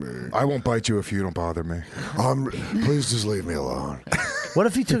loves me. I won't bite you if you don't bother me. Please just leave me alone. What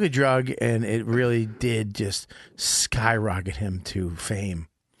if he took a drug and it really did just skyrocket him to fame,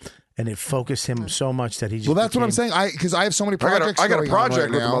 and it focused him so much that he just. Well, that's what I'm became- saying. Because I have so many projects. I got a going on project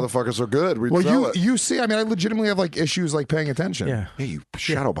right with the now. motherfuckers are good. We'd Well, sell it. you see, I mean, I legitimately have like issues like paying attention. Yeah. Hey, you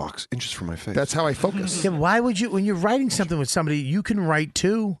shadow box inches from my face. That's how I focus. Yeah, why would you? When you're writing something with somebody, you can write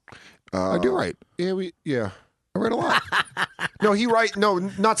too. I do write. Yeah. I write a lot. No,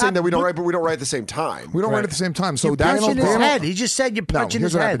 not saying that we don't write, but we don't write at the same time. We don't write at the same time. So You're punching his head. He just said you're punching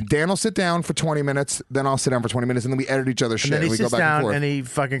here's his what head. happened. Dan will sit down for 20 minutes, then I'll sit down for 20 minutes, and then we edit each other's And shit. then he we go sits back and down forth. and he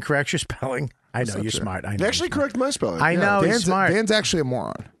fucking corrects your spelling. I know not you're true. smart. I know. They actually correct my spelling. I know he's smart. Dan's actually a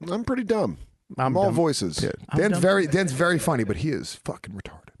moron. I'm pretty dumb. I'm all dumb. voices. Yeah. I'm Dan's dumb. very funny, but he is fucking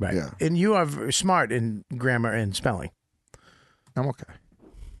retarded. Right. Yeah. And you are smart in grammar and spelling. I'm okay.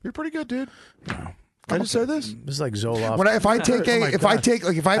 You're pretty good, dude. Can I just say this? This is like Zoloft. If I take Oh my if I God. take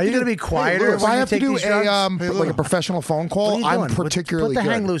like if I have Are you to going to do- be quieter? if when I you have to take do these drugs? like a professional phone What are call, you I'm doing? particularly Put the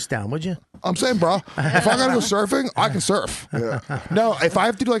good. hang loose down, would you? I'm saying, bro, if I gotta go surfing, I can surf. No, if I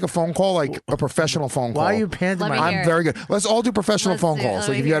have to do like a phone call, like a professional phone call, Why are you pantomiming? I'm very good. Let's all do professional phone do it. calls. Let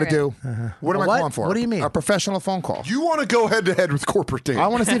Like if me you got to hear do, what am I What? calling for? What do you mean? A professional phone call. You want to go head to head with corporate Dan. I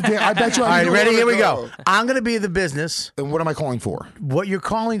want to see if Dan. I bet you. All right, you ready? wanna Here we go. I'm going to be the business. And what am I calling for? What you're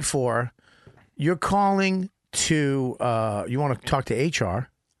calling for, you're calling to, you want to talk to HR,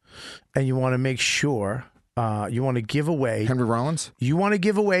 and you want to make sure, you want to give away. Henry Rollins? You want to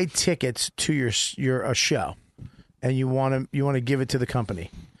give away tickets to your show, and you want to give it to the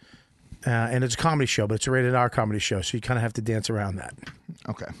company. And it's a comedy show, but it's a rated R comedy show, so you kind of have to dance around that.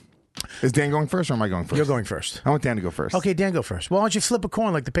 Okay. Is Dan going first or am I going first? You're going first. I want Dan to go first. Okay, Dan, go first. Well, why don't you flip a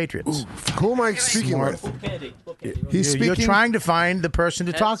coin like the Patriots? Who am I speaking with? He's You're speaking. trying to find the person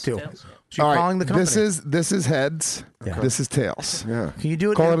to talk to. tails. So you're All right, calling the company. This is heads. Yeah. This is tails. Yeah. Can you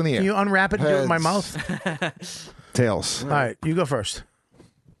do it? Call it in the air. Can you unwrap it and do it in my Heads. mouth? Tails. All right, you go first.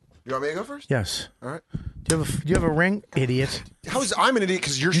 You want me to go first? Yes. All right. Do you have a ring, idiot? I'm an idiot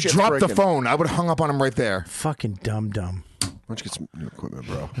because your You shit's dropped the breaking. phone. I would have hung up on him right there. Fucking dumb. Why don't you get some new equipment,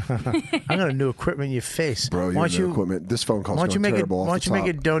 bro? I got a new equipment in your face. Bro, you why have don't new you? equipment. This phone call's Why don't you going make it? terrible Why off don't the you make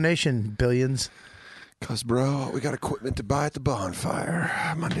a top. donation, billions? Because, bro, we got equipment to buy at the bonfire.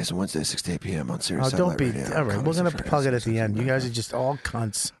 Mondays and Wednesdays, 6 to 8 p.m. on Sirius Oh, don't be. Satellite Radio. All right, we're Comedy gonna Central, plug it at Sirius the end. You XM. guys are just all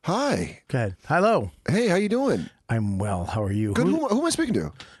cunts. Hi. Go ahead. Hello. Hey, how you doing? I'm well. How are you? Good. Who am I speaking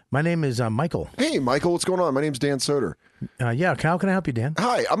to? My name is Michael. Hey, Michael, what's going on? My name's Dan Soder. Yeah. How can I help you, Dan?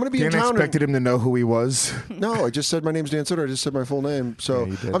 Hi, I'm going to be Dan in town. expected him to know who he was. No, I just said my name's Dan Soder. I just said my full name.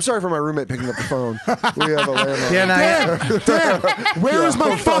 So I'm sorry for my roommate picking up the phone. We have a landline. Dan, where is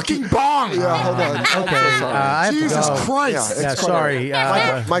my fucking bong? Yeah, hold on. Okay. I'm so sorry. I have to Jesus go. Christ. Yeah, Yeah, it's quite sorry. all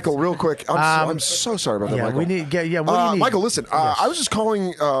right. Michael, real quick. I'm so sorry about that, Yeah, Michael. we need. What do you need? Michael, listen. I was just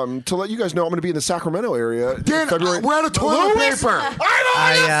calling to let you guys know I'm going to be in the Sacramento area. Dan, February. we're out of toilet Louis, paper.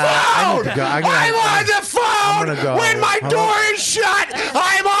 I need to go. I'm on the phone. I'm gonna go. When my Hold door on. is shut,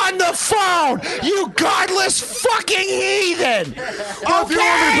 I'm on the phone. You godless fucking heathen. Well, if you don't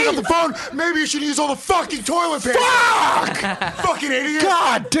want me to pick up the phone, maybe you should use all the fucking toilet paper. Fuck! Fucking idiot.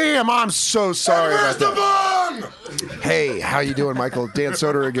 God damn, I'm so sorry Where's about the that. bong? Hey, how you doing, Michael? Dan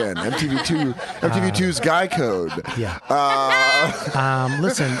Soder again. MTV2's Guy Code. Yeah. I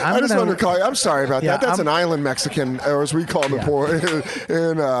Listen, just wanted to call you. I'm sorry about Yeah, that. That's an island Mexican, or as we call them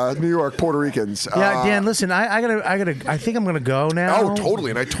in New York, Puerto Ricans. Yeah, Dan. Listen, I think I'm gonna go now. Oh, totally,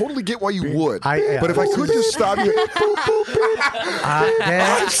 and I totally get why you would. Yeah. But if I could just stop you,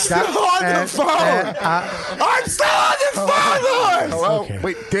 Dan, I'm still on the phone. I'm still on the phone, Lewis. Hello? Okay.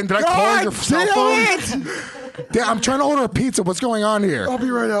 Wait, Dan, did I call your cell damn phone? it! Dan, I'm trying to order a pizza. What's going on here? I'll be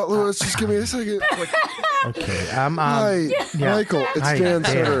right out, Lewis. Just give me a second. Okay. Hi, yeah. Michael. It's Hi, Dan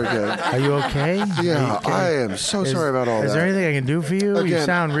Dan. Soder again. Are you okay? Yeah, Are you okay? I am so sorry about all Is that. there anything I can do for you? You Again,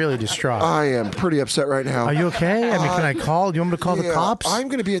 sound really distraught. I am pretty upset right now. Are you okay? I mean, can I call? Do you want me to call the Yeah, cops? I'm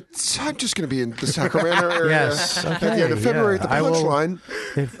just going to be in the Sacramento area Yes, at the end of okay, February yeah. at the I will- Punchline.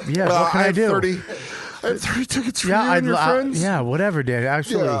 What can I do? And 3 tickets for Yeah, you and your friends. yeah, whatever, Dan.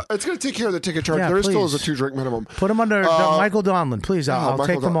 Absolutely. Yeah, it's going to take care of the ticket charge. Yeah, There still is a please. 2-drink minimum. Put them under Michael Donlin, please. I'll Michael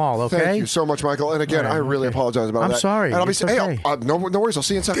take them all. Okay. Thank you so much, Michael. And again, All right, I really apologize about I'm that. sorry. And I'll be It's saying, okay. hey, no worries. I'll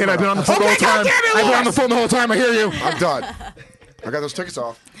see you in Dan, Sacramento. I've been on the phone the whole time. I've been on the phone the whole time. I hear you. I'm done. I got those tickets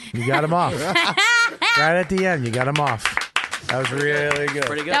off. You got them off. Right at the end, you got them off. That was really good.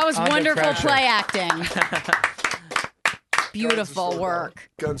 Pretty good. That was Under wonderful pressure. play acting. Beautiful work.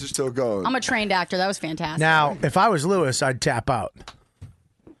 Guns are still going. I'm a trained actor. That was fantastic. Now, if I was Lewis, I'd tap out.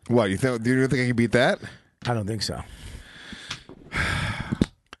 What, do you think I can beat that? I don't think so.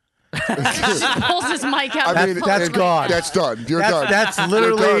 Pulls his mic out. I mean, That's God. That's done. You're done. That's You're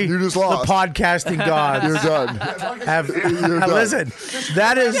literally done. You just the lost. podcasting gods. You're done. You're done. Listen,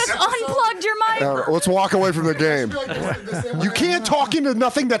 that is. Just unplugged your mic. Let's walk away from the game. You can't talk into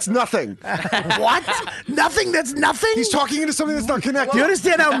nothing that's nothing. What? Nothing that's nothing? He's talking into something that's not connected. You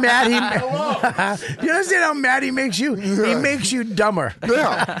understand how mad he? You understand how mad he makes you? He makes you dumber.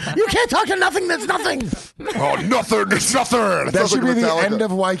 Yeah. You can't talk to nothing that's nothing. Oh, nothing. It's nothing. That should be the Metallica. end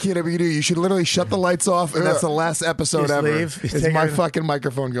of YKWd. You should literally shut the lights off, and that's the last episode Just ever. leave. It's Take my it- fucking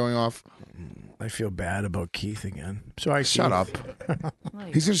microphone going off. I feel bad about Keith again. Sorry, Shut Keith. up.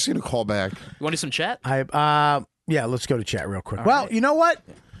 He's just going to call back. You want to do some chat? Yeah, let's go to chat real quick. Well, you know what?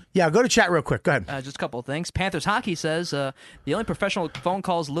 Yeah, go to chat real quick. Go ahead. Just a couple of things. Panthers Hockey says the only professional phone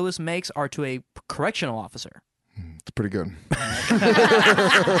calls Lewis makes are to a correctional officer. It's pretty good.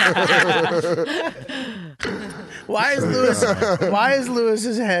 Why is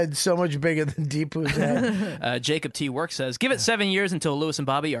Lewis's head so much bigger than Deepu's head? Jacob T. Work says, give it 7 years until Lewis and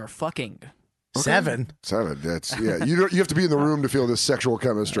Bobby are fucking. 7? 7. That's You have to be in the room to feel this sexual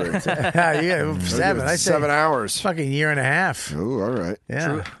chemistry. Yeah, 7. I say 7 hours. Fucking year and a half. Oh, all right.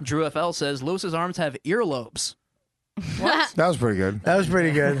 Yeah. Drew FL says Lewis's arms have earlobes. What? That was pretty good. That was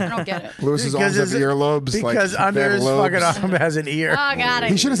pretty good. I don't get it. Lewis's arms have earlobes. Because like, under they have his lobes. fucking arm has an ear. Oh, got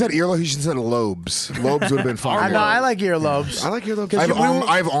it. He should have said earlobes. He should have said lobes. Lobes would have been I funny. know. I like earlobes. I like earlobes.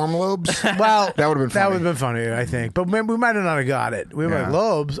 I have arm lobes. Well, that would have been funny. That would have been funny, I think. But we might have not got it. We were Yeah. like,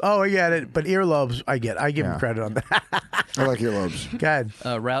 lobes. Oh, I get it. But earlobes, I get. I give him credit on that. I like earlobes. God.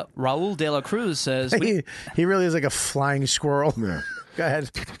 Raul De La Cruz says... he really is like a flying squirrel. Yeah. Go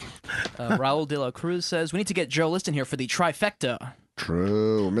ahead. Raul De La Cruz says, we need to get Joe Liston here for the trifecta.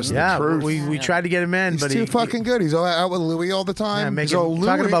 True. Mr. Yeah, Truth. we tried to get him in, He's but too fucking good. He's all out with Louis all the time. Yeah, So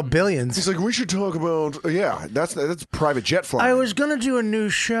talking Louis- about billions. He's like, we should talk about, that's private jet flying. I was gonna do a new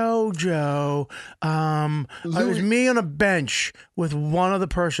show, Joe. It was me on a bench with one other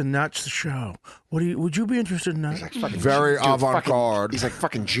person. That's the show. Would you be interested in that? Very avant-garde. He's like,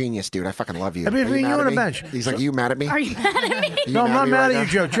 fucking genius, dude. I fucking love you. I mean, Are you you mad on at a me? bench. He's like, are you mad at me? Are you mad at me? No, I'm not mad right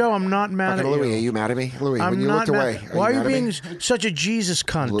at you, now? Joe. Joe, I'm not mad Fucking at Louis, you. are you mad at me? Louis, I'm when you not looked away, mad. Why are you mad at being me? such a Jesus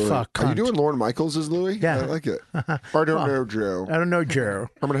cunt? Louis. Fuck. Are you cunt. doing Lorne Michaels as Louis? Yeah. I like it. I don't know, Joe. I don't know, Joe.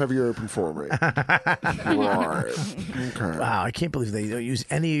 I'm going to have you open for me. Right. Okay. Wow, I can't believe they don't use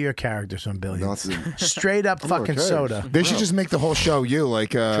any of your characters on Billions. Nothing. Straight up fucking okay. soda. They should just make the whole show you,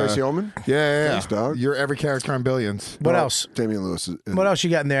 like Tracy Ullman? Yeah. Thanks, dog. You're every character on Billions. What else? Damian Lewis. What else you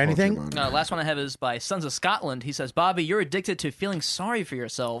got in there? Anything? Last one I have is by Sons of Scotland. He says, Bobby, you're addicted to feeling sorry for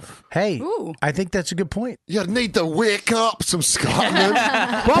yourself. Hey, Ooh. I think that's a good point. You need to wake up, some Scotland.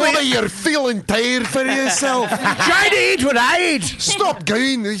 Bobby, you're feeling tired for yourself. Try to eat what I eat. Stop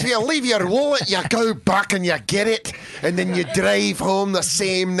going. You leave your wallet, you go back and you get it, and then you drive home the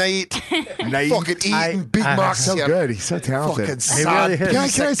same night. Fucking eating Big Macs. So you good. He's so talented. Fucking He sad. really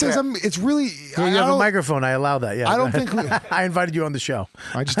is. Can I say something? It's really. You have a microphone. I allow that. Yeah. I go don't ahead. think I invited you on the show.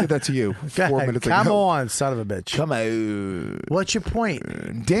 I just did that to you Go 4 ahead. minutes Come ago. on, son of a bitch. Come on. What's your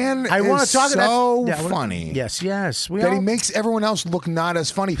point? Dan I want is to talk so yeah, funny. Yes. That he makes everyone else look not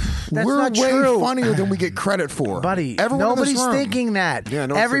as funny. That's We're not way true. funnier than we get credit for. Buddy, Everyone in this nobody's room. thinking that. Yeah,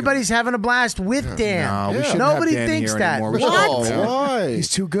 no one's Everybody's having a blast with Dan. No, we shouldn't Nobody have Dan thinks here that. anymore. We What? should- Why? He's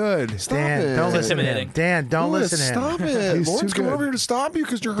too good. Dan, it. don't It's listen to him. intimidating. Dan, don't Louis, listen to him. Stop it. He's Lauren's too coming good. over here to stop you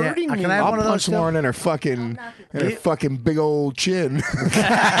because you're Dan, hurting me. can I have I'll one of those punch still? Lauren in her fucking big old chin.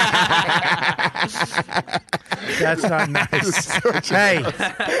 That's not nice. Hey,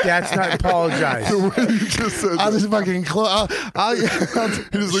 that's not. Apologize. The way you just said I'll that. just fucking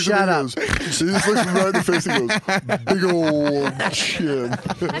He just looks Shut at me and goes, he just looks me right in the face and goes, big old chin.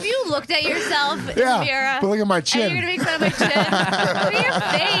 Have you looked at yourself in the Yeah, mirror? but look at my And chin. you're gonna make fun of my chin? Look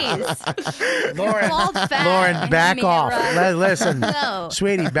at your face. Lauren, Bald fat Lauren, back mirror. off. Listen, No.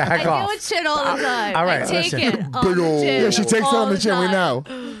 sweetie, back I off. do a chin all the time. All right, I take listen. it on Big the old- chin. Yeah, she takes it all on the chin. We time. know.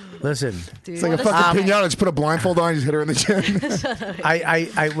 Listen, It's like a fucking pinata. Just put a blindfold on, just hit her in the chin.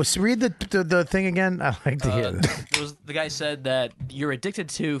 I was read the thing again. I like to hear this. The guy said that you're addicted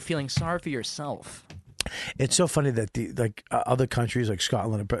to feeling sorry for yourself. It's so funny that other countries like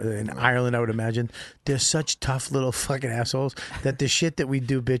Scotland and Ireland, I would imagine, they're such tough little fucking assholes that the shit that we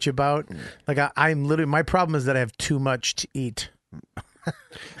do bitch about, like I'm literally, my problem is that I have too much to eat.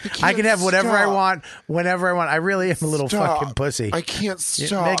 I can have whatever I want, whenever I want. I really am a little fucking pussy. I can't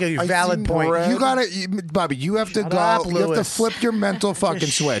stop. Make a valid point. You gotta, Bobby. You have to Shut go. up, you have to Lewis. flip your mental fucking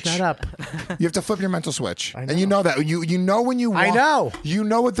switch. Shut up. You have to flip your mental switch, and you know that. You know when you. Want, I know. You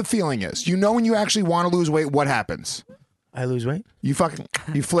know what the feeling is. You know when you actually want to lose weight. What happens? I lose weight. You flip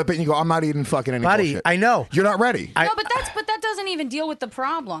it and you go. I'm not eating fucking any Buddy, bullshit. I know. You're not ready. No, but that doesn't even deal with the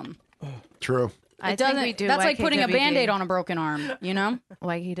problem. True. I It doesn't. think we do That's like putting a YKWd. Band-Aid on a broken arm. You know.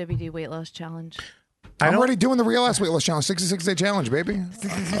 YKWd weight loss challenge. I'm already doing the real ass weight loss challenge, 66-day challenge, baby.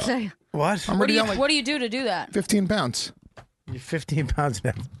 What? I'm What do already you on like What do you do to do that? 15 pounds. You're 15 pounds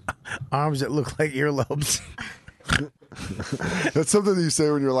and have arms that look like earlobes. That's something that you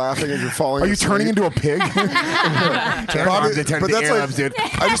say when you're laughing and you're falling. Are you asleep. turning into a pig? Bobby, but that's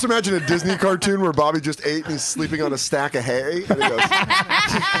like, I just imagine a Disney cartoon where Bobby just ate and he's sleeping on a stack of hay, and he goes,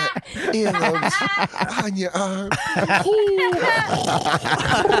 earlobes on your arm.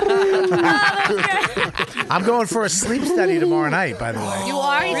 I'm going for a sleep study tomorrow night, by the way. You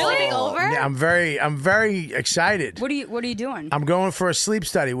are sleeping over? Yeah, I'm very excited. What are you doing? I'm going for a sleep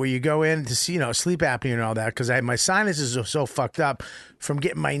study where you go in to see, sleep apnea and all that, because my sinuses are so fucked up from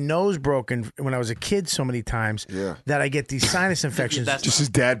getting my nose broken when I was a kid so many times that I get these sinus infections. Just his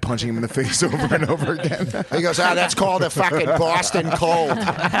dad punching him in the face over and over again. He goes, that's called a fucking Boston cold.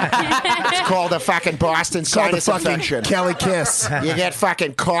 It's called a fucking Boston sinus infection. Kelly kiss. You get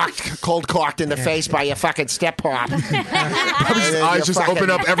fucking cold cocked in the face by your fucking step pop. His eyes just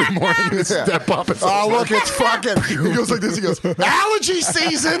open up every morning and his step up is Oh, look, it's fucking. He goes like this. He goes, Allergy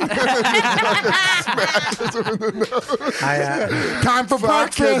season. Time for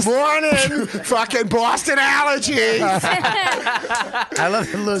breakfast. Morning. Fucking Boston allergies. I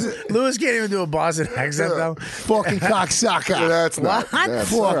love that Lewis can't even do a Boston accent, though. Fucking cocksucker. That's not. What? That's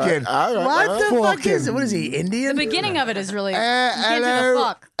Fucking. all right. What the fuck Fucking. is it? What is he, Indian? The beginning of it is really. You can't do the Hello,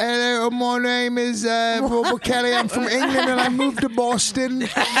 fuck. hello, my name is Robert Kelly. I'm from England and I moved to Boston.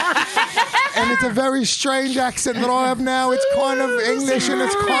 And it's a very strange accent that I have now. It's kind of English and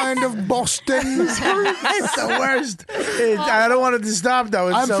it's kind of Boston. It's the worst. I don't want it to stop, though.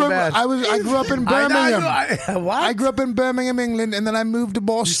 It's so bad. I grew up in Birmingham. What? I grew up in Birmingham, England, and then I moved to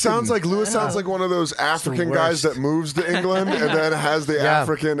Boston. He sounds like Lewis sounds like one of those African guys that moves to England and then has the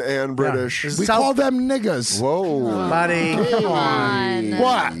African and British. We call them niggers. Whoa. Buddy. Come on.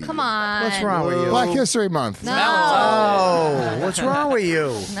 What? Come on. What's wrong with you? Black History Month. No. Oh, what's wrong with you?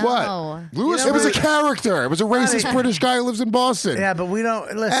 No. What? Lewis, It was a character. It was a racist British guy who lives in Boston. Yeah, but we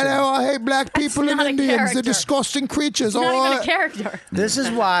don't listen. Hello, I hate black people and not a Indians. They're character. disgusting creatures. Not Oh, even a character. This is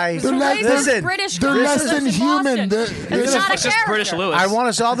why. They're It's a like- racist listen, British they're guy less who than lives in human. Boston. They're- It's not a It's just character. British Lewis. I want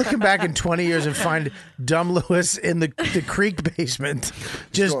us all to come back in 20 years and find dumb Lewis in the creek basement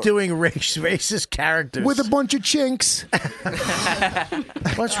just doing racist characters. with a bunch of chinks.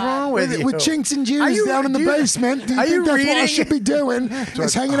 What's wrong with you? With chinks and Jews Are you- down in the do you- basement. Do you are think you that's what I reading- should be doing?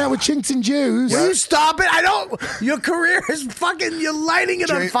 Is hanging out with chinks and Jews. Will you stop it? I don't. Your career is fucking. You're lighting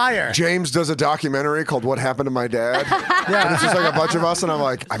it on fire. James does a documentary called "What Happened to My Dad." And it's just like a bunch of us, and I'm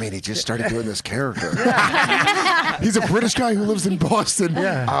like, I mean, he just started doing this character. He's a British guy who lives in Boston.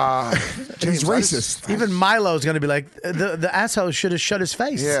 Yeah. He's racist. Even Milo's going to be like, the asshole should have shut his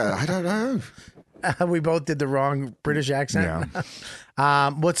face. Yeah, I don't know. We both did the wrong British accent.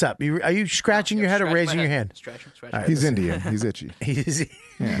 What's up? Are you scratching your head or raising your hand? He's Indian. He's itchy. He's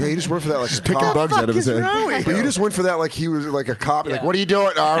Yeah, he just went for that like picking bugs out of his head. But you just went for that like he was like a cop. Like, what are you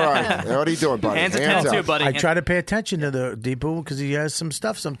doing? All right, what are you doing, buddy? Hands at 10 too, buddy. I try to pay attention to the Deepu because he has some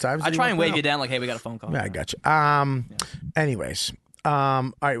stuff sometimes. I that he try and wants wave to you know. down like, hey, we got a phone call. Yeah, I got you. Anyways.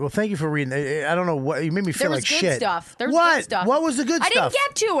 All right. Well, thank you for reading. I don't know what you made me feel There was like good shit. stuff. There was what? good stuff. What was the good I stuff? didn't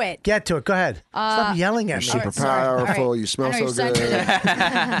get to it. Get to it. Go ahead. Stop yelling at me. Super sorry. powerful. All right. You smell I know so you're good.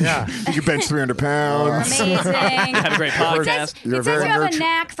 Yeah. You can bench 300 pounds. Amazing. Have a great podcast. It says you have a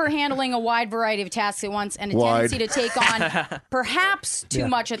knack for handling a wide variety of tasks at once and a tendency to take on perhaps too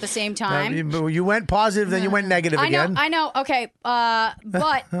much at the same time. You went positive, then you went negative again. I know. Okay,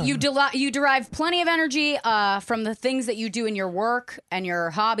 but you derive plenty of energy from the things that you do in your work. work and your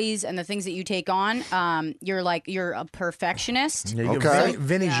hobbies and the things that you take on, you're a perfectionist. Yeah, okay.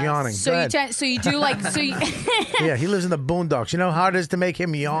 Vinny's yawning. So Go ahead. you do like Yeah, he lives in the boondocks. You know how hard it is to make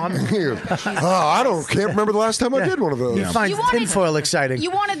him yawn? Can't remember the last time I did one of those. He finds tinfoil exciting.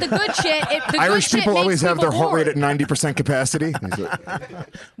 You wanted the good shit. Irish people always have their heart rate at 90% capacity.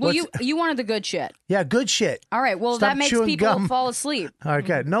 Well, you wanted the good shit. Yeah, good shit. All right. Well, Stop that makes chewing people gum. fall asleep.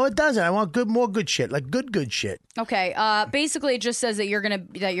 Okay. No, it doesn't. I want more good shit, like good shit. Okay. Basically, it just says that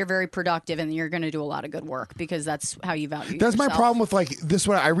you're very productive and you're gonna do a lot of good work because that's how you value. That's my yourself. problem with like this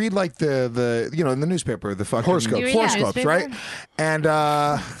one. I read like the in the newspaper the fucking Horoscopes. You read the horoscopes, newspaper? right? And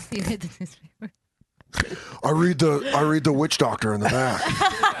You read the newspaper. I read the witch doctor in the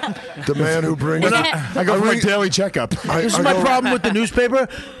back. The man who brings. I go for my daily checkup. This is my problem with the newspaper.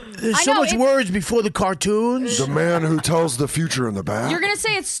 There's so much words before the cartoons. The man who tells the future in the back. You're gonna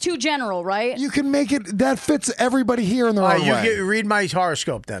say it's too general, right? You can make it that fits everybody here in their All own right, way. read my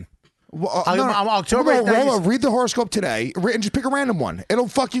horoscope then. Well, I'm October. Read the horoscope today and just pick a random one. It'll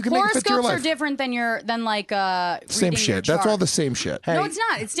fuck. You can make it fit to your Horoscopes are life. different than Same reading shit. your That's all chart. the same shit. No, it's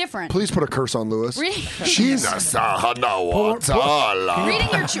not. It's different. Please put a curse on Lewis. Reading- Jesus.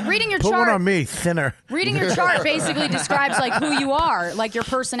 reading your Put one chart. on me, thinner. Reading your chart basically describes like who you are, like your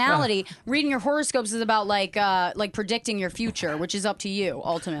personality. Reading your horoscopes is about like predicting your future, which is up to you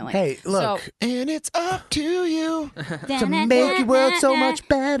ultimately. Hey, look. And it's up to you to make your world so much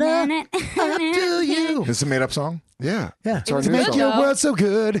better. Up to you. This is a made up song? Yeah. Yeah. To make your world so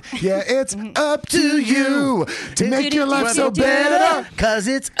good. Yeah, it's up to you. To make your life so better. Cause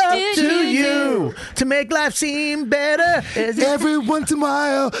it's up to you. To make life seem better. Every once in a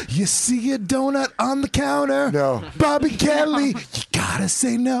while, you see a donut on the counter. No. Bobby Kelly, you gotta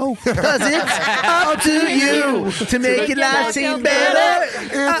say no. Cause it's up to you. To make your life seem better.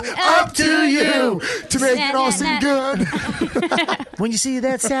 It's up to you. To make it all seem good. When you see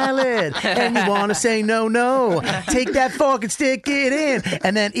that salad and you want to say no, take that fork and stick it in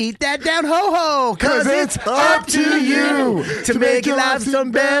and then eat that down ho-ho. Cause it's up to you. To make your life some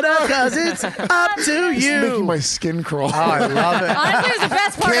better. Cause it's up to It's you. making my skin crawl. Oh, I love it. Honestly, it was the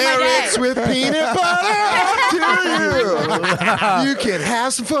best part Carrots of my day. with peanut butter up to you. You can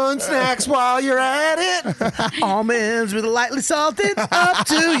have some fun snacks while you're at it. Almonds with lightly salted. Up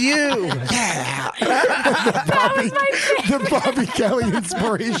to you. Yeah. The Bobby Kelly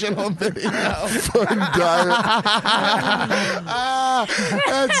inspirational video. Fun diet.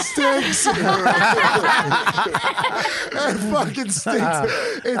 That stinks. That fucking stinks.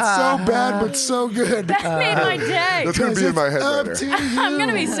 It's so bad, but so good. That made my day. That's gonna be in my head Up later. to you. I'm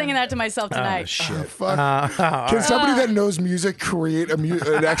gonna be singing that to myself tonight. Shit. Fuck. Can somebody that knows music create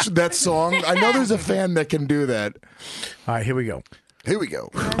that song? I know there's a fan that can do that. All right, here we go. Here we go.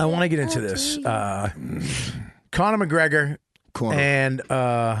 I want to get into this. Conor McGregor and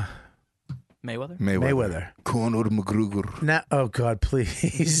Mayweather. Conor McGregor. now, oh God,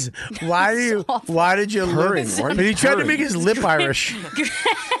 please! Why did your Purring, lip? why are But you he tried to purring? make his lip Irish.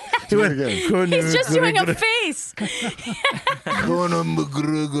 He went, He's just doing a face. Conor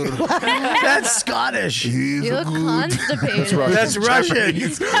McGregor. That's Scottish. He's You look constipated. That's Russian.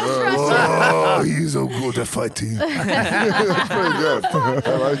 Oh, he's so good at fighting. That's pretty good.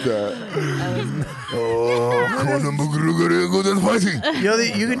 I like that. Oh, Conor McGregor is good at fighting.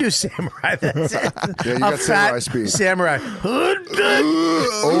 You can do samurai. That's it. Yeah, you A got samurai fat speed. Samurai.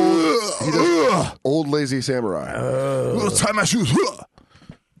 He does old lazy samurai. Tie my shoes.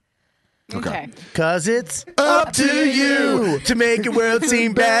 Okay. Cause it's up to you to make your world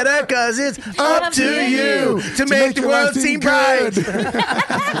seem better. Cause it's up to you to make the world seem bright.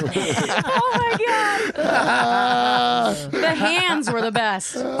 Oh my god. The hands were the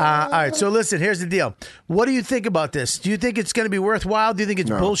best. All right, so listen, here's the deal. What do you think about this? Do you think it's going to be worthwhile? Do you think it's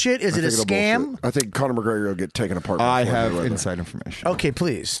bullshit? Is it a scam? I think Conor McGregor will get taken apart. I by have Floyd Mayweather. inside information. Okay,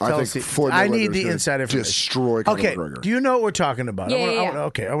 please. I Tell think us the- Floyd I Mayweather's need the gonna inside information. destroy Conor Okay, McGregor. do you know what we're talking about? Yeah, I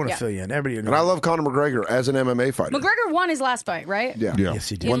want to Yeah. fill you in. Everybody, And I love Conor McGregor as an MMA fighter. McGregor won his last fight, right? Yeah. Yes,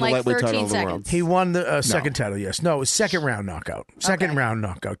 he did. In like 13 seconds. He won the second title. Yes, no, it was second round knockout. Second round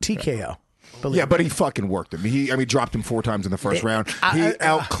knockout. TKO. Yeah, but he fucking worked him. He dropped him 4 times in the first round. He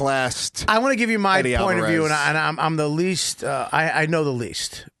outclassed. I want to give you my Eddie point of view, Alvarez. and I'm the least. I know the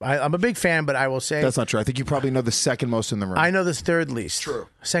least. I'm a big fan, but I will say That's not true. I think you probably know the second most in the room. I know the third least. True.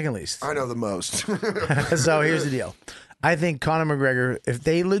 Second least. I know the most. So here's the deal. I think Conor McGregor, if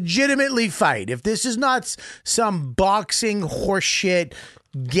they legitimately fight, if this is not some boxing horseshit,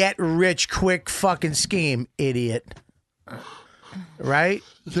 get rich quick fucking scheme, idiot. Right?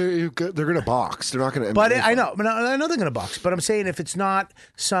 They're going to box. They're not going to. But I know they're going to box. But I'm saying if it's not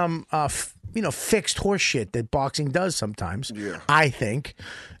some fixed horse shit that boxing does sometimes. Yeah. I think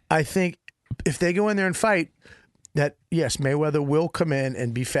if they go in there and fight, that yes, Mayweather will come in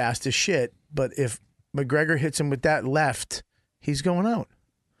and be fast as shit. But if McGregor hits him with that left, he's going out.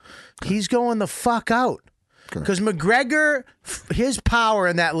 He's going the fuck out. Because McGregor, his power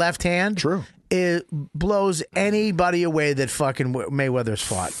in that left hand, it blows anybody away that fucking Mayweather's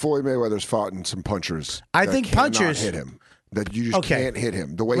fought. Floyd Mayweather's fought in some punchers. I that think cannot punchers hit him. That you just can't hit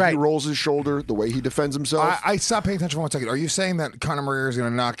him. The way he rolls his shoulder, the way he defends himself. I stopped paying attention for 1 second. Are you saying that Conor McGregor is going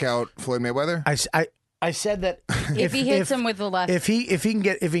to knock out Floyd Mayweather? I said that if he hits him with the left, if he can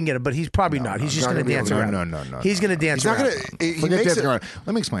get it, but he's probably not. He's just going to dance around. No. He's going to dance around. Forget dancing around.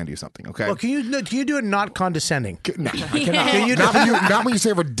 Let me explain to you something, okay? Well, can you do it not condescending? No, I cannot. Not when you say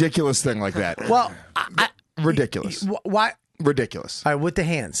a ridiculous thing like that. Well, ridiculous. Why? Ridiculous. All right, with the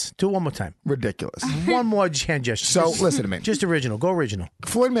hands. Do it one more time. Ridiculous. One more hand gesture. So listen to me. Just original. Go original.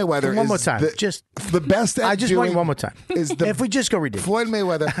 Floyd Mayweather. One more time. Just the best. I just want you one more time. If we just go ridiculous. Floyd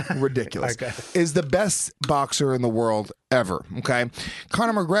Mayweather, ridiculous, is the best boxer in the world ever. Okay,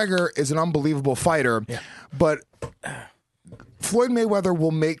 Conor McGregor is an unbelievable fighter, but Floyd Mayweather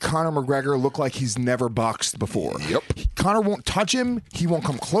will make Conor McGregor look like he's never boxed before. Yep. Conor won't touch him. He won't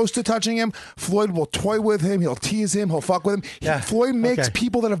come close to touching him. Floyd will toy with him. He'll tease him. He'll fuck with him. Floyd makes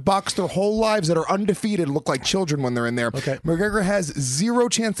people that have boxed their whole lives that are undefeated look like children when they're in there. McGregor has zero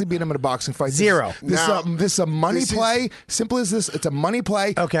chance to beat him in a boxing fight. Zero. This is a money play. Simple as this. It's a money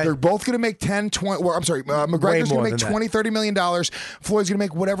play. Okay. They're both going to make 10, 20. Well, I'm sorry. McGregor's going to make $20, $30 million. Floyd's going to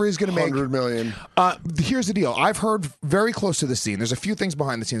make whatever he's going to make. $100 million. Here's the deal. I've heard very close to the scene. There's a few things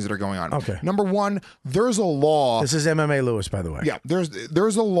behind the scenes that are going on. Okay. Number one, there's a law. This is MMA Lewis, by the way. Yeah.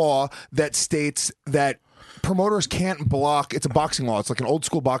 There's a law that states that promoters can't block. It's a boxing law. It's like an old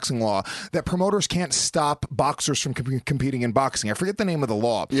school boxing law that promoters can't stop boxers from competing in boxing. I forget the name of the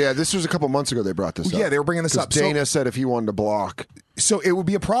law. Yeah, this was a couple months ago they brought this up. Yeah, they were bringing this up. Dana said if he wanted to block. So it would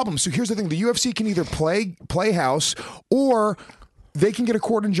be a problem. So here's the thing. The UFC can either play house or they can get a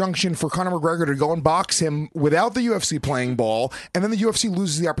court injunction for Conor McGregor to go and box him without the UFC playing ball, and then the UFC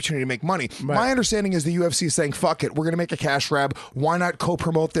loses the opportunity to make money. Right. My understanding is the UFC is saying, fuck it, we're going to make a cash grab. Why not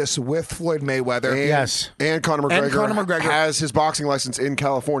co-promote this with Floyd Mayweather? And Conor McGregor has his boxing license in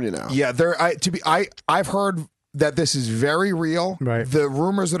California now. Yeah, I've heard that this is very real. Right. The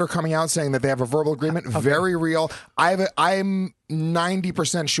rumors that are coming out saying that they have a verbal agreement, very real. I'm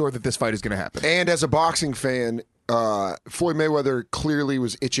 90% sure that this fight is going to happen. And as a boxing fan, Floyd Mayweather clearly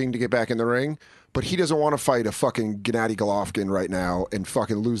was itching to get back in the ring, but he doesn't want to fight a fucking Gennady Golovkin right now and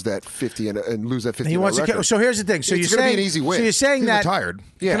fucking lose that 50 and lose that 50. He wants to. So here's the thing. So it's you're saying be an easy win. So you're saying he's that retired.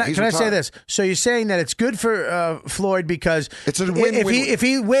 Yeah, can I say this? So you're saying that it's good for Floyd because it's a win-win. If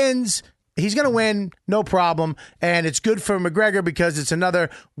he wins, he's going to win, no problem. And it's good for McGregor because it's another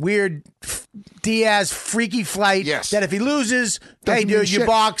weird Diaz freaky fight. Yes. That if he loses, hey, dude, you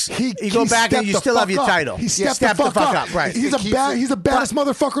box, you go back and you still have your title. He stepped the fuck up. Right. He's the baddest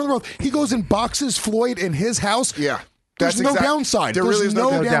motherfucker in the world. He goes and boxes Floyd in his house. Yeah. There's no downside. There really is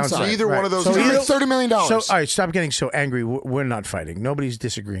no downside. Either one of those. So he makes $30 million. So, all right, stop getting so angry. We're not fighting. Nobody's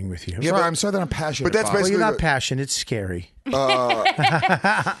disagreeing with you. I'm sorry that I'm passionate. But that's basically you're not passionate. It's scary. But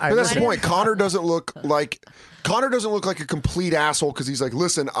that's the point. Conor doesn't look like a complete asshole because he's like,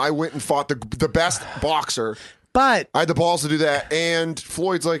 listen, I went and fought the best boxer. But I had the balls to do that, and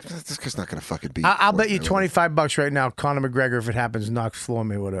Floyd's like, this guy's not going to fucking beat. I'll bet you $25 right now. Conor McGregor, if it happens, knocks Floyd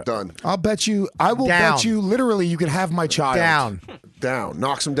Mayweather done. I'll bet you. I will bet you. Literally, you can have my child down.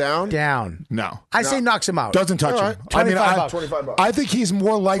 Knocks him down. No, I say knocks him out. Doesn't touch him. $25. I think he's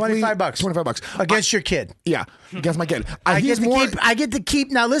more likely $25 against your kid. Yeah, against my kid. I get to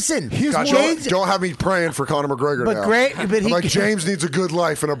keep. Now listen, don't have me praying for Conor McGregor. But I'm like James needs a good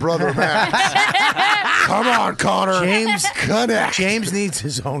life and a brother Max. Come on, Conor. James needs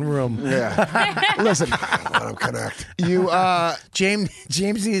his own room. Yeah. Listen, let him connect.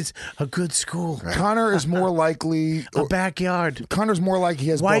 James needs a good school. Right. Conor is more likely a backyard. Connor's more like he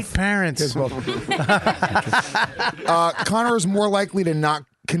has white both parents. Conor is more likely to not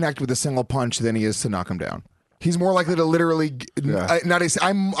connect with a single punch than he is to knock him down. He's more likely to literally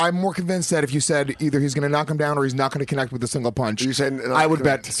I'm more convinced that if you said either he's going to knock him down or he's not going to connect with a single punch, I would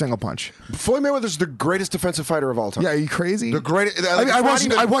bet single punch. Floyd Mayweather's the greatest defensive fighter of all time. Yeah, are you crazy? The greatest. I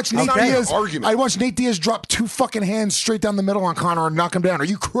watched Nate Diaz. I watched Nate Diaz drop two fucking hands straight down the middle on Conor and knock him down. Are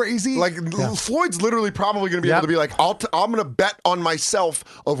you crazy? Floyd's literally probably going to be able to be like, I'm going to bet on myself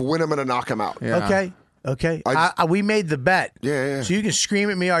of when I'm going to knock him out. Yeah. Okay. We made the bet. Yeah. So you can scream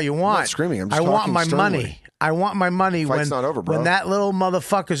at me all you want. I'm not screaming. I'm just I want my sternly. money. I want my money Fight's not over, bro. when that little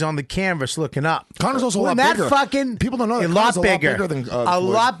motherfucker's on the canvas looking up. Connor's also a lot bigger. Fucking people don't know that a lot bigger than a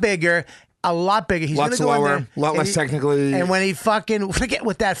lot bigger. a lot bigger. He's Lots gonna go in lower, there, a lot and less technically. And when he fucking forget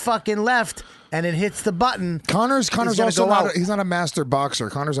with that fucking left, and it hits the button. Connor's gonna also go out. he's not a master boxer.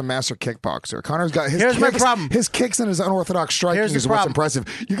 Connor's a master kickboxer. Connor's got his Here's my kicks, problem. His kicks and his unorthodox striking Here's the is what's problem.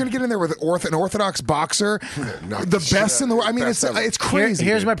 impressive. You're gonna get in there with an orthodox boxer, the best in the world. I mean, it's crazy.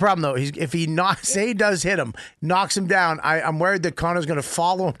 Here's dude. my problem though. If he say he does hit him, knocks him down, I'm worried that Connor's going to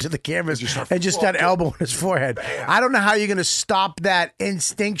follow him to the canvas and just start elbowing his forehead. I don't know how you're going to stop that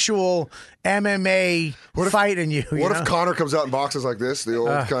instinctual MMA fight in you. What if Connor comes out in boxes like this, the old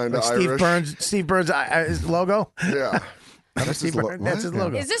kind of Irish? Steve Burns' his logo? Yeah. That's his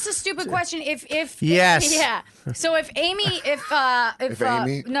logo. Is this a stupid question? If Yes. yeah. So if Amy, if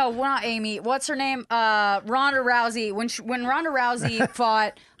Amy? no, not Amy. What's her name? Ronda Rousey. When Ronda Rousey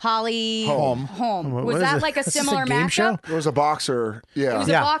fought Holly Holm, What was is that it? like a Is this a similar game show? matchup? It was a boxer. Yeah. It was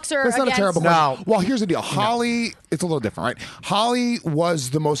a boxer. That's not a against- terrible No. question. Well, here's the deal. Holly, it's a little different, right? Holly was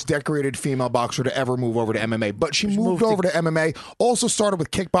the most decorated female boxer to ever move over to MMA, but she moved over to MMA. Also started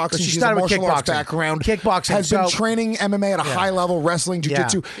with kickboxing. She She's started a with martial arts kickboxing. background. Kickboxing, has been so- training MMA at a high level, wrestling,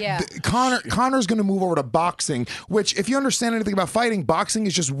 jiu-jitsu. Yeah. Connor's going to move over to boxing, which, if you understand anything about fighting, boxing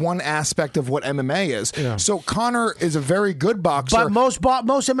is just one aspect of what MMA is. Yeah. So Connor is a very good boxer. But most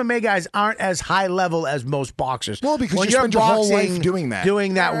MMA guys aren't as high level as most boxers. Well, because when you you're spend your whole boxing, life doing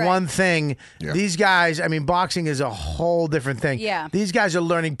that. Right. one thing, Yeah. these guys, I mean, boxing is a whole different thing. Yeah. These guys are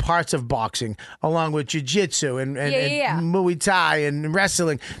learning parts of boxing along with jiu-jitsu and Yeah. Muay Thai and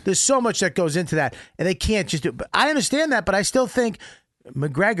wrestling. There's so much that goes into that, and they can't just do it. But I understand that, but I still think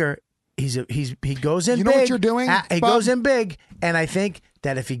McGregor, he goes in You big. know what you're doing, He Bob? goes in big, and I think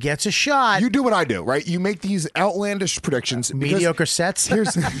that if he gets a shot, you do what I do, right? You make these outlandish predictions. because mediocre sets.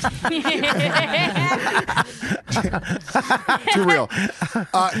 Here's too real.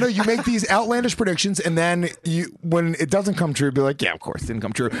 No, you make these outlandish predictions, and then when it doesn't come true, be like, yeah, of course, it didn't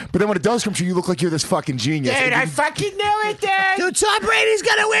come true. But then when it does come true, you look like you're this fucking genius. Dude, I fucking knew it, dude. Dude, Tom Brady's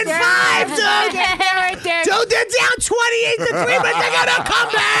gonna win 5, dude. Dude, they're down 28-3, but they're gonna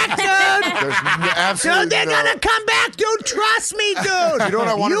come back, dude. Dude, they're gonna come back, dude. Trust me, dude. You know what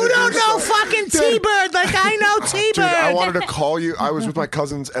I wanted You to don't do? know fucking T-Bird like I know T-Bird. Dude, I wanted to call you. I was with my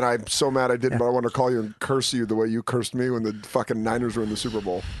cousins, and I'm so mad I didn't, but I wanted to call you and curse you the way you cursed me when the fucking Niners were in the Super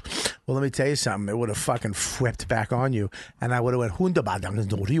Bowl. Well, let me tell you something. It would have fucking whipped back on you, and I would have went, No,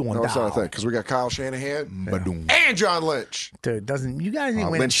 it's not a thing, because we got Kyle Shanahan and John Lynch. Dude, you guys ain't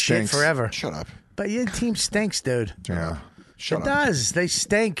winning Lynch shit stinks. forever. Shut up. But your team stinks, dude. Yeah. Shut It up. does. They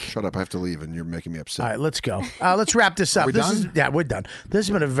stink. Shut up. I have to leave, and you're making me upset. All right, let's go. Let's wrap this up. we done? We're done. This has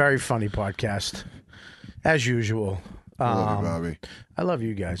been a very funny podcast, as usual. I love you, Bobby. I love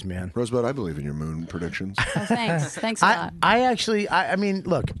you guys, man. Rosebud, I believe in your moon predictions. Oh, thanks. Thanks a lot. I mean,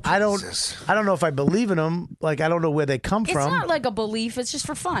 look, I don't know if I believe in them. Like, I don't know where they come It's from. not like a belief. It's just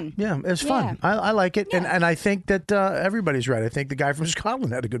for fun. Yeah, it's fun. I like it, and I think that everybody's right. I think the guy from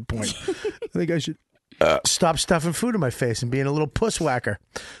Scotland had a good point. I think I should stop stuffing food in my face and being a little puss whacker,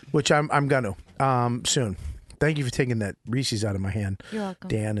 which I'm gonna soon. Thank you for taking that Reese's out of my hand, You're welcome.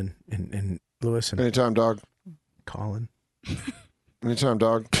 Dan and Lewis and Anytime, dog. Colin. Anytime,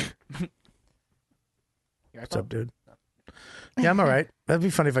 dog. What's up, dude? Yeah, I'm all right. That'd be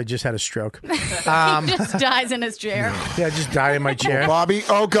funny if I just had a stroke. He just dies in his chair. Yeah, just die in my chair. Bobby.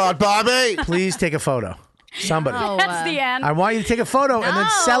 Oh, God, Bobby. Please take a photo. Somebody. That's the end. I want you to take a photo and then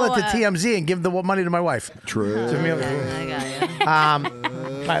sell it to No. TMZ and give the money to my wife. True.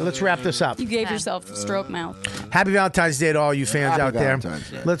 All right, let's wrap this up. You gave yourself stroke mouth. Happy Valentine's Day to all you fans Happy out there. Valentine's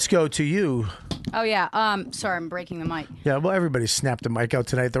Day. Let's go to you. Oh yeah. Sorry, I'm breaking the mic. Yeah, well, everybody snapped the mic out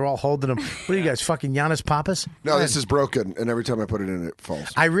tonight. They're all holding them. What are you guys, fucking Giannis Papas? No, this is broken, and every time I put it in, it falls.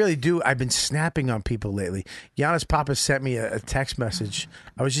 I really do. I've been snapping on people lately. Giannis Papas sent me a text message.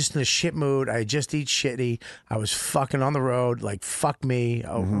 I was just in a shit mood. I had just eat shitty. I was fucking on the road. Like, fuck me.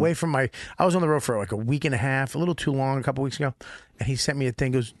 Away from I was on the road for like a week and a half, a little too long a couple weeks ago. And he sent me a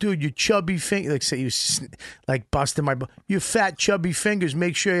thing. Goes, dude, you chubby finger. Like, say you like busting my. You fat chubby fingers.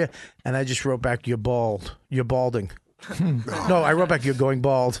 Make sure you. And I just wrote back, you're bald. You're balding. No, I wrote back, you're going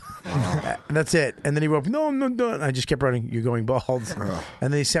bald. And that's it. And then he wrote, no. And I just kept writing, you're going bald.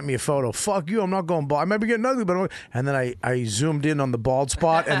 And then he sent me a photo. Fuck you, I'm not going bald. I might be getting ugly, but and then I zoomed in on the bald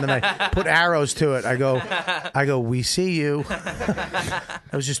spot, and then I put arrows to it. I go, we see you.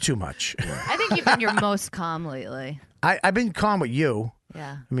 That was just too much. I think you've been your most calm lately. I've been calm with you.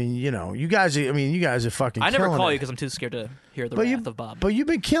 Yeah. I mean, you guys are fucking I never killing call it. you because I'm too scared to hear the But wrath of Bob. But you've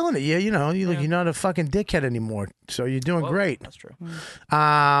been killing it. Yeah, you're not a fucking dickhead anymore. So you're doing great. That's true.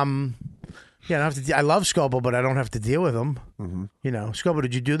 Yeah, I don't have to. I love Scoble, but I don't have to deal with him. Mm-hmm. Scoble,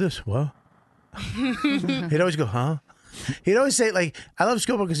 did you do this? What? He'd always go, huh? He'd always say, like, I love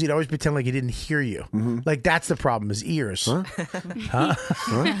Scopo because he'd always pretend like he didn't hear you. Like, that's the problem, his ears. Huh?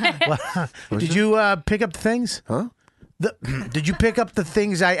 Well, did you pick up the things? Huh? Did you pick up the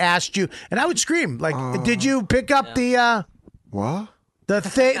things I asked you? And I would scream, like, did you pick up the... What?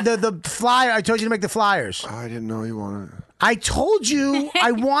 The flyer. I told you to make the flyers. I didn't know you wanted... I told you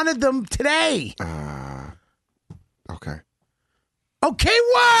I wanted them today. Okay. Okay,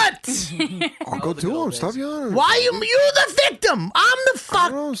 what? I'll go do them. Stop yelling. Why you the victim? I'm the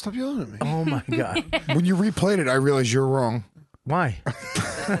fuck. No, stop yelling at me. Oh my god. When you replayed it, I realized you're wrong. Why?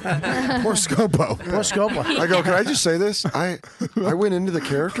 Poor Scopo. Poor Scopo. I go, can I just say this? I went into the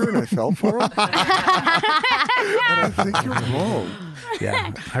character and I fell for him. And I think you're wrong.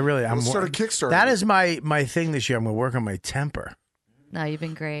 Yeah, I'm Let's start a Kickstarter. That is my thing this year. I'm gonna work on my temper. No, you've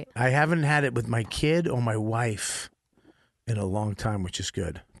been great. I haven't had it with my kid or my wife in a long time, which is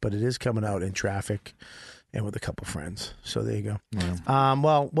good. But it is coming out in traffic and with a couple friends. So there you go. Yeah.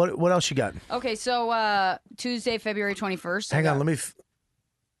 Well, what else you got? Okay, so Tuesday, February 21st. Hang on, let me.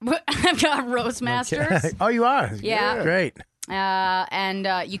 I've got Roast Masters. Oh, you are? Yeah. Great.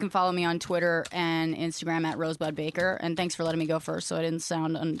 And you can follow me on Twitter and Instagram at Rosebud Baker. And thanks for letting me go first, so I didn't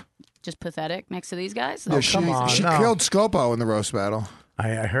sound just pathetic next to these guys. Yeah, she killed Scopo in the roast battle. I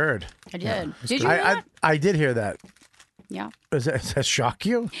heard. I did. Yeah. Did you hear that? I did hear that. Yeah. Does that shock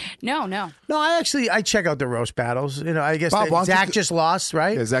you? No. No, I check out the roast battles. You know, I guess Zach just lost,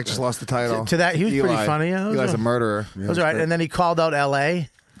 right? Yeah, Zach just lost the title. To that, he was pretty funny. Yeah, Eli's a murderer. That was all right. And then he called out L.A.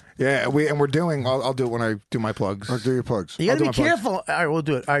 Yeah, we're doing. I'll do it when I do my plugs. I'll do your plugs. You gotta be careful. All right, we'll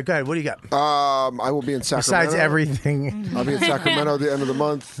do it. All right, go ahead. What do you got? I will be in Sacramento. Besides everything. I'll be in Sacramento at the end of the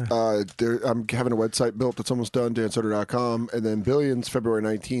month. I'm having a website built that's almost done, dansoder.com. And then Billions, February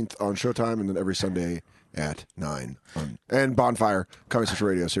 19th on Showtime. And then every Sunday at 9. And Bonfire, Comedy Central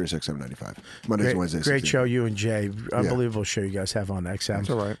Radio, Sirius XM 95. Mondays and Wednesdays. Great show, you and Jay. Unbelievable show you guys have on XM. That's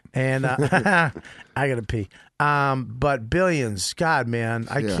all right. And I got to pee. But Billions, God, man,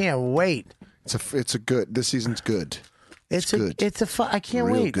 I can't wait. It's a good. This season's good. It's good. I can't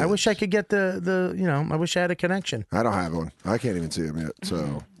Real wait. good. I wish I could get the I wish I had a connection. I don't have one. I can't even see him yet.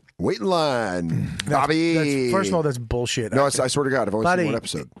 So wait in line, Bobby. First of all, that's bullshit. No, I swear to God, I've only seen one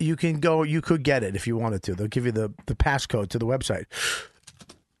episode. You could get it if you wanted to. They'll give you the passcode to the website.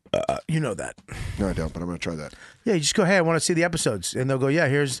 You know that. No, I don't, but I'm going to try that. Yeah, you just go, hey, I want to see the episodes. And they'll go,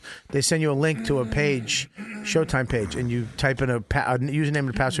 yeah, they send you a link to a page, Showtime page, and you type in a username and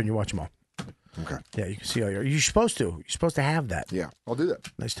a password and you watch them all. Okay. Yeah, you can see all you're supposed to. You're supposed to have that. Yeah, I'll do that.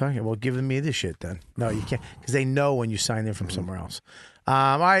 Nice talking. Well, give me this shit then. No, you can't, because they know when you sign in from somewhere else.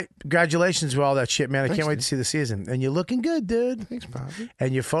 All right, congratulations for all that shit, man. I can't wait to see the season. And you're looking good, dude. Thanks, Bobby.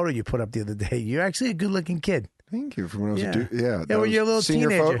 And your photo you put up the other day, you're actually a good-looking kid. Thank you. From when I was a dude. Yeah, when you're a little senior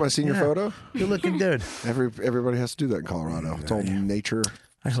teenager. My senior photo? Good looking dude. Everybody has to do that in Colorado. It's all nature.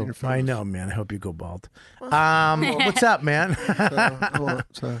 I know, man. I hope you go bald. What's up, man?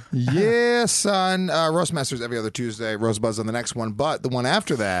 Yeah, son. Roast Masters every other Tuesday. Rosebud's on the next one. But the one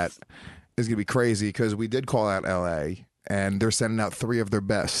after that is going to be crazy because we did call out L.A., and they're sending out 3 of their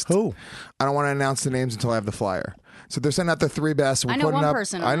best. Who? I don't want to announce the names until I have the flyer. So they're sending out the 3 best. We're I know putting one up,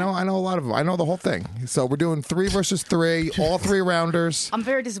 person. I know a lot of them. I know the whole thing. So we're doing 3 versus 3, all 3 rounders. I'm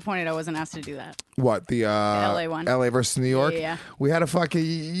very disappointed I wasn't asked to do that. What, the LA one. LA versus New York? Yeah. We had a fucking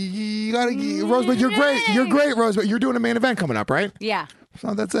you gotta Rosebud, you're great. You're great, Rosebud. You're doing a main event coming up, right? Yeah.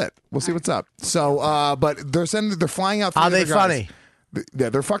 So that's it. We'll see what's up. So but they're flying out 3 Are of the they guys. funny? Yeah,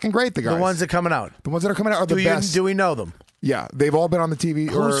 they're fucking great, the guys. The ones that are coming out. The ones that are coming out are the best. Do we know them? Yeah, they've all been on the TV.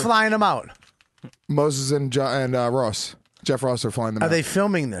 Who's flying them out? Moses and Ross. Jeff Ross are flying them out. Are they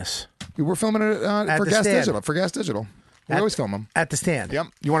filming this? We're filming it for the Gas stand? Digital. For Gas Digital. We always film them. At the stand? Yep.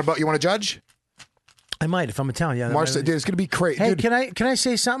 You want to judge? I might if I'm Italian. Yeah, March, dude, it's going to be crazy. Hey, dude. can I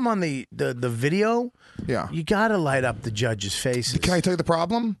say something on the video? Yeah. You got to light up the judges' faces. Can I tell you the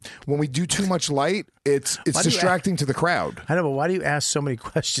problem? When we do too much light, it's distracting to the crowd. I know, but why do you ask so many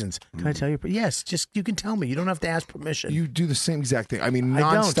questions? Can I tell you? Yes, just you can tell me. You don't have to ask permission. You do the same exact thing. I mean, I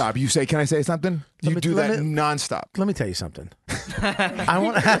don't. nonstop. You say, "Can I say something?" You do that nonstop. Let me tell you something. Can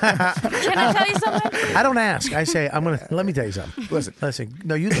I tell you something? I don't ask. I say, let me tell you something. Listen.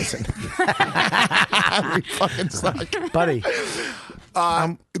 No, you listen. We fucking suck. Buddy.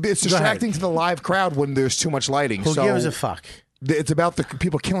 It's distracting to the live crowd when there's too much lighting. Who gives a fuck? It's about the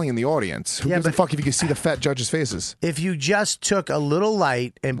people killing in the audience. Who gives a fuck if you can see the fat judges' faces? If you just took a little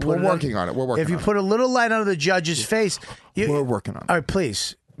light and put We're working on it. We're working on it. If you put a little light under the judge's face. We're working on it. All right,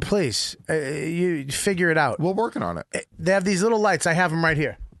 please. You figure it out. We're working on it. They have these little lights. I have them right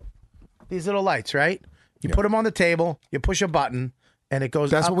here. These little lights, right? You put them on the table, you push a button, and it goes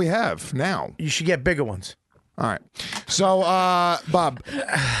That's up. what we have now. You should get bigger ones. All right. So, Bob,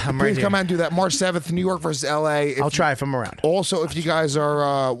 please come out and do that. March 7th, New York versus LA. I'll try if I'm around. Also, if you guys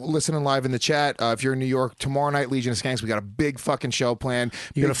are listening live in the chat, if you're in New York, tomorrow night, Legion of Skanks, we got a big fucking show planned.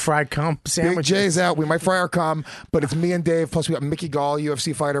 You gonna fry cum sandwiches? Big J's out. We might fry our cum, but it's me and Dave. Plus, we got Mickey Gall,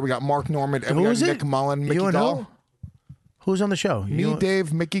 UFC fighter. We got Mark Norman, and we got Nick Mullen. Mickey You and Gall. who? Who's on the show? Me,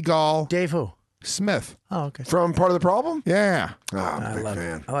 Dave, Mickey Gall. Dave who? Smith. Oh, okay. From Part of the Problem? Yeah. Oh, I'm a big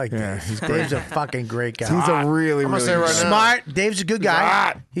fan. I like Dave. he's Dave's a fucking great guy. He's a really, I'm gonna really say right good now. smart. Dave's a good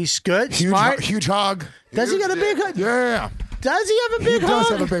guy. He's good. Huge, Smart. huge hog. Does he got a big hug? Yeah. Does he have a big He hug? does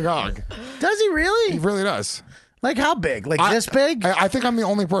have a big hog. Does he really? He really does. Like how big? Like this big? I think I'm the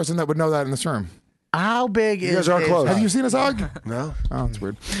only person that would know that in this room. How big is guys are Dave's close. hug? Have you seen his hog? No. Oh, it's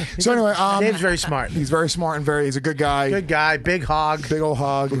weird. So anyway, Dave's very smart. he's very smart and he's a good guy. Good guy. Big hog. Big old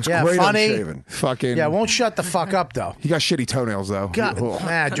hog. Yeah, Great funny. unshaven. Fucking. Yeah, won't shut the fuck up though. He got shitty toenails though. God, Ugh.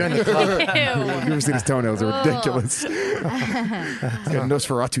 man, join the club. You ever seen his toenails? They're ridiculous. He's got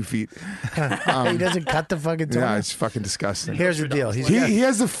Nosferatu feet. He doesn't cut the fucking Yeah, toenail. it's fucking disgusting. Here's the deal. He's He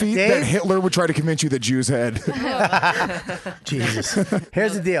has the feet that Dave? Hitler would try to convince you that Jews had. Jesus.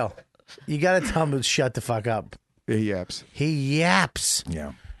 Here's the deal. You got to tell him to shut the fuck up. He yaps. He yaps.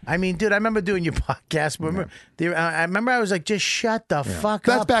 Yeah. I mean, dude, I remember doing your podcast. I remember I was like, just shut the fuck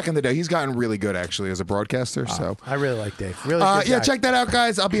That's up. back in the day. He's gotten really good actually as a broadcaster. So I really like Dave. Really good yeah, guy. check that out,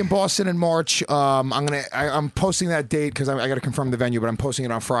 guys. I'll be in Boston in March. I'm posting that date because I got to confirm the venue, but I'm posting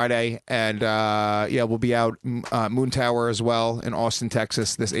it on Friday. And yeah, we'll be out Moon Tower as well in Austin,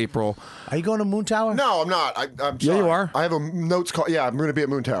 Texas this April. Are you going to Moon Tower? No, I'm not. I'm sorry. Yeah, you are. I have a notes call. Yeah, I'm going to be at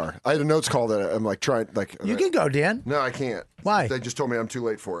Moon Tower. I had a notes call that I'm like trying. Like You can go, Dan. No, I can't. Why? They just told me I'm too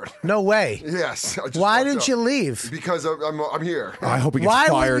late for it. No way. Yes. I just Why fucked didn't up. you leave? Because I'm here. I hope he gets Why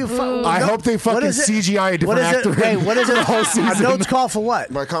fired. wouldn't you I no, hope they what fucking is it? CGI a different What is actor. it? Hey, what is it? The whole A season. notes call for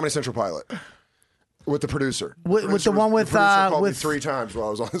what? My Comedy Central pilot with the producer. With the Producer- one with, the producer called with- me 3 times while I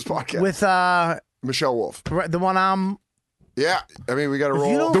was on this podcast. With Michelle Wolf. the one I'm. Yeah, I mean we got to you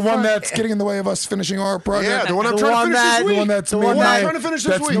roll. don't The one fuck- that's getting in the way of us finishing our project. Yeah, the one I'm The trying one to finish that- this week. The one that's The made one my, that- trying to finish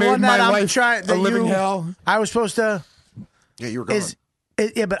this that's week. made The one my that I'm life trying. a That living you, hell. I was supposed to. Yeah, you were gone.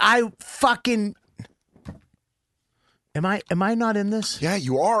 Yeah, but I fucking. Am I not in this? Yeah,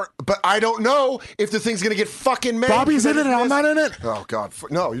 you are, but I don't know if the thing's gonna get fucking made. Bobby's in it and I'm not in it. Oh God,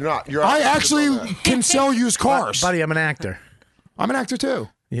 no, you're not. You're. I out. actually can sell used cars. Buddy, I'm an actor. I'm an actor too.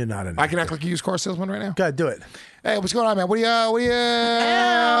 You're not an I can act like a used car salesman right now. Go ahead, do it. Hey, what's going on, man? What are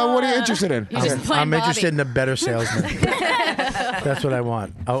you interested in? You're just playing I'm interested Bobby. in a better salesman. That's what I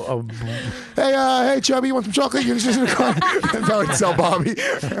want. Oh, Hey, Chubby, you want some chocolate? You're just in a car. That's how I'd sell Bobby.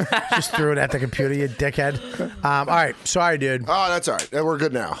 just threw it at the computer, you dickhead. All right, sorry, dude. Oh, that's all right. We're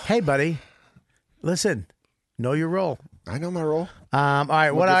good now. Hey, buddy. Listen, know your role. I know my role. All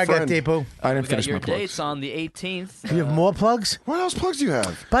right, what good I got, friend. Deepu? I didn't We got finish your my plugs. dates on the 18th. You have more plugs? What else plugs do you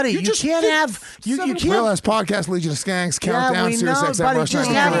have, Buddy, you just can't did have. You Real can't. Ass Podcast, Legion of Skanks, Countdown, we Sirius know, XM, buddy. Rush Just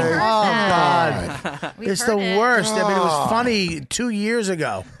 93. have heard Oh, God. We've It's the heard it. worst. I mean, it Oh. was funny 2 years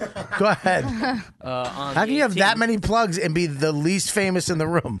ago. Go ahead. On How the can you have 18th. that many plugs and be the least famous in the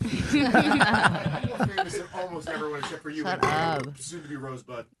room? Almost everyone except for you. Shut up. Soon to be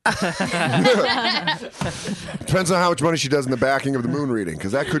Rosebud. Depends on how much money she does in the backing of the moon reading,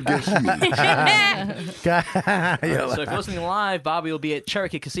 because that could get huge. Yeah, So if you're listening live, Bobby will be at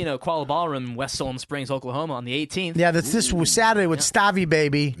Cherokee Casino, Kuala Ballroom in West Solon Springs, Oklahoma on the 18th. that's this Saturday with Stavi,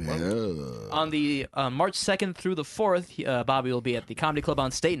 baby. On the March 2nd through the 4th, Bobby will be at the Comedy Club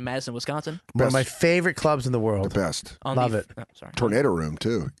on State in Madison, Wisconsin. One of my favorite clubs in the world. The best. On Love the, it. Oh, sorry. Tornado room too.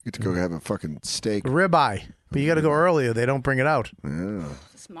 You get to go have a fucking steak. Ribeye. But you got to go earlier. They don't bring it out.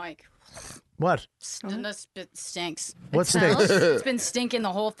 This mic. What? It stinks. What stinks? It's been stinking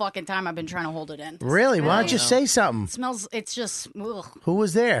the whole fucking time I've been trying to hold it in. Really? Why don't you say something? It smells. It's just. Ugh. Who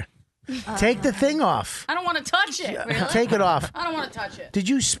was there? Take the thing off. I don't want to touch it. Really? Take it off. I don't want to touch it. Did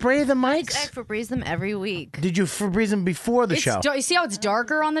you spray the I mics? Febreze them every week. Did you Febreze them before the show? You see how it's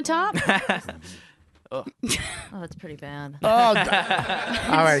darker on the top? Oh, it's pretty bad. Oh, all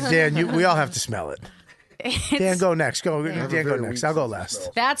right, Dan. We all have to smell it. Dan, go next. Go, Dan, go next. I'll go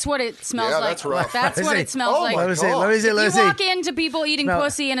last. That's what it smells Yeah, like. that's rough. That's what it smells Oh like. my Let me see. God. Let me see. Let me You see. walk into people eating Smell it.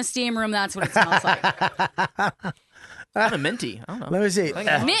 pussy in a steam room. That's what it smells like. Kind of minty. I don't know. Let me see.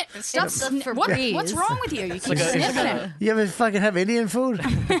 Mint. Stop. It's the What's Febreze. wrong with you? You keep sniffing it. You ever fucking have Indian food?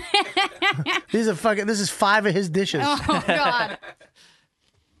 These are fucking. This is 5 of his dishes. Oh God.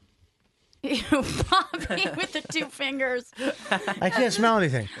 You Bobby with the 2 fingers. I can't smell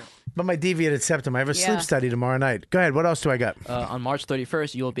anything. But my deviated septum. I have a Yeah. sleep study tomorrow night. Go ahead. What else do I got? On March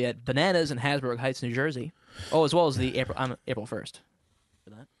 31st, you will be at Bananas in Hasbrook Heights, New Jersey. Oh, as well as the April 1st.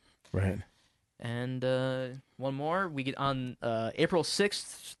 Right. And one more. We get on April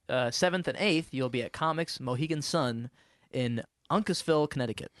 6th, 7th, and 8th. You'll be at Comics Mohegan Sun in Uncasville,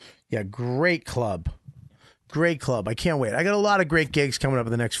 Connecticut. Yeah, great club. Great club. I can't wait. I got a lot of great gigs coming up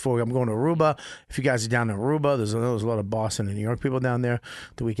in the next 4 weeks. I'm going to Aruba. If you guys are down in Aruba, there's a lot of Boston and New York people down there.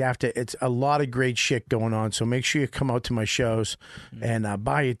 The week after, it's a lot of great shit going on. So make sure you come out to my shows and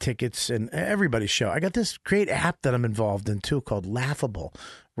buy your tickets and everybody's show. I got this great app that I'm involved in too called Laughable.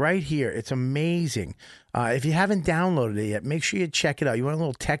 Right here. It's amazing. If you haven't downloaded it yet, make sure you check it out. You want a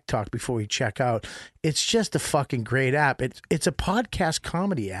little tech talk before we check out. It's just a fucking great app. It's a podcast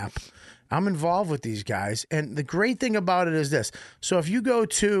comedy app. I'm involved with these guys. And the great thing about it is this. So if you go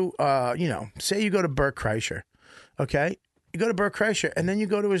to, say you go to Bert Kreischer, okay? You go to Bert Kreischer and then you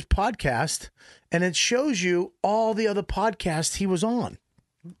go to his podcast and it shows you all the other podcasts he was on.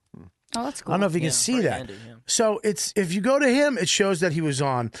 Oh, that's cool. I don't know if you can see that. handy, yeah. So if you go to him, it shows that he was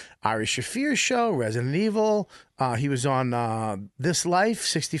on Ari Shaffir's show, Resident Evil. He was on This Life,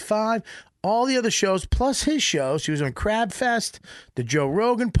 65. All the other shows, plus his shows. He was on Crab Fest, the Joe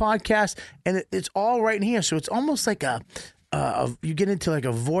Rogan podcast, and it's all right in here. So it's almost like you get into like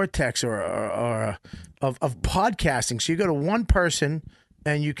a vortex or of podcasting. So you go to one person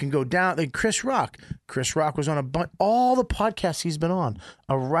and you can go down. Like Chris Rock. Chris Rock was on all the podcasts he's been on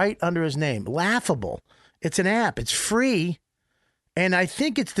are right under his name. Laughable. It's an app. It's free. And I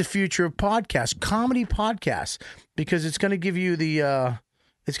think it's the future of podcasts, comedy podcasts, because it's going to give you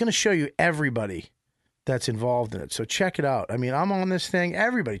it's going to show you everybody that's involved in it. So check it out. I mean, I'm on this thing.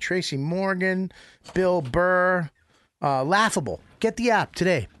 Everybody. Tracy Morgan, Bill Burr, Laughable. Get the app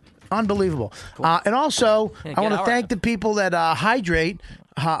today. Unbelievable. Cool. And also, I want to thank the people that Hydrate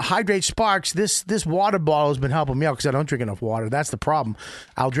Sparks. This water bottle has been helping me out because I don't drink enough water. That's the problem.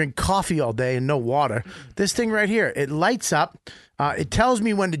 I'll drink coffee all day and no water. This thing right here, it lights up. It tells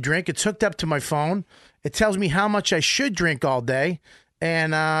me when to drink. It's hooked up to my phone. It tells me how much I should drink all day.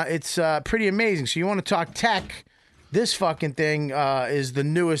 And it's pretty amazing. So you want to talk tech, this fucking thing is the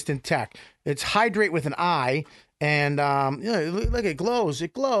newest in tech. It's Hydrate with an I. And look, it glows.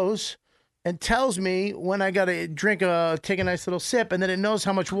 It glows and tells me when I got to take a nice little sip. And then it knows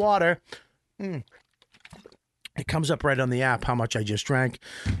how much water. It comes up right on the app how much I just drank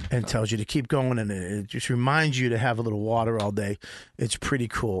and tells you to keep going. And it just reminds you to have a little water all day. It's pretty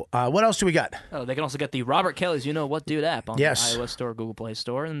cool. What else do we got? Oh, they can also get the Robert Kelly's You Know What Dude app on Yes. the iOS Store, Google Play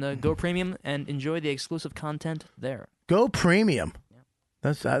Store, and the Go Premium, and enjoy the exclusive content there. Go Premium.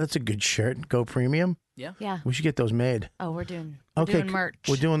 That's a good shirt. Go Premium. Yeah. Yeah. We should get those made. Oh, we're doing merch.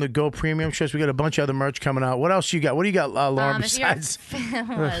 We're doing the Go Premium shirts. We got a bunch of other merch coming out. What else you got? What do you got, Lauren, besides?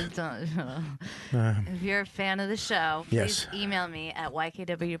 If you're a fan of the show, Yes. please email me at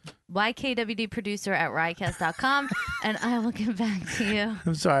ykwdproducer@riotcast.com and I will get back to you.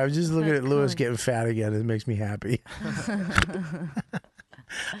 I'm sorry. I was just looking at Lewis getting fat again. It makes me happy.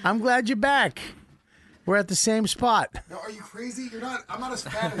 I'm glad you're back. We're at the same spot. No, are you crazy? You're not. I'm not as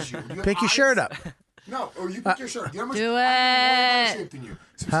fat as you. Pick your shirt up. No, or you pick your shirt. You know how much Do I'm more it. shaped than you.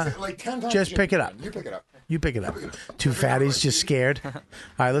 So Huh? like 10 times. Just pick it up. You pick it up. You pick it up. Two fatties just scared. All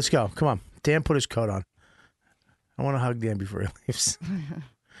right, let's go. Come on. Dan put his coat on. I want to hug Dan before he leaves.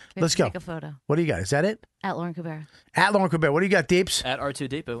 Let's go. Take a photo. What do you got? Is that it? At Lauren Cabrera. At Lauren Cabrera. What do you got, Deeps? At R2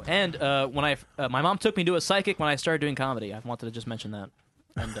 Depot. And when my mom took me to a psychic when I started doing comedy. I wanted to just mention that.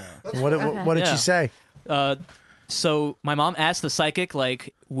 And what did she say? So my mom asked the psychic,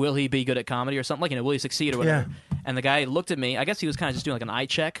 like, will he be good at comedy or something? Like, will he succeed or whatever? Yeah. And the guy looked at me. I guess he was kind of just doing like an eye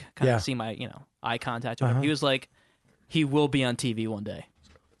check, kind of see my, eye contact or whatever. Uh-huh. He was like, he will be on TV one day.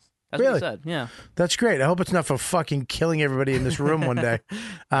 That's Really? what he said. Yeah. That's great. I hope it's not for fucking killing everybody in this room one day.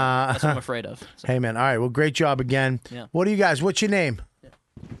 That's what I'm afraid of. So. Hey, man. All right. Well, great job again. Yeah. What do you guys? What's your name?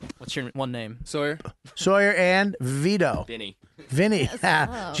 What's your one name? Sawyer. Sawyer and Vito. Vinny. Vinny.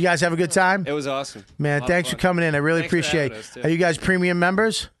 Did you guys have a good time? It was awesome. Man, A lot thanks of for fun. coming in. I really Thanks for appreciate having us, too. Are you guys premium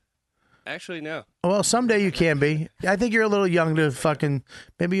members? Actually, no. Well, someday you can be. I think you're a little young to fucking.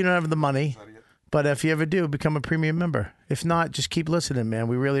 Maybe you don't have the money. But if you ever do, become a premium member. If not, just keep listening, man.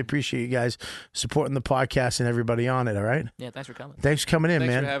 We really appreciate you guys supporting the podcast and everybody on it, all right? Yeah, thanks for coming. Thanks for coming in,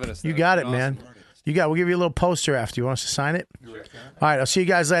 Thanks man. for having us, You though. got It's it, been man. awesome. We'll give you a little poster after. You want us to sign it? All right, I'll see you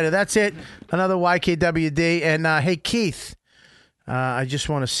guys later. That's it. Another YKWd. And hey, Keith, I just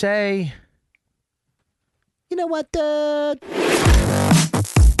want to say, you know what, dude?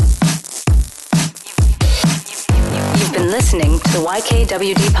 You've been listening to the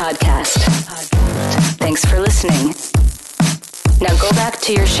YKWd podcast. Thanks for listening. Now go back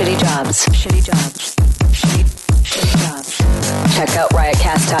to your shitty jobs. Shitty jobs. Shitty jobs. Check out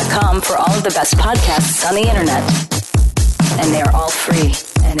riotcast.com for all of the best podcasts on the internet. And they are all free.